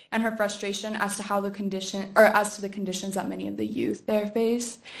court and her frustration as to how the conditions that many of the youth there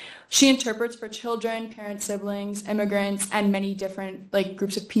face. She interprets for children, parents, siblings, immigrants, and many different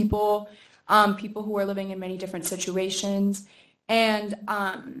groups of people, people who are living in many different situations. And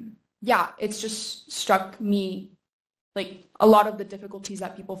yeah, it's just struck me a lot of the difficulties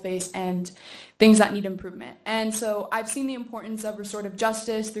that people face and things that need improvement. And so I've seen the importance of restorative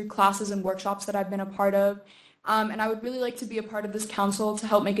justice through classes and workshops that I've been a part of. And I would really like to be a part of this council to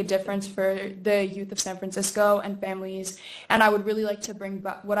help make a difference for the youth of San Francisco and families. And I would really like to bring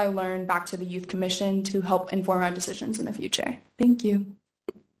back what I learned back to the Youth Commission to help inform our decisions in the future. Thank you.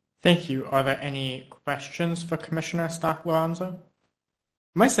 Thank you. Are there any questions for Commissioner Stack-Lorenzo?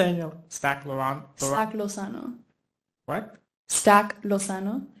 Am I saying Stack-Lorenzo? Stack-Lozano. What?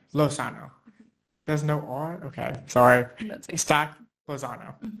 Stack-Lozano. Lozano. There's no R? Okay, sorry.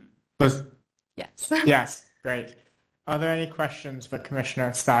 Stack-Lozano. Yes. Yes, great. Are there any questions for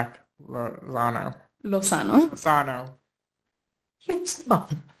Commissioner Stack-Lozano? Lozano.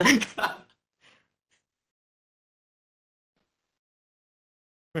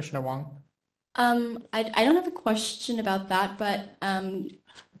 Commissioner Wong? I don't have a question about that, but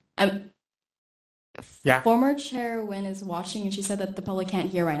yeah. Former Chair Nguyen is watching, and she said that the public can't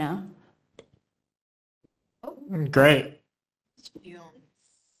hear right now. Great.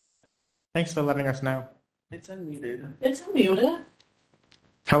 Thanks for letting us know. It's unmuted. It's unmuted.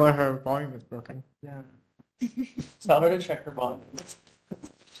 Tell her her volume is broken. Yeah. Tell her to check her volume. That's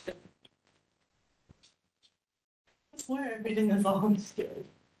where everything is on scale.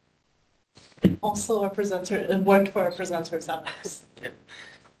 Also, a presenter, it worked for our presenters at us.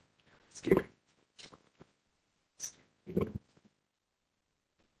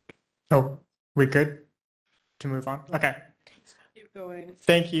 Oh, we good to move on? Okay. Keep going.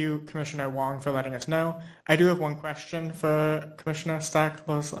 Thank you, Commissioner Wong, for letting us know. I do have one question for Commissioner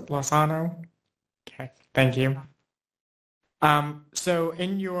Stack-Lozano. Okay, thank you. So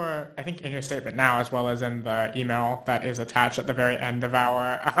I think in your statement now, as well as in the email that is attached at the very end of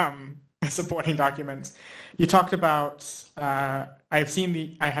our supporting documents, you talked about, I have seen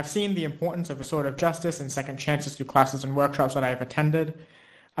the importance of restorative justice and second chances through classes and workshops that I have attended.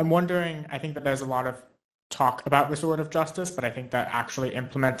 I'm wondering, I think that there's a lot of talk about restorative justice, but I think that actually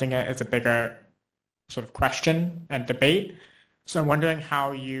implementing it is a bigger sort of question and debate. So I'm wondering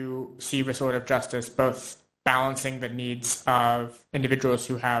how you see restorative justice both balancing the needs of individuals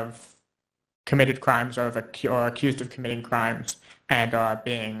who have committed crimes or accused of committing crimes and are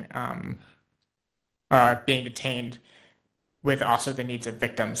being detained, with also the needs of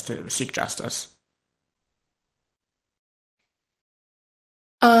victims to seek justice.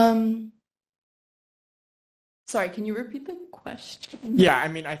 Sorry, can you repeat the question? Yeah, I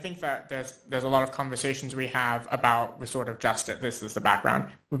mean, I think that there's a lot of conversations we have about restorative justice. This is the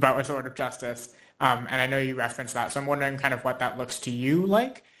background about restorative justice, and I know you referenced that. So I'm wondering kind of what that looks to you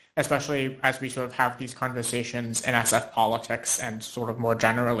like, especially as we sort of have these conversations in SF politics and sort of more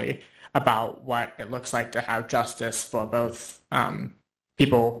generally about what it looks like to have justice for both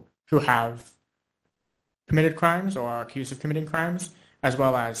people who have committed crimes or are accused of committing crimes, as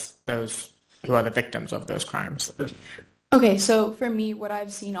well as those who are the victims of those crimes. Okay, so for me, what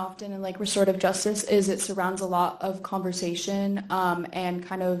I've seen often in restorative justice is it surrounds a lot of conversation and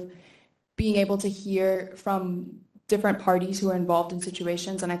kind of being able to hear from different parties who are involved in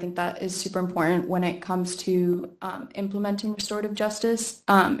situations. And I think that is super important when it comes to implementing restorative justice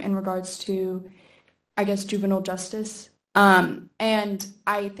in regards to, I guess, juvenile justice. And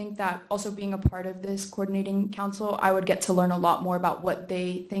I think that also being a part of this coordinating council, I would get to learn a lot more about what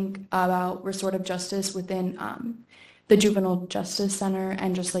they think about restorative justice within the Juvenile Justice Center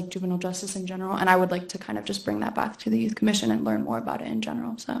and just juvenile justice in general. And I would like to kind of just bring that back to the Youth Commission and learn more about it in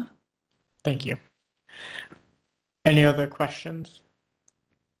general. So, thank you. Any other questions?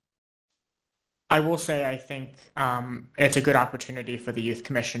 I will say I think it's a good opportunity for the Youth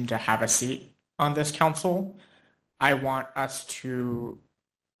Commission to have a seat on this council. I want us to,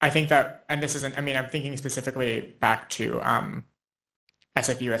 I think that, and this isn't, I mean, I'm thinking specifically back to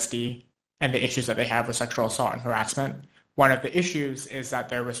SFUSD and the issues that they have with sexual assault and harassment. One of the issues is that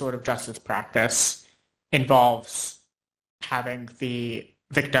their restorative justice practice involves having the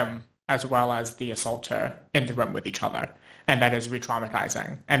victim as well as the assaulter in the room with each other, and that is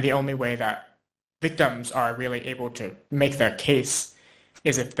re-traumatizing. And the only way that victims are really able to make their case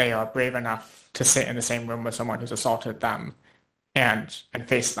is if they are brave enough to sit in the same room with someone who's assaulted them and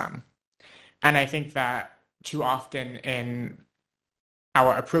face them. And I think that too often in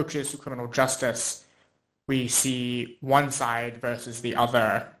our approaches to criminal justice, we see one side versus the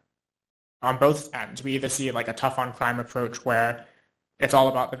other on both ends. We either see like a tough on crime approach where it's all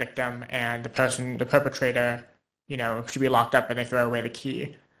about the victim and the perpetrator, should be locked up and they throw away the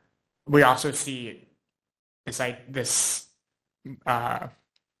key. We also see this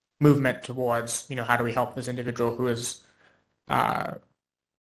movement towards, how do we help this individual who has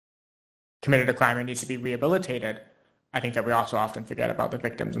committed a crime and needs to be rehabilitated. I think that we also often forget about the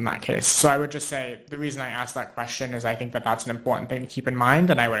victims in that case. So I would just say the reason I asked that question is I think that that's an important thing to keep in mind,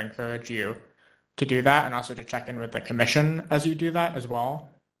 and I would encourage you to do that and also to check in with the commission as you do that as well,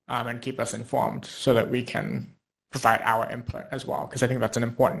 and keep us informed so that we can provide our input as well, because I think that's an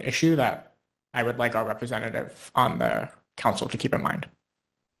important issue that I would like our representative on the council to keep in mind.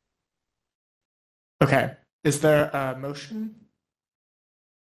 Okay, is there a motion?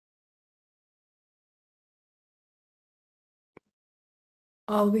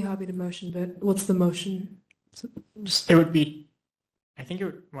 I'll be happy to motion, but what's the motion? It would be, I think it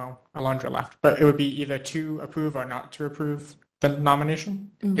would, Alondra left, but it would be either to approve or not to approve the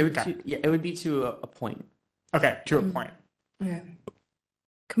nomination? It would be to appoint. Okay, to appoint. Okay.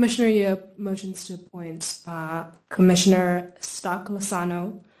 Commissioner Yip motions to appoint Commissioner Stock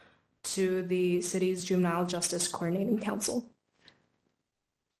Lozano to the city's Juvenile Justice Coordinating Council.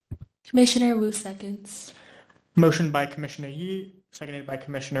 Commissioner Wu seconds. Motion by Commissioner Yi, seconded by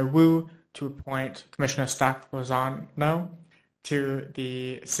Commissioner Wu to appoint Commissioner Stock Lozano to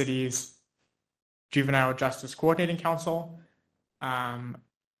the city's Juvenile Justice Coordinating Council.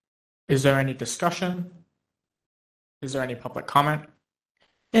 Is there any discussion? Is there any public comment?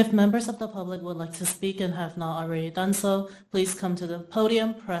 If members of the public would like to speak and have not already done so, please come to the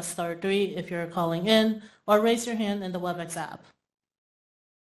podium, press star 3 if you're calling in, or raise your hand in the WebEx app.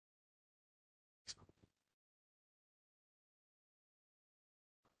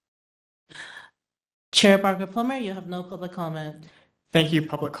 Chair Barker Plummer, you have no public comment. Thank you.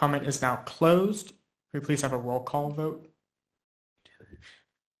 Public comment is now closed. Can we please have a roll call vote?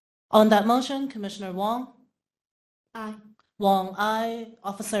 On that motion, Commissioner Wong? Aye. Wong, aye.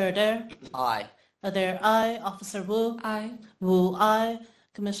 Officer Adair? Aye. Adair, aye. Officer Wu? Aye. Wu, aye.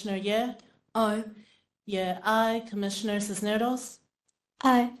 Commissioner Ye? Aye. Ye, aye. Commissioner Cisneros?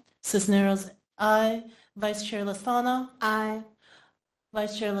 Aye. Cisneros, aye. Vice Chair Lozano? Aye.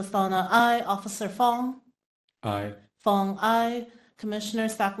 Vice Chair Lozano, aye. Officer Fong? Aye. Fong, aye. Commissioner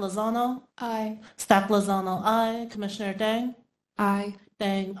Stack Lozano? Aye. Stack Lozano, aye. Commissioner Dang? Aye.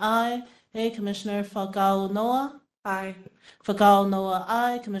 Dang, aye. Hey, Commissioner Fagao Noah? Aye. Fagao Noah,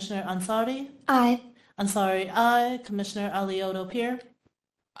 aye. Commissioner Ansari? Aye. Ansari, aye. Commissioner Alioto Pierre?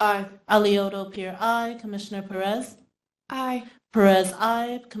 Aye. Alioto Pierre, aye. Commissioner Perez? Aye. Perez,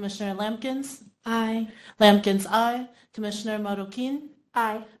 aye. Commissioner Lampkins? Aye. Lampkins, aye. Commissioner Marroquin?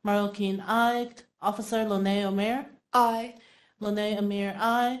 Aye. Marroquin, aye. Officer Lone Omer? Aye. Lone Omer,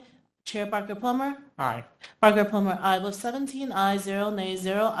 aye. Chair Barker Plummer? Aye. Barker Plummer, aye. With 17 ayes, 0 nays,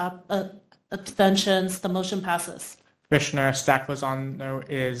 0 abstentions, the motion passes. Commissioner Stack Lozano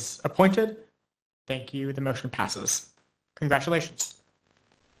is appointed. Thank you. The motion passes. Congratulations.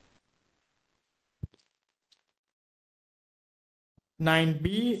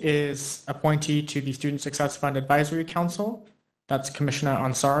 (9B) is appointee to the Student Success Fund Advisory Council. That's Commissioner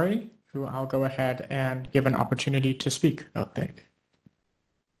Ansari, who I'll go ahead and give an opportunity to speak.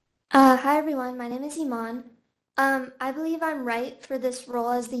 Hi everyone, my name is Iman. I believe I'm right for this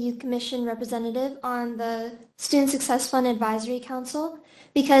role as the Youth Commission representative on the Student Success Fund Advisory Council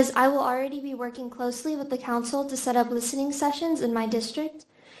because I will already be working closely with the council to set up listening sessions in my district.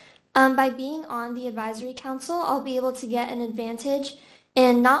 By being on the advisory council, I'll be able to get an advantage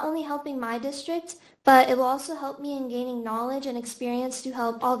in not only helping my district, but it will also help me in gaining knowledge and experience to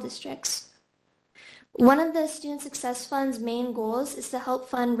help all districts. One of the Student Success Fund's main goals is to help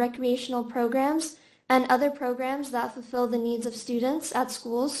fund recreational programs and other programs that fulfill the needs of students at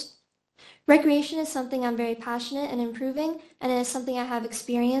schools. Recreation is something I'm very passionate in improving, and it is something I have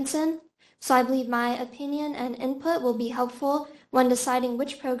experience in. So I believe my opinion and input will be helpful when deciding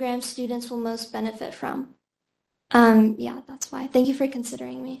which programs students will most benefit from. Yeah, that's why. Thank you for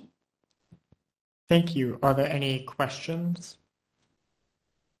considering me. Thank you. Are there any questions?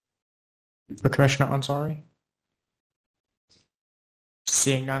 For Commissioner Ansari?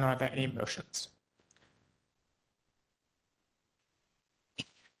 Seeing none, are there any motions?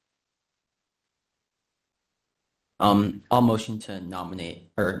 I'll motion to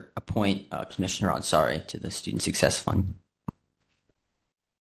nominate or appoint Commissioner Ansari to the Student Success Fund.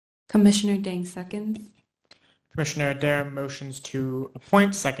 Commissioner Dang seconds. Commissioner Adair motions to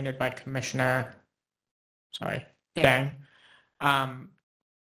appoint, seconded by Commissioner, Dang,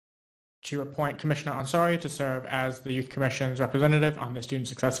 to appoint Commissioner Ansari to serve as the Youth Commission's representative on the Student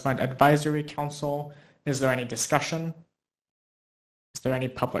Success Fund Advisory Council. Is there any discussion? Is there any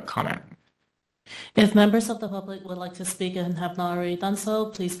public comment? If members of the public would like to speak and have not already done so,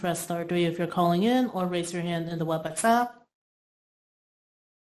 please press star 3 if you're calling in or raise your hand in the WebEx app.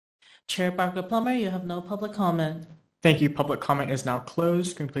 Chair Barker Plummer, you have no public comment. Thank you. Public comment is now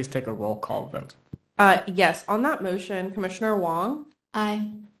closed. Can you please take a roll call vote? Yes, on that motion, Commissioner Wong?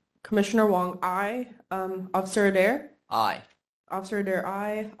 Aye. Commissioner Wong, aye. Officer Adair? Aye. Officer Adair,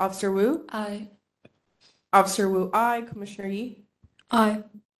 aye. Officer Wu? Aye. Officer Wu, aye. Commissioner Yi? Aye.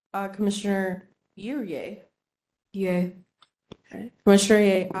 Commissioner Yi or Ye? Yay. Okay. Commissioner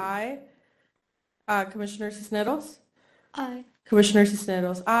Ye, aye. Commissioner Cisneros? Aye. Commissioner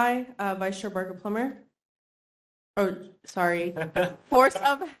Cisneros, aye. Vice Chair Barker Plummer? Oh, sorry. Force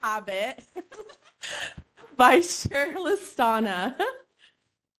of habit. Vice Chair Listana?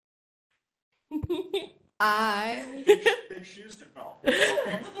 Aye. Big shoes to fill.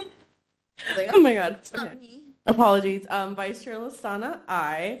 Oh my God. Okay. Apologies. Vice Chair Listana,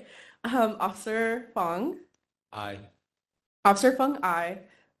 aye. Officer Fong? Aye. Officer Fong, aye.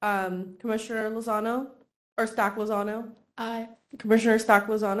 Commissioner Lozano or Stack Lozano? Aye. Commissioner Stack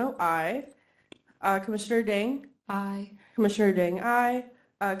Lozano, aye. Commissioner Dang? Aye. Commissioner Dang, aye.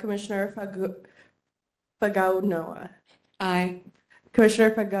 Commissioner Fagao Noah? Aye.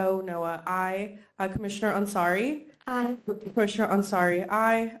 Commissioner Fagao Noah, aye. Commissioner Ansari? Aye. Commissioner Ansari,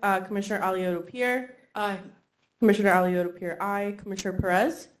 aye. Commissioner Alioto Pierre? Aye. Commissioner Alioto Pierre, aye. Commissioner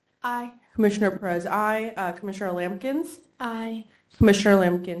Perez? Aye. Commissioner Perez, aye. Commissioner Lampkins? Aye. Commissioner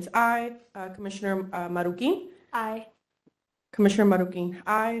Lampkins, aye. Commissioner Marukin? Aye. Commissioner Marukin,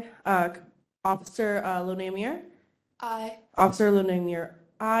 aye. Officer Lonamier? Aye. Officer Lonamier,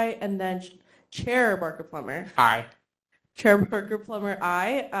 aye. And then Chair Barker Plummer? Aye. Chair Barker Plummer,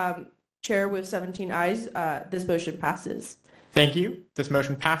 aye. Chair with 17 ayes, this motion passes. Thank you. This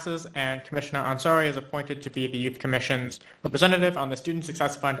motion passes, and Commissioner Ansari is appointed to be the Youth Commission's representative on the Student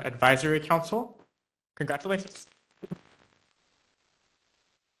Success Fund Advisory Council. Congratulations.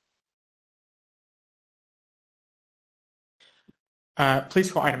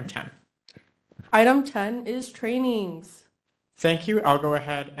 Please call item 10. Item 10 is trainings. Thank you. I'll go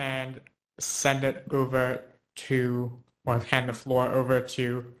ahead and send it over to, or hand the floor over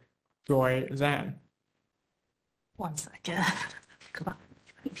to Joy Zhang. 1 second. Come on.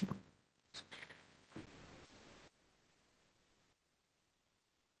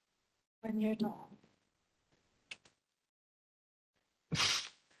 When you're done.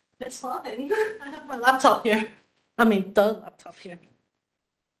 It's fine. I have my laptop here. The laptop here.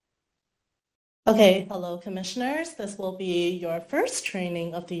 Okay, hello commissioners. This will be your first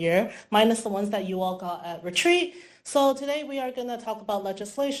training of the year, minus the ones that you all got at retreat. So today we are going to talk about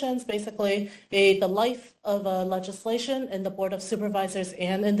legislations, basically the life of a legislation in the Board of Supervisors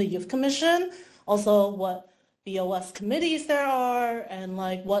and in the Youth Commission. Also what BOS committees there are and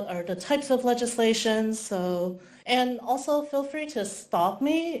like what are the types of legislations. So, and also feel free to stop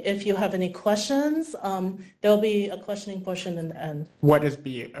me if you have any questions. There'll be a questioning portion in the end. What is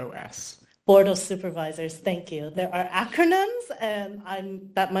BOS? Board of Supervisors, thank you. There are acronyms and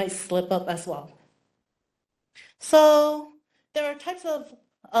that might slip up as well. So there are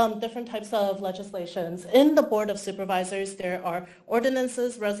different types of legislations. In the Board of Supervisors, there are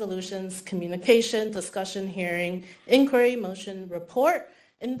ordinances, resolutions, communication, discussion, hearing, inquiry, motion, report.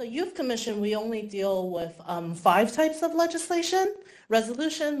 In the Youth Commission, we only deal with 5 types of legislation: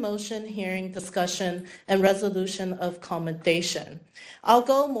 resolution, motion, hearing, discussion, and resolution of commendation. I'll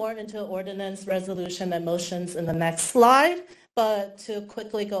go more into ordinance, resolution, and motions in the next slide. But to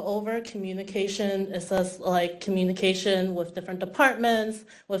quickly go over, communication is just like communication with different departments,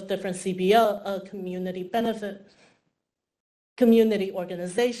 with different CBO, community benefit, community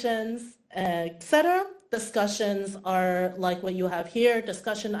organizations, etc. Discussions are like what you have here,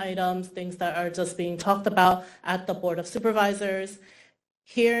 discussion items, things that are just being talked about at the Board of Supervisors.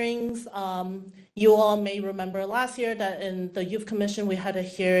 Hearings, you all may remember last year that in the Youth Commission we had a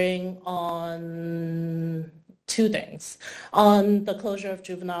hearing on two things. On the closure of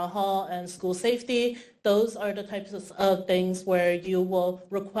juvenile hall and school safety, those are the types of things where you will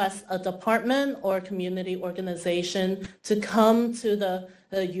request a department or community organization to come to the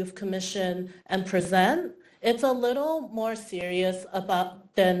youth commission and present. It's a little more serious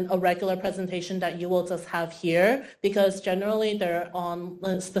than a regular presentation that you will just have here, because generally they're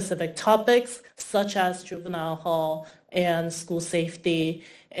on specific topics such as juvenile hall and school safety.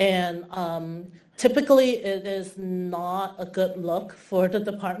 And typically it is not a good look for the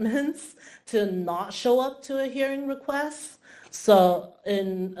departments to not show up to a hearing request, so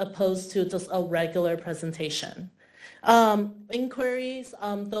in opposed to just a regular presentation. Inquiries,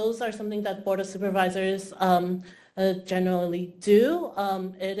 those are something that Board of Supervisors generally do.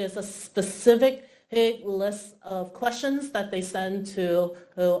 It is a specific list of questions that they send to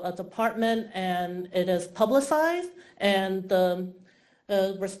a department, and it is publicized, and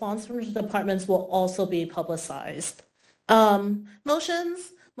the response from the departments will also be publicized.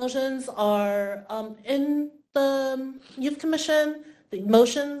 Motions are in the Youth Commission. The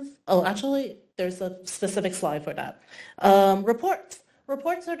motions, actually, there's a specific slide for that.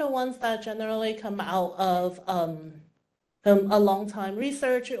 Reports are the ones that generally come out of a long time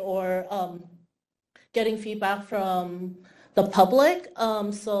research or getting feedback from the public.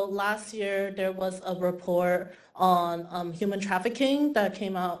 So last year there was a report on human trafficking that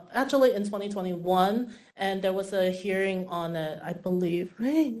came out actually in 2021, and there was a hearing on it, I believe,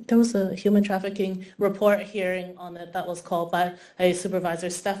 right? There was a human trafficking report hearing on it that was called by Supervisor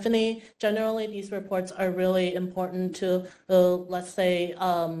Stephanie. Generally, these reports are really important to, let's say,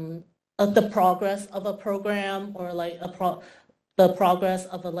 the progress of a program or like the progress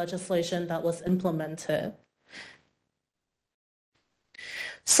of a legislation that was implemented.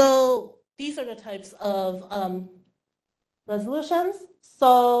 So these are the types of resolutions.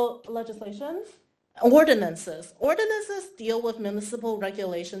 So legislations, ordinances. Ordinances deal with municipal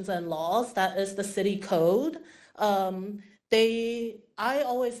regulations and laws. That is the city code. I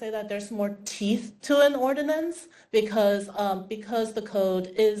always say that there's more teeth to an ordinance because the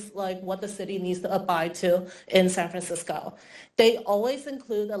code is like what the city needs to abide to in San Francisco. They always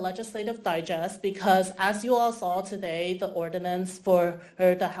include a legislative digest because, as you all saw today, the ordinance for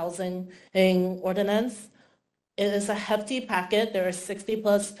the housing ordinance, it is a hefty packet. There are 60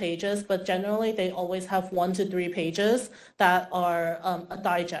 plus pages, but generally they always have 1 to 3 pages that are a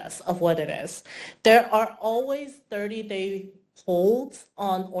digest of what it is. There are always 30-day holds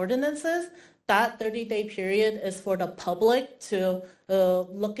on ordinances. That 30-day period is for the public to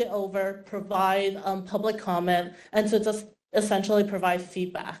look it over, provide public comment, and to just essentially provide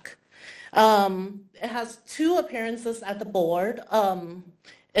feedback. It has 2 appearances at the board.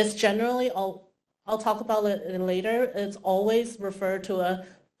 It's generally I'll talk about it later. It's always referred to a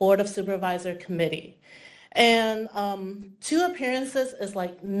Board of Supervisor committee. And 2 appearances is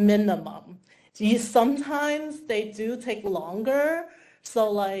like minimum. Sometimes they do take longer.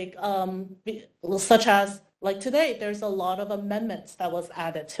 So like, such as like today, there's a lot of amendments that was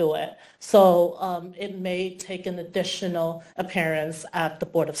added to it. So it may take an additional appearance at the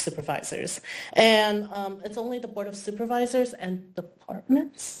Board of Supervisors. And it's only the Board of Supervisors and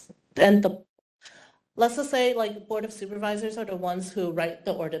departments and let's just say like Board of Supervisors are the ones who write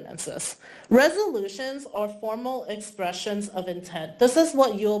the ordinances. Resolutions are formal expressions of intent. This is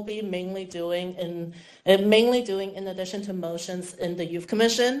what you'll be mainly doing in addition to motions in the Youth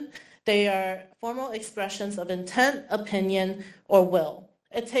Commission. They are formal expressions of intent, opinion, or will.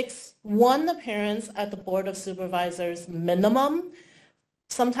 It takes 1 appearance at the Board of Supervisors minimum.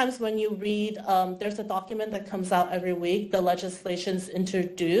 Sometimes when you read, there's a document that comes out every week, the legislation's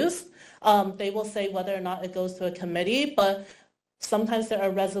introduced. They will say whether or not it goes to a committee, but sometimes there are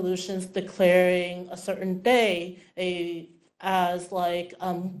resolutions declaring a certain day as like,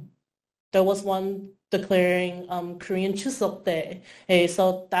 there was one declaring Korean Chuseok Day.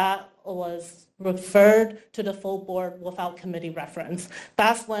 So that was referred to the full board without committee reference.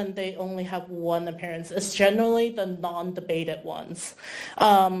 That's when they only have 1 appearance. It's generally the non-debated ones.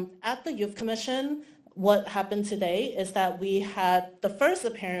 At the Youth Commission, what happened today is that we had the first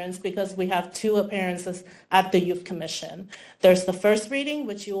appearance because we have 2 appearances at the Youth Commission. There's the first reading,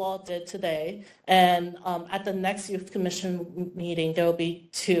 which you all did today, and at the next Youth Commission meeting, there will be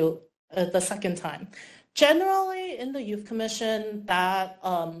 2 the second time. Generally, in the Youth Commission, that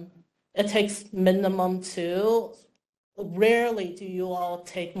it takes minimum 2. Rarely do you all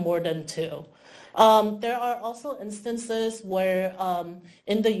take more than 2. There are also instances where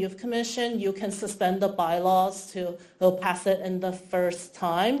in the Youth Commission, you can suspend the bylaws to pass it in the first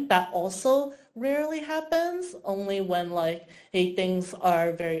time. That also rarely happens, only when like things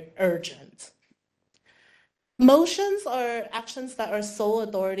are very urgent. Motions are actions that are sole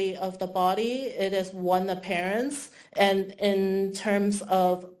authority of the body. It is one appearance. And in terms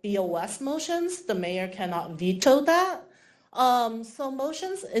of BOS motions, the mayor cannot veto that. So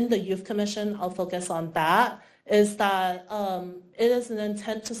motions in the Youth Commission, I'll focus on that, is that it is an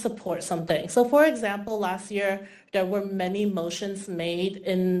intent to support something. So for example, last year, there were many motions made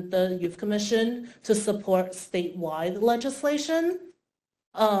in the Youth Commission to support statewide legislation.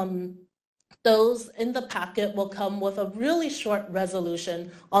 Those in the packet will come with a really short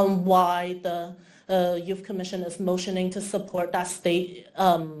resolution on why the Youth Commission is motioning to support that state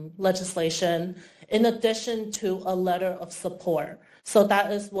legislation, in addition to a letter of support. So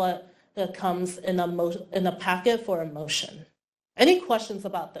that is what comes in a packet for a motion. Any questions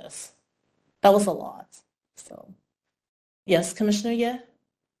about this? That was a lot. So, yes, Commissioner Ye?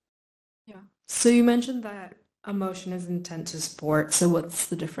 Yeah. So you mentioned that a motion is intent to support. So what's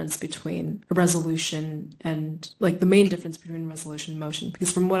the difference between a resolution and, like, the main difference between resolution and motion?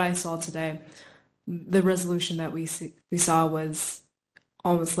 Because from what I saw today, the resolution that we saw was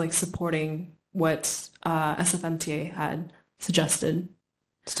almost like supporting what SFMTA had suggested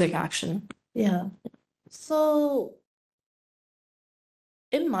to take action. Yeah. So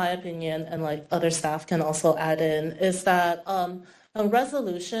in my opinion, and like other staff can also add in, is that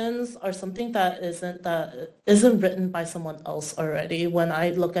resolutions are something that isn't written by someone else already. When I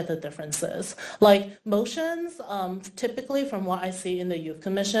look at the differences, like motions, typically from what I see in the Youth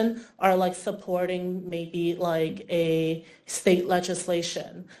Commission, are like supporting maybe like a state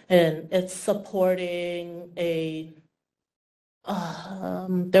legislation, and it's supporting a.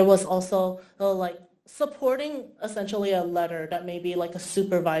 There was also like supporting essentially a letter that maybe like a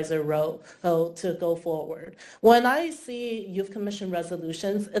supervisor wrote to go forward. When I see Youth Commission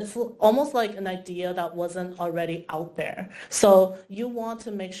resolutions, it's almost like an idea that wasn't already out there. So you want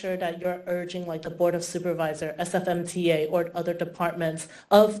to make sure that you're urging like the Board of Supervisors, SFMTA, or other departments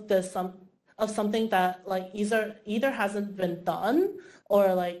of something that like either hasn't been done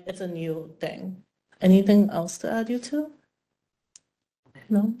or like it's a new thing. Anything else to add, you two?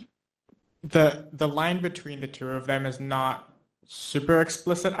 No? The line between the two of them is not super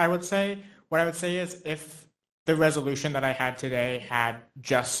explicit, I would say. What I would say is if the resolution that I had today had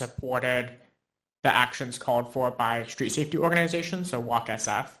just supported the actions called for by street safety organizations, so Walk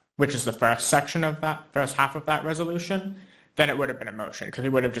SF, which is the first section of that, first half of that resolution, then it would have been a motion because we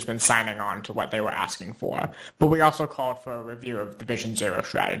would have just been signing on to what they were asking for. But we also called for a review of the Vision Zero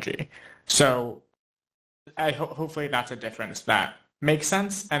strategy. So hopefully that's a difference that makes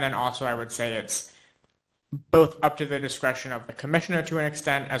sense. And then also I would say it's both up to the discretion of the commissioner to an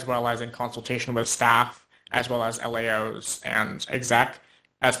extent, as well as in consultation with staff, as well as LAOs and exec,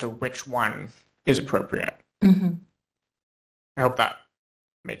 as to which one is appropriate. Mm-hmm. I hope that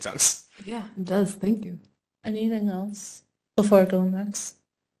made sense. Yeah, it does. Thank you. Anything else before I go next?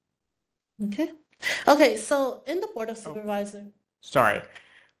 Okay, so in the Board of Supervisors. Sorry.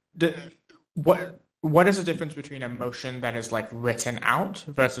 What is the difference between a motion that is like written out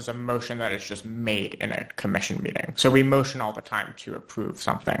versus a motion that is just made in a commission meeting? So we motion all the time to approve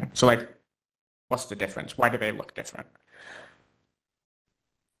something. So like, what's the difference? Why do they look different?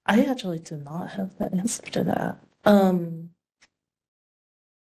 I actually do not have the answer to that. I'm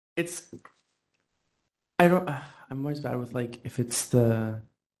always bad with like, if it's how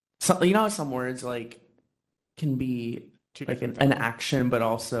some words like can be like an action, but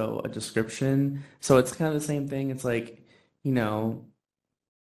also a description. So it's kind of the same thing. It's like, I'm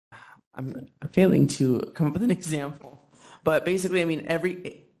failing to come up with an example, but basically, I mean,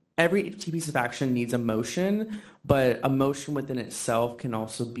 every piece of action needs a motion, but a motion within itself can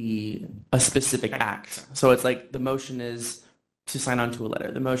also be a specific act. So it's like the motion is to sign on to a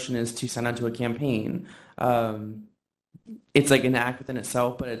letter. The motion is to sign on to a campaign. It's like an act within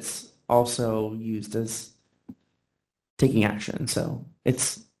itself, but it's also used as taking action. So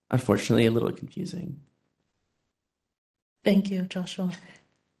it's unfortunately a little confusing. Thank you, Joshua.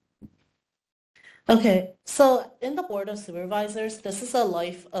 Okay, so in the Board of Supervisors, this is a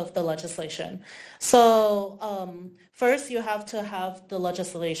life of the legislation. So first you have to have the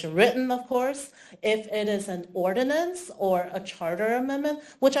legislation written, of course. If it is an ordinance or a charter amendment,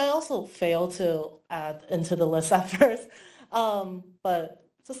 which I also failed to add into the list at first, but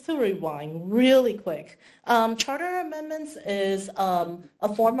just to rewind really quick, charter amendments is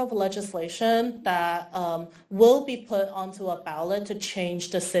a form of legislation that will be put onto a ballot to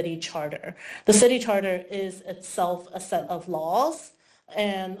change the city charter. The city charter is itself a set of laws,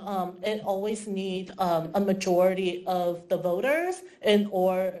 and it always needs a majority of the voters in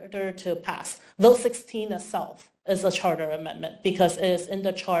order to pass. Vote 16 itself is a charter amendment because it is in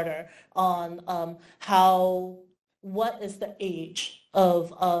the charter on what is the age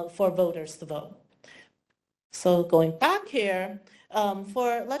of for voters to vote. So going back here,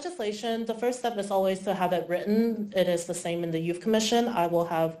 for legislation, the first step is always to have it written. It is the same in the Youth Commission. I will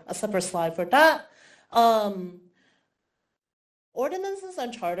have a separate slide for that. Ordinances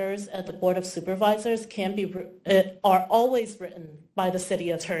and charters at the Board of Supervisors are always written by the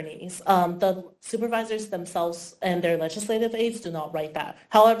city attorneys. The supervisors themselves and their legislative aides do not write that.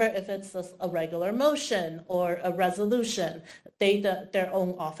 However, if it's a regular motion or a resolution, their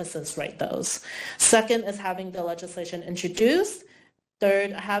own offices write those. Second is having the legislation introduced.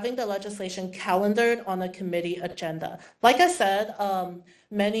 Third, having the legislation calendared on a committee agenda. Like I said,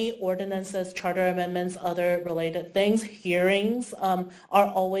 many ordinances, charter amendments, other related things, hearings are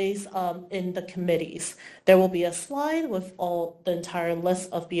always in the committees. There will be a slide with the entire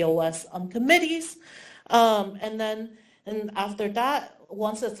list of BOS committees. And after that,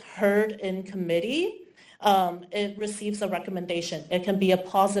 once it's heard in committee, it receives a recommendation. It can be a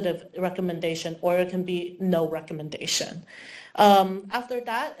positive recommendation or it can be no recommendation. After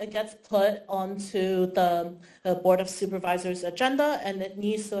that, it gets put onto the Board of Supervisors agenda, and it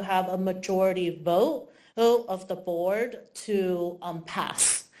needs to have a majority vote of the board to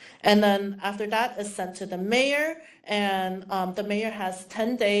pass. And then after that, it's sent to the mayor, and the mayor has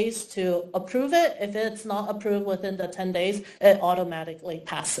 10 days to approve it. If it's not approved within the 10 days, it automatically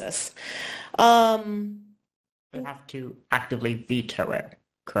passes. They have to actively veto it,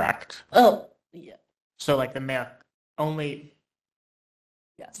 correct? Oh, yeah. So like the mayor only...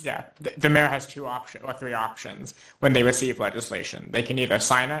 Yes. Yeah, the mayor has two options or three options when they receive legislation. They can either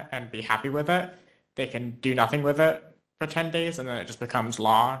sign it and be happy with it. They can do nothing with it for 10 days and then it just becomes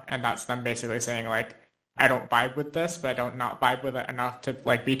law. And that's them basically saying like, I don't vibe with this, but I don't not vibe with it enough to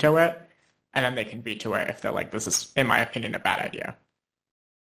like veto it. And then they can veto it if they're like, this is, in my opinion, a bad idea.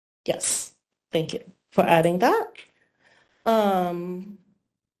 Yes. Thank you for adding that. I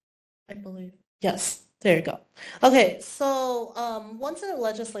believe, yes. There you go. Okay, so once the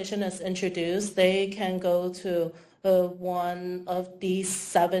legislation is introduced, they can go to one of these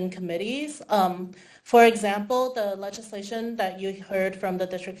 7 committees. For example, the legislation that you heard from the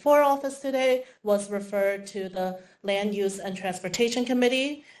District 4 office today was referred to the Land Use and Transportation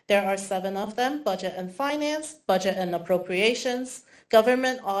Committee. There are 7 of them: Budget and Finance, Budget and Appropriations,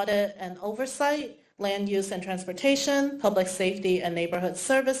 Government Audit and Oversight, Land Use and Transportation, Public Safety and Neighborhood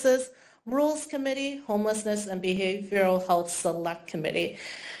Services, Rules Committee, Homelessness and Behavioral Health Select Committee.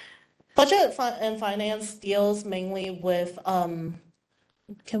 Budget and Finance deals mainly with, can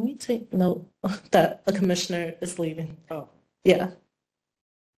we take note that a commissioner is leaving? Oh, yeah.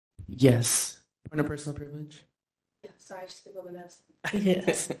 Yes. Point of personal privilege. Yeah, sorry, I just skipped over that.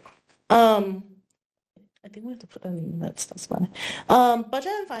 Yes. I think we have to put that in the notes, that's fine.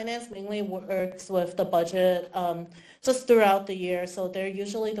 Budget and Finance mainly works with the budget just throughout the year. So they're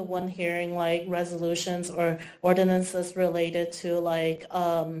usually the one hearing like resolutions or ordinances related to like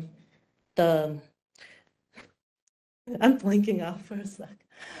I'm blanking out for a sec.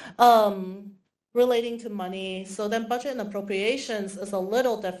 Relating to money. So then Budget and Appropriations is a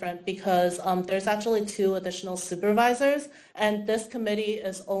little different because there's actually 2 additional supervisors, and this committee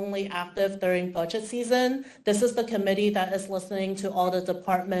is only active during budget season. This is the committee that is listening to all the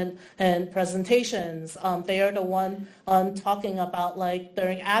department and presentations. They are the one talking about like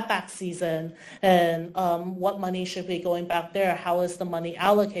during AdBack season and what money should be going back there, how is the money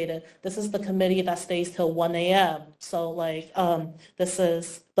allocated. This is the committee that stays till 1 a.m. So like this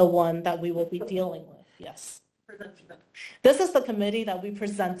is the one that we will be dealing with, yes. This is the committee that we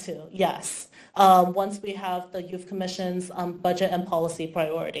present to, yes, once we have the Youth Commission's budget and policy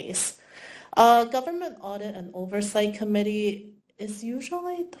priorities. Government Audit and Oversight Committee is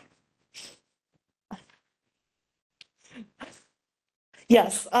usually...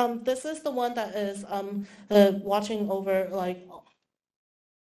 Yes, this is the one that is watching over like...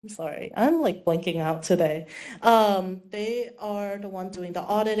 I'm sorry, I'm like blanking out today. They are the one doing the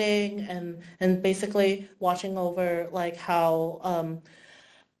auditing and basically watching over like how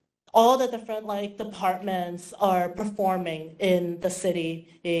all the different like departments are performing in the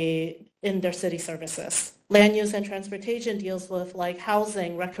city, in their city services. Land Use and Transportation deals with like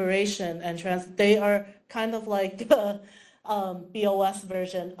housing, recreation, and they are kind of like the BOS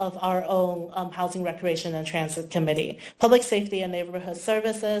version of our own Housing, Recreation, and Transit Committee. Public Safety and Neighborhood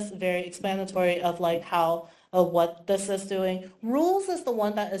Services, very explanatory of like how what this is doing. Rules is the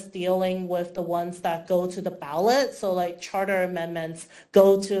one that is dealing with the ones that go to the ballot. So like charter amendments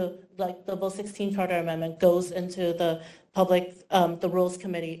go to like the Bill 16 charter amendment goes into the Rules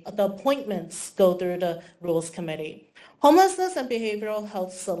Committee. The appointments go through the Rules Committee. Homelessness and Behavioral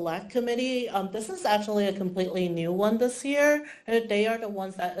Health Select Committee, this is actually a completely new one this year. They are the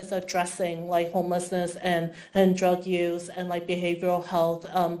ones that is addressing like homelessness and drug use and like behavioral health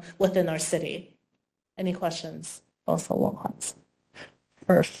within our city. Any questions? Also ones.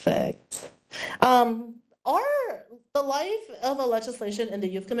 Perfect. The life of a legislation in the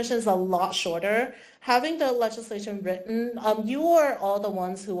Youth Commission is a lot shorter. Having the legislation written, you are all the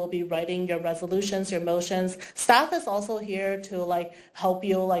ones who will be writing your resolutions, your motions. Staff is also here to like help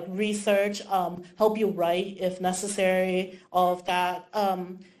you like research, help you write if necessary, all of that.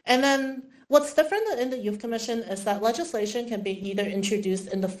 And then what's different in the Youth Commission is that legislation can be either introduced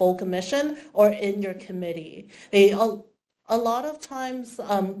in the full commission or in your committee. A lot of times,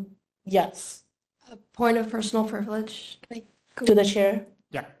 yes. A point of personal privilege. To the chair?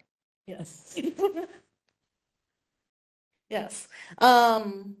 Yeah. Yes. Yes.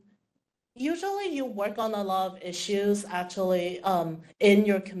 Usually you work on a lot of issues actually in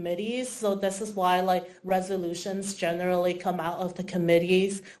your committees. So this is why like resolutions generally come out of the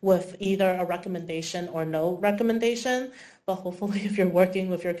committees with either a recommendation or no recommendation. But hopefully if you're working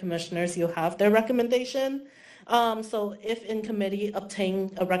with your commissioners, you have their recommendation. So if in committee,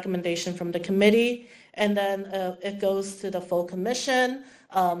 obtain a recommendation from the committee, and then it goes to the full commission,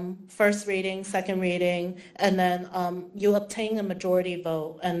 first reading, second reading, and then you obtain a majority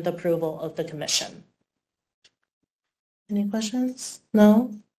vote and the approval of the commission. Any questions?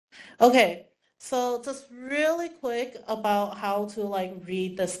 No? Okay. So just really quick about how to like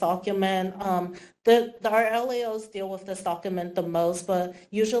read this document. Our LAOs deal with this document the most, but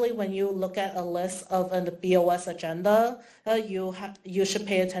usually when you look at a list of the BOS agenda, you should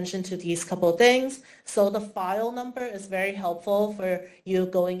pay attention to these couple things. So the file number is very helpful for you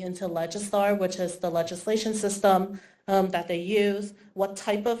going into Legistar, which is the legislation system that they use. What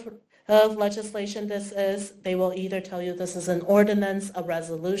type of legislation this is. They will either tell you this is an ordinance, a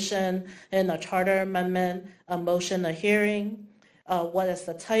resolution, and a charter amendment, a motion, a hearing. What is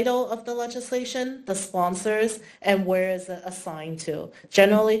the title of the legislation, the sponsors, and where is it assigned to.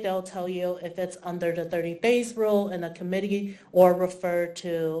 Generally, they'll tell you if it's under the 30 days rule in a committee or refer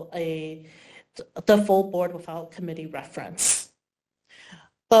to the full board without committee reference.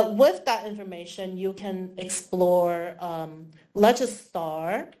 But with that information, you can explore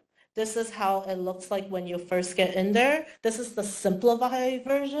Legistar. This is how it looks like when you first get in there. This is the simplified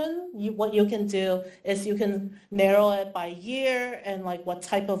version. What you can do is you can narrow it by year and like what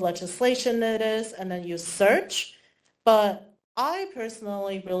type of legislation it is, and then you search. But I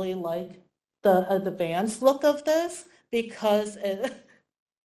personally really like the advanced look of this because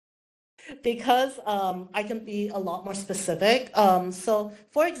I can be a lot more specific. So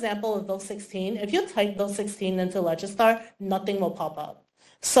for example, with Vote 16, if you type Vote 16 into Legistar, nothing will pop up.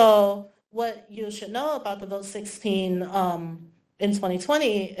 So what you should know about the Vote 16 in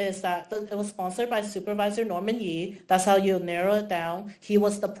 2020 is that it was sponsored by Supervisor Norman Yee. That's how you narrow it down. He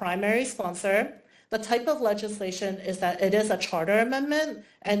was the primary sponsor. The type of legislation is that it is a charter amendment,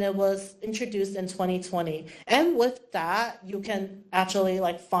 and it was introduced in 2020. And with that, you can actually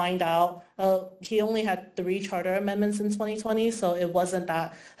like find out, he only had 3 charter amendments in 2020, so it wasn't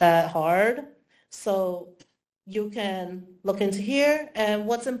that hard. So you can look into here, and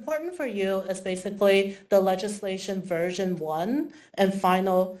what's important for you is basically the legislation version 1 and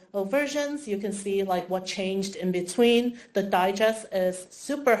final versions. You can see like what changed in between. The digest is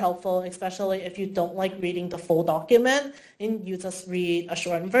super helpful, especially if you don't like reading the full document and you just read a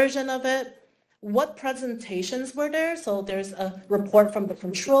shortened version of it. What presentations were there? So there's a report from the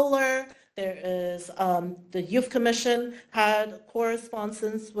controller. There is the Youth Commission had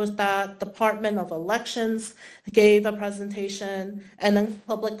correspondence with that. Department of Elections gave a presentation, and then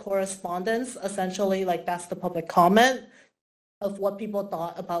public correspondence, essentially like that's the public comment of what people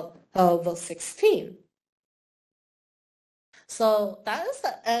thought about Vote 16. So that is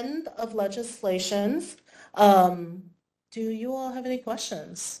the end of legislations. Do you all have any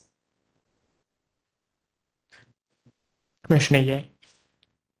questions? Commissioner Ye.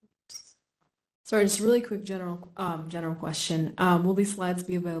 Sorry, just a really quick general question. Will these slides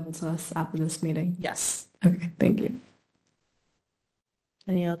be available to us after this meeting? Yes. Okay, thank you.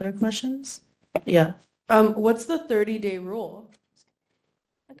 Any other questions? Yeah. What's the 30-day rule?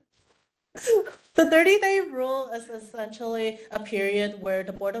 The 30-day rule is essentially a period where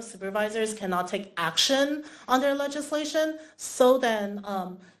the Board of Supervisors cannot take action on their legislation. So then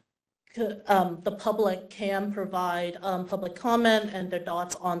the public can provide public comment and their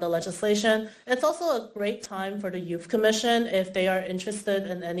thoughts on the legislation. It's also a great time for the Youth Commission, if they are interested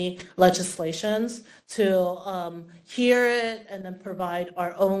in any legislations, to hear it and then provide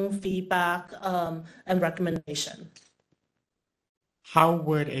our own feedback and recommendation. How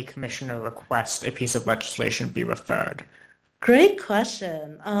would a commissioner request a piece of legislation be referred? Great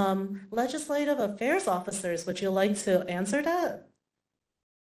question. Legislative affairs officers, would you like to answer that?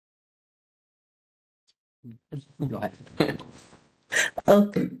 Go ahead.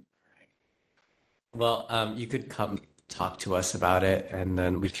 Okay. Well, you could come talk to us about it, and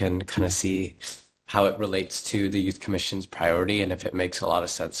then we can kind of see how it relates to the Youth Commission's priority and if it makes a lot of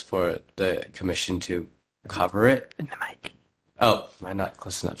sense for the commission to cover it. Oh, am I not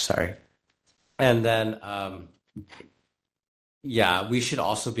close enough? Sorry. And then, yeah, we should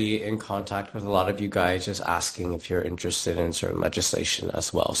also be in contact with a lot of you guys, just asking if you're interested in certain legislation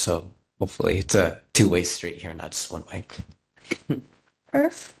as well. So hopefully it's a two-way street here, not just one way.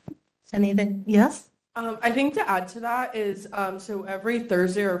 Perf? Anything? Yes? I think to add to that is, so every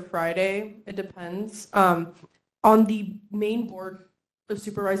Thursday or Friday, it depends, on the main board of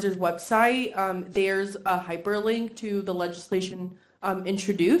supervisors website, there's a hyperlink to the legislation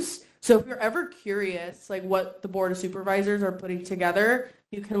introduced. So if you're ever curious, like what the board of supervisors are putting together,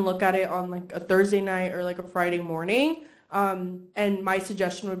 you can look at it on like a Thursday night or like a Friday morning. And my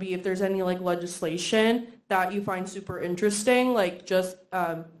suggestion would be if there's any like legislation that you find super interesting, like just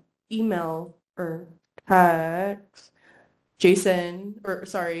email or text Jason, or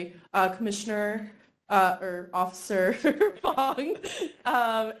sorry, Commissioner or Officer Fong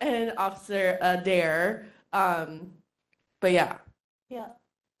and Officer Dare. But yeah. Yeah.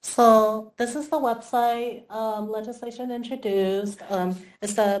 So this is the website, legislation introduced.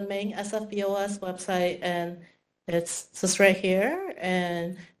 It's the main SFBOS website, and it's just right here,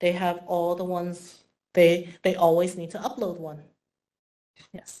 and they have all the ones they always need to upload one.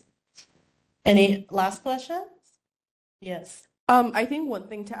 Yes. Any last questions? Yes. I think one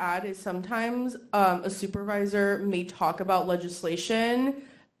thing to add is sometimes a supervisor may talk about legislation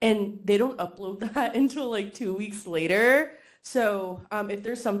and they don't upload that until like 2 weeks later. So if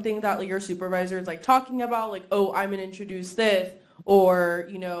there's something that like your supervisor is like talking about, like, oh, I'm gonna introduce this, or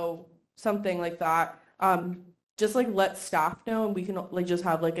you know, something like that, just like let staff know, and we can like just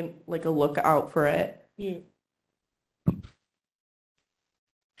have like a lookout for it. Yeah.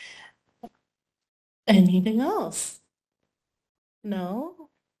 Anything else? No?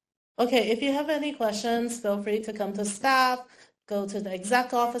 Okay, if you have any questions, feel free to come to staff, go to the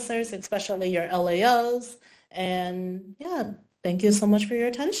exec officers, especially your LAOs, and yeah, thank you so much for your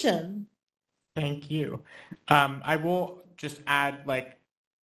attention. Thank you. I will just add like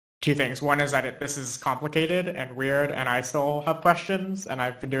two things. One is that this is complicated and weird, and I still have questions, and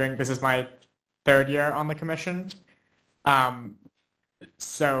I've been doing, this is my third year on the commission.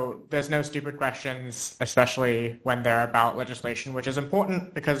 So there's no stupid questions, especially when they're about legislation, which is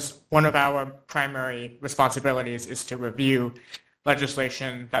important because one of our primary responsibilities is to review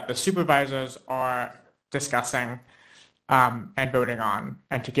legislation that the supervisors are discussing and voting on,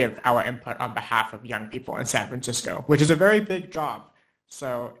 and to give our input on behalf of young people in San Francisco, which is a very big job.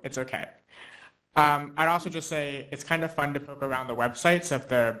 So it's okay. I'd also just say it's kind of fun to poke around the websites of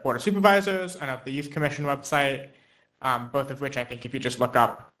the Board of Supervisors and of the Youth Commission website, both of which I think if you just look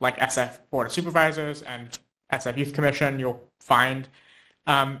up like SF Board of Supervisors and SF Youth Commission, you'll find.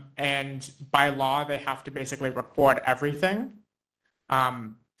 And by law, they have to basically report everything.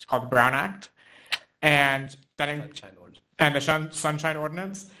 It's called the Brown Act. And that and the Sunshine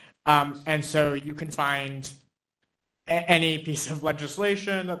Ordinance. And so you can find any piece of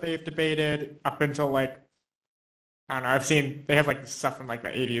legislation that they've debated up until like, I don't know, I've seen, they have like stuff from like the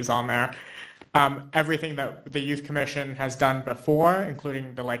 80s on there. Everything that the Youth Commission has done before,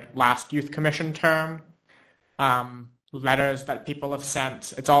 including the like last Youth Commission term, letters that people have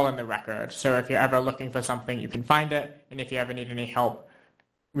sent, it's all in the record. So if you're ever looking for something, you can find it. And if you ever need any help,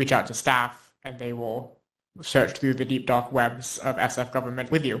 reach out to staff and they will search through the deep dark webs of SF government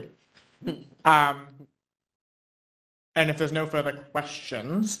with you. And if there's no further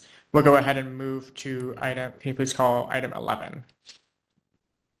questions, we'll go ahead and move to item, can you please call item 11?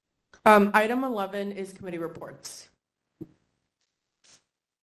 Item 11 is committee reports.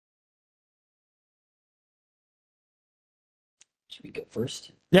 Should we go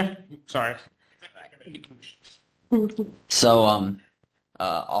first? Yeah, sorry. So,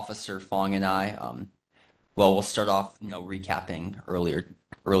 Officer Fong and I, well, we'll start off, recapping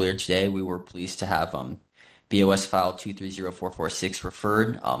earlier today. We were pleased to have BOS file 230446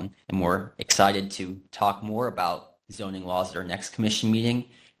 referred, and we're excited to talk more about zoning laws at our next commission meeting.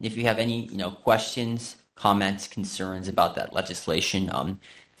 if you have any, questions, comments, concerns about that legislation,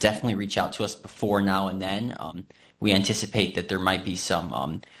 definitely reach out to us before now and then. We anticipate that there might be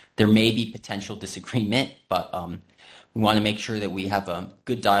there may be potential disagreement, but we want to make sure that we have a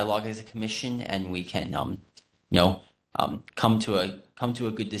good dialogue as a commission and we can, come to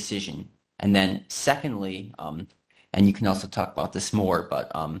a good decision. And then secondly, and you can also talk about this more,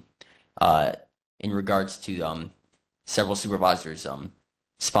 but in regards to several supervisors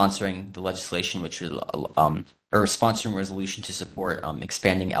sponsoring the legislation, which would or sponsoring a resolution to support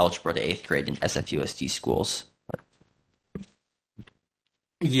expanding algebra to 8th grade in SFUSD schools.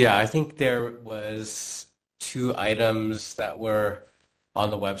 Yeah, I think there was 2 items that were on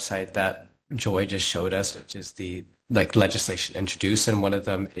the website that Joy just showed us, which is the legislation introduced, and one of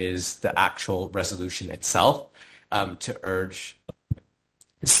them is the actual resolution itself to urge.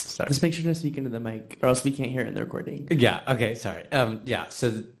 Sorry. Just make sure to speak into the mic, or else we can't hear it in the recording. Yeah. Okay. Sorry. Yeah.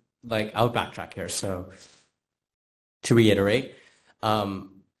 So, I'll backtrack here. So, to reiterate,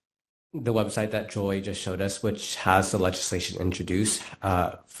 the website that Joy just showed us, which has the legislation introduced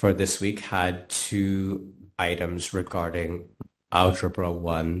for this week, had 2 items regarding Algebra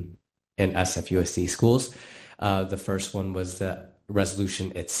 1 in SFUSD schools. The first one was the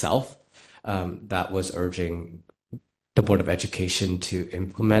resolution itself that was urging the Board of Education to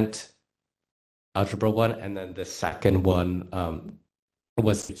implement Algebra 1. And then the second one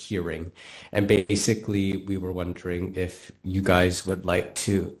was the hearing. And basically, we were wondering if you guys would like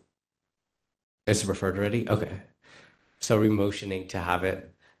to... Is it referred already? Okay. So we're motioning to have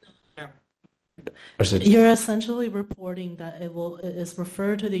it. Yeah. You're essentially reporting that it is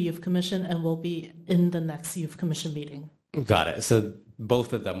referred to the Youth Commission and will be in the next Youth Commission meeting. Got it. So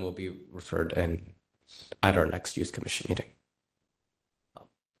both of them will be referred at our next Youth Commission meeting.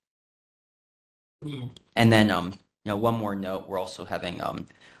 And then, one more note, we're also having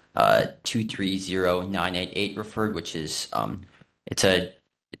 230988 referred, which is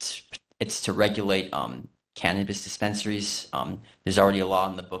it's to regulate cannabis dispensaries. There's already a law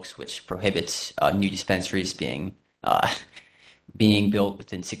in the books which prohibits new dispensaries being built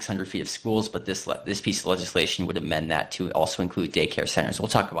within 600 feet of schools, but this piece of legislation would amend that to also include daycare centers. We'll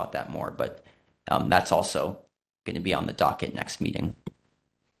talk about that more, but that's also going to be on the docket next meeting.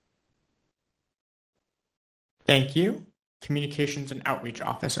 Thank you. Communications and outreach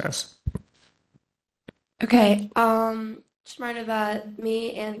officers. Okay. Just a reminder that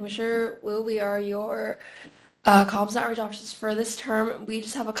me and Commissioner Wu, we are your comms and outreach officers for this term. We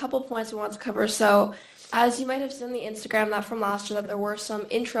just have a couple points we want to cover. So, as you might have seen on the Instagram that from last year, that there were some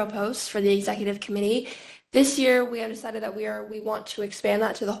intro posts for the executive committee. This year, we have decided that we want to expand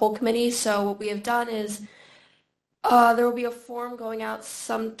that to the whole committee. So what we have done is there will be a form going out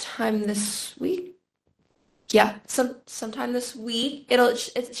sometime this week. Yeah, sometime this week.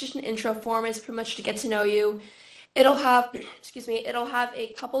 It's just an intro form. It's pretty much to get to know you. It'll have, it'll have a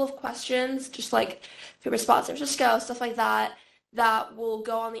couple of questions, just like favorite spot San Francisco, stuff like that, that will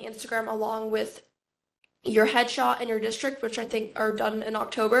go on the Instagram along with your headshot and your district, which I think are done in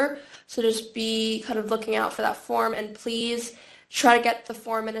October. So just be kind of looking out for that form, and please try to get the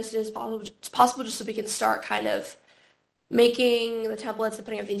form in as soon as possible, just so we can start kind of making the templates and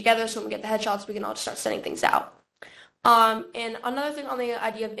putting everything together. So when we get the headshots, we can all just start sending things out. And another thing on the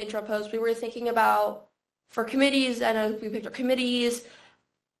idea of intro posts, we were thinking about for committees. I know we picked our committees,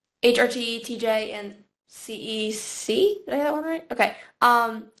 HRT, TJ, and CEC. Did I get that one right? Okay.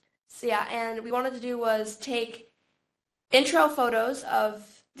 So yeah, and we wanted to do was take intro photos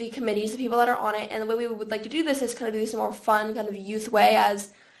of the committees, the people that are on it, and the way we would like to do this is kind of do this in a more fun, kind of youth way,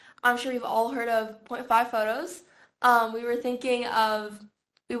 as I'm sure you've all heard of 0.5 photos. We were thinking of,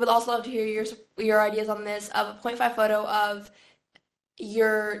 we would also love to hear your ideas on this, of a 0.5 photo of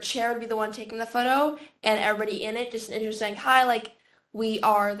your chair would be the one taking the photo, and everybody in it, just saying, hi, like, we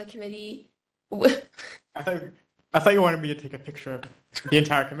are the committee. I thought you wanted me to take a picture of the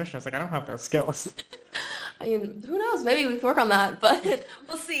entire commission. I was like, I don't have those skills. I mean, who knows? Maybe we can work on that, but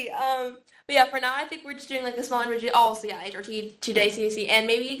we'll see. But yeah, for now, I think we're just doing like a small individual. Oh, so yeah, HRT, today, CAC, and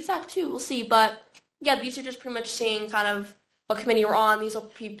maybe exact too. We'll see. But yeah, these are just pretty much seeing kind of what committee we're on. These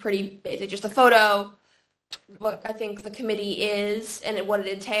will be pretty basic, just a photo, what I think the committee is, and what it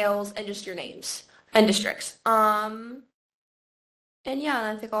entails, and just your names and districts. And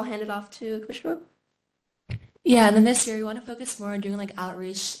yeah, I think I'll hand it off to Commissioner. Yeah, and then this year we want to focus more on doing like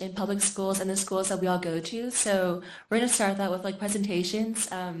outreach in public schools and the schools that we all go to. So we're going to start that with like presentations.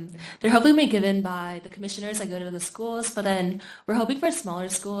 They're hopefully be given by the commissioners that go to the schools, but then we're hoping for smaller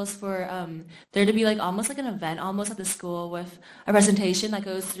schools for there to be like almost like an event almost at the school with a presentation that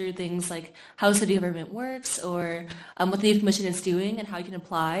goes through things like how city government works or what the youth commission is doing and how you can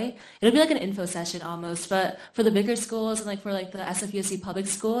apply. It'll be like an info session almost, but for the bigger schools and like for like the SFUSC public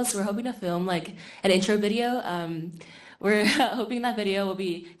schools, we're hoping to film like an intro video. We're hoping that video will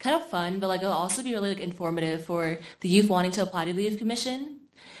be kind of fun, but like it'll also be really like informative for the youth wanting to apply to the youth commission.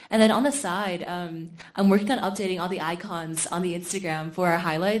 And then on the side, I'm working on updating all the icons on the Instagram for our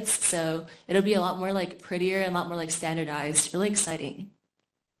highlights, so it'll be a lot more like prettier and a lot more like standardized. Really exciting.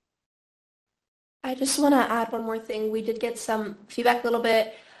 I just want to add one more thing. We did get some feedback a little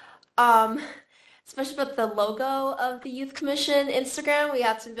bit, especially about the logo of the Youth Commission Instagram. We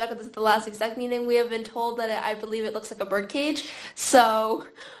had some feedback at the last exec meeting. We have been told that I believe it looks like a birdcage. So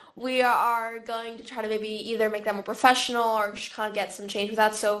we are going to try to maybe either make that more professional or just kind of get some change with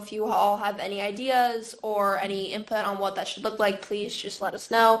that. So if you all have any ideas or any input on what that should look like, please just let us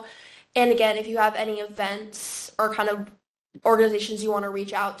know. And again, if you have any events or kind of organizations you want to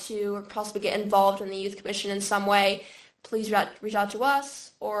reach out to or possibly get involved in the Youth Commission in some way, please reach out to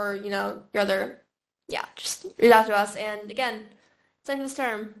us or, you know, your other, just reach out to us. And again, it's like this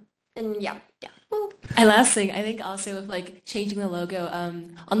term. And yeah. Woo. And last thing, I think also with like changing the logo,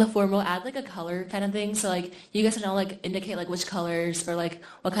 on the form we'll add like a color kind of thing. So like you guys can all like indicate like which colors or like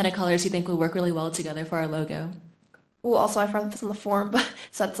what kind of colors you think would work really well together for our logo. Oh, also I forgot this on the form, but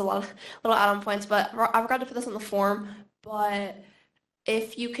so that's a lot of little add-on points. But I forgot to put this on the form. But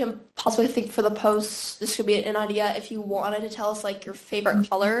if you can possibly think for the post, this could be an idea. If you wanted to tell us like your favorite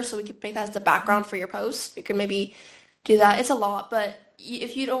color, so we could make that as the background for your post, we could maybe do that. It's a lot, but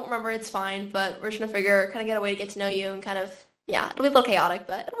if you don't remember, it's fine. But we're just gonna kind of get a way to get to know you and kind of, it'll be a little chaotic,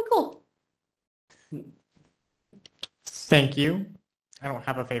 but it'll be cool. Thank you. I don't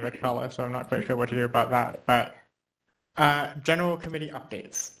have a favorite color, so I'm not quite sure what to do about that. But general committee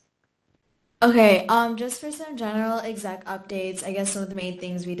updates. Okay, just for some general exec updates, I guess some of the main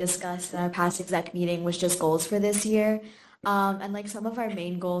things we discussed in our past exec meeting was just goals for this year. And like some of our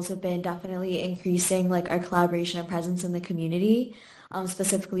main goals have been definitely increasing like our collaboration and presence in the community,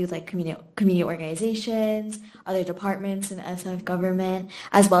 specifically with like community organizations, other departments in SF government,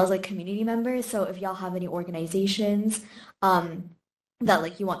 as well as like community members. So if y'all have any organizations that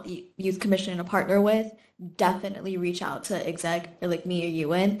like you want the youth commission to partner with, definitely reach out to exec or like me or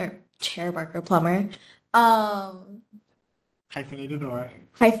Ewan or Chair Barker Plummer. Hyphenated or?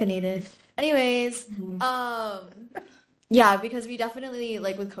 Hyphenated. Anyways, yeah, because we definitely,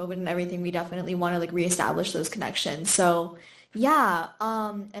 like with COVID and everything, we definitely want to like reestablish those connections. So yeah,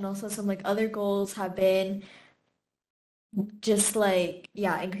 and also some like other goals have been just like,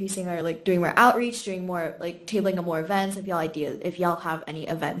 increasing our like doing more outreach, doing more like tabling of more events. If y'all have any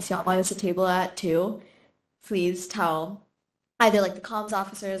events y'all want us to table at too, please tell either like the comms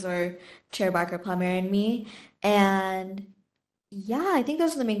officers or Chair Barker Plummer and me. And yeah, I think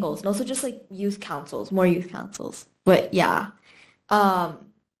those are the main goals. And also just like youth councils, more youth councils. But yeah. And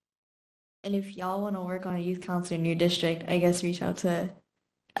if y'all want to work on a youth council in your district, I guess reach out to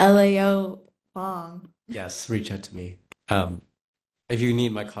LAO Fong. Yes, reach out to me. If you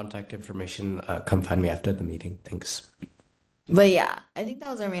need my contact information, come find me after the meeting. Thanks. But yeah, I think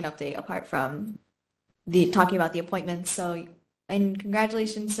that was our main update apart from the talking about the appointments. So, and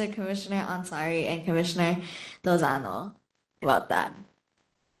congratulations to Commissioner Ansari and Commissioner Lozano about that.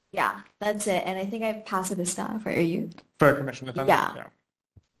 Yeah, that's it. And I think I pass it to staff, or are you? For Commissioner Thunder? Yeah.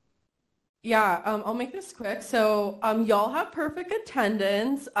 Yeah, I'll make this quick. So, y'all have perfect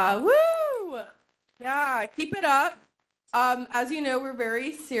attendance. Woo! Yeah, keep it up. As you know, we're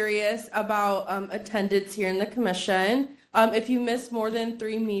very serious about attendance here in the commission. If you miss more than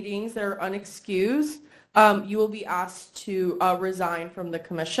 3 meetings that are unexcused, you will be asked to resign from the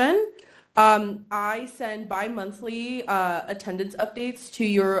commission. I send bi-monthly attendance updates to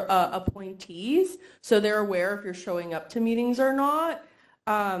your appointees, so they're aware if you're showing up to meetings or not.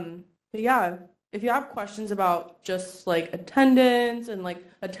 But yeah, if you have questions about just like attendance and like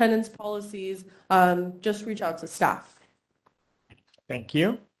attendance policies, just reach out to staff. Thank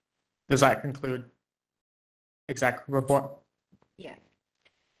you. Does that conclude exec report? Yeah.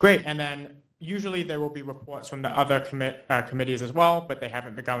 Great. And then usually there will be reports from the other committees as well, but they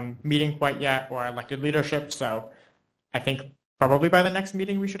haven't begun meeting quite yet or elected leadership. So I think probably by the next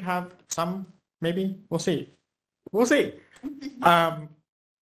meeting we should have some, maybe. We'll see. We'll see.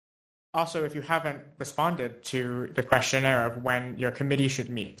 Also, if you haven't responded to the questionnaire of when your committee should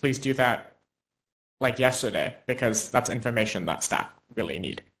meet, please do that like yesterday, because that's information that staff really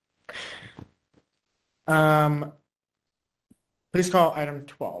need. Please call item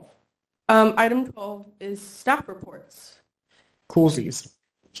 12. Item 12 is staff reports. Coolsies.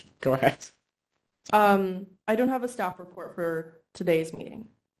 Go ahead. I don't have a staff report for today's meeting.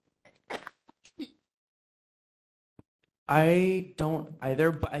 I don't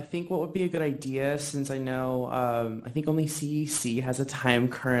either, but I think what would be a good idea, since I know I think only CEC has a time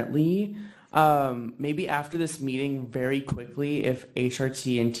currently, maybe after this meeting very quickly, if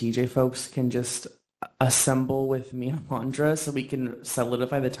HRT and TJ folks can just assemble with me and Alondra so we can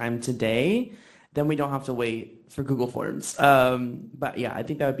solidify the time today, then we don't have to wait for Google Forms. But yeah, I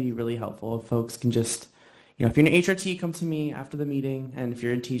think that would be really helpful if folks can just, if you're in HRT, come to me after the meeting, and if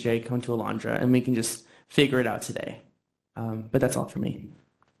you're in TJ, come to Alondra, and we can just figure it out today. But that's all for me.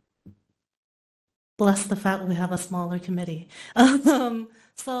 Bless the fact we have a smaller committee.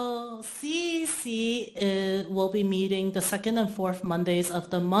 So CEC will be meeting the second and fourth Mondays of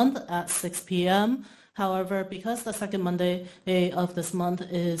the month at 6 p.m. However, because the second Monday of this month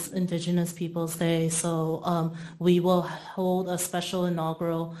is Indigenous Peoples Day, so we will hold a special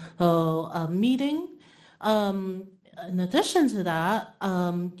inaugural meeting. In addition to that,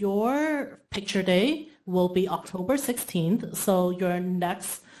 your picture day will be October 16th, so your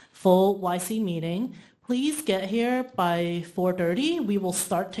next full YC meeting. Please get here by 4:30. We will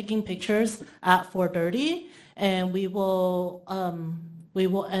start taking pictures at 4:30, and we will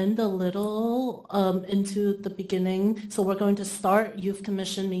end a little into the beginning. So we're going to start Youth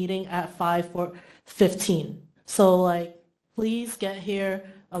Commission meeting at 5:15. So please get here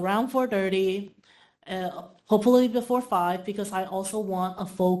around 4:30. Hopefully before 5, because I also want a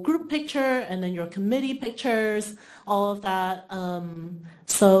full group picture and then your committee pictures, all of that.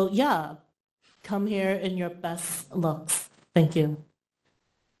 So yeah, come here in your best looks. Thank you.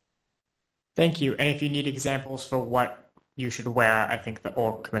 Thank you. And if you need examples for what you should wear, I think the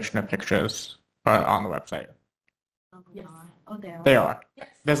old commissioner pictures are on the website. Yes. Oh, They are. Yes.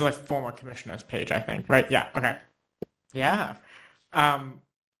 There's a former commissioners page, I think, right? Yeah. Okay. Yeah.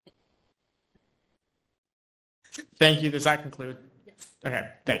 Thank you. Does that conclude? Yes. Okay.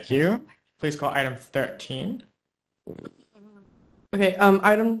 Thank you. Please call item 13. Okay.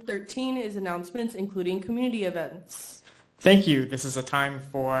 Item 13 is announcements, including community events. Thank you. This is a time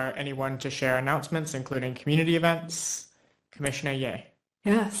for anyone to share announcements, including community events. Commissioner Ye.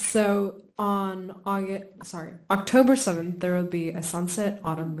 Yeah, so on October 7th, there will be a Sunset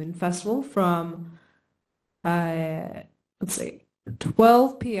Autumn Moon Festival from, 12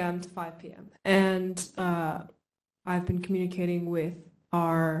 p.m. to 5 p.m. And I've been communicating with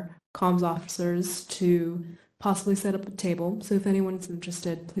our comms officers to possibly set up a table. So if anyone's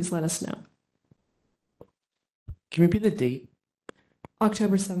interested, please let us know. Can you repeat the date?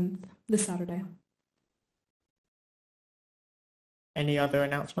 October 7th, this Saturday. Any other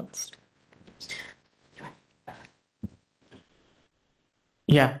announcements?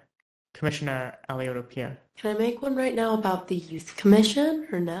 Yeah. Commissioner Alioto-Pierre. Can I make one right now about the Youth Commission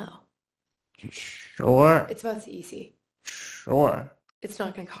or no? Sure. It's about CEC. Sure. It's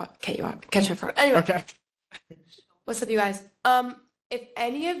not going to catch you off. Anyway. Okay. What's up, you guys? If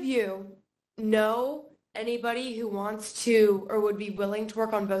any of you know anybody who wants to or would be willing to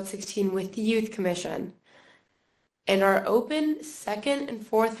work on Vote 16 with the Youth Commission and are open second and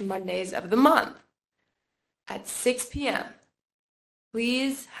fourth Mondays of the month at 6 p.m.,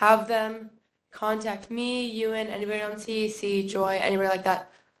 please have them contact me, Ewan, anybody on CEC, Joy, anybody like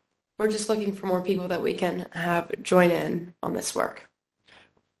that. We're just looking for more people that we can have join in on this work.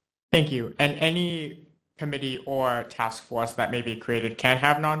 Thank you. And any committee or task force that may be created can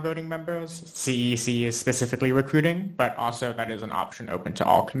have non-voting members. CEC is specifically recruiting, but also that is an option open to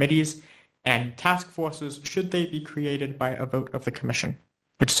all committees and task forces should they be created by a vote of the commission,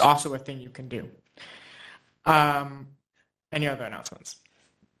 which is also a thing you can do. Any other announcements?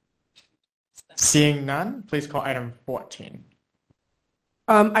 Seeing none, please call item 14.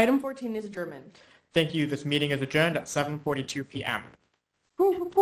 Item 14 is adjournment. Thank you. This meeting is adjourned at 7:42 p.m.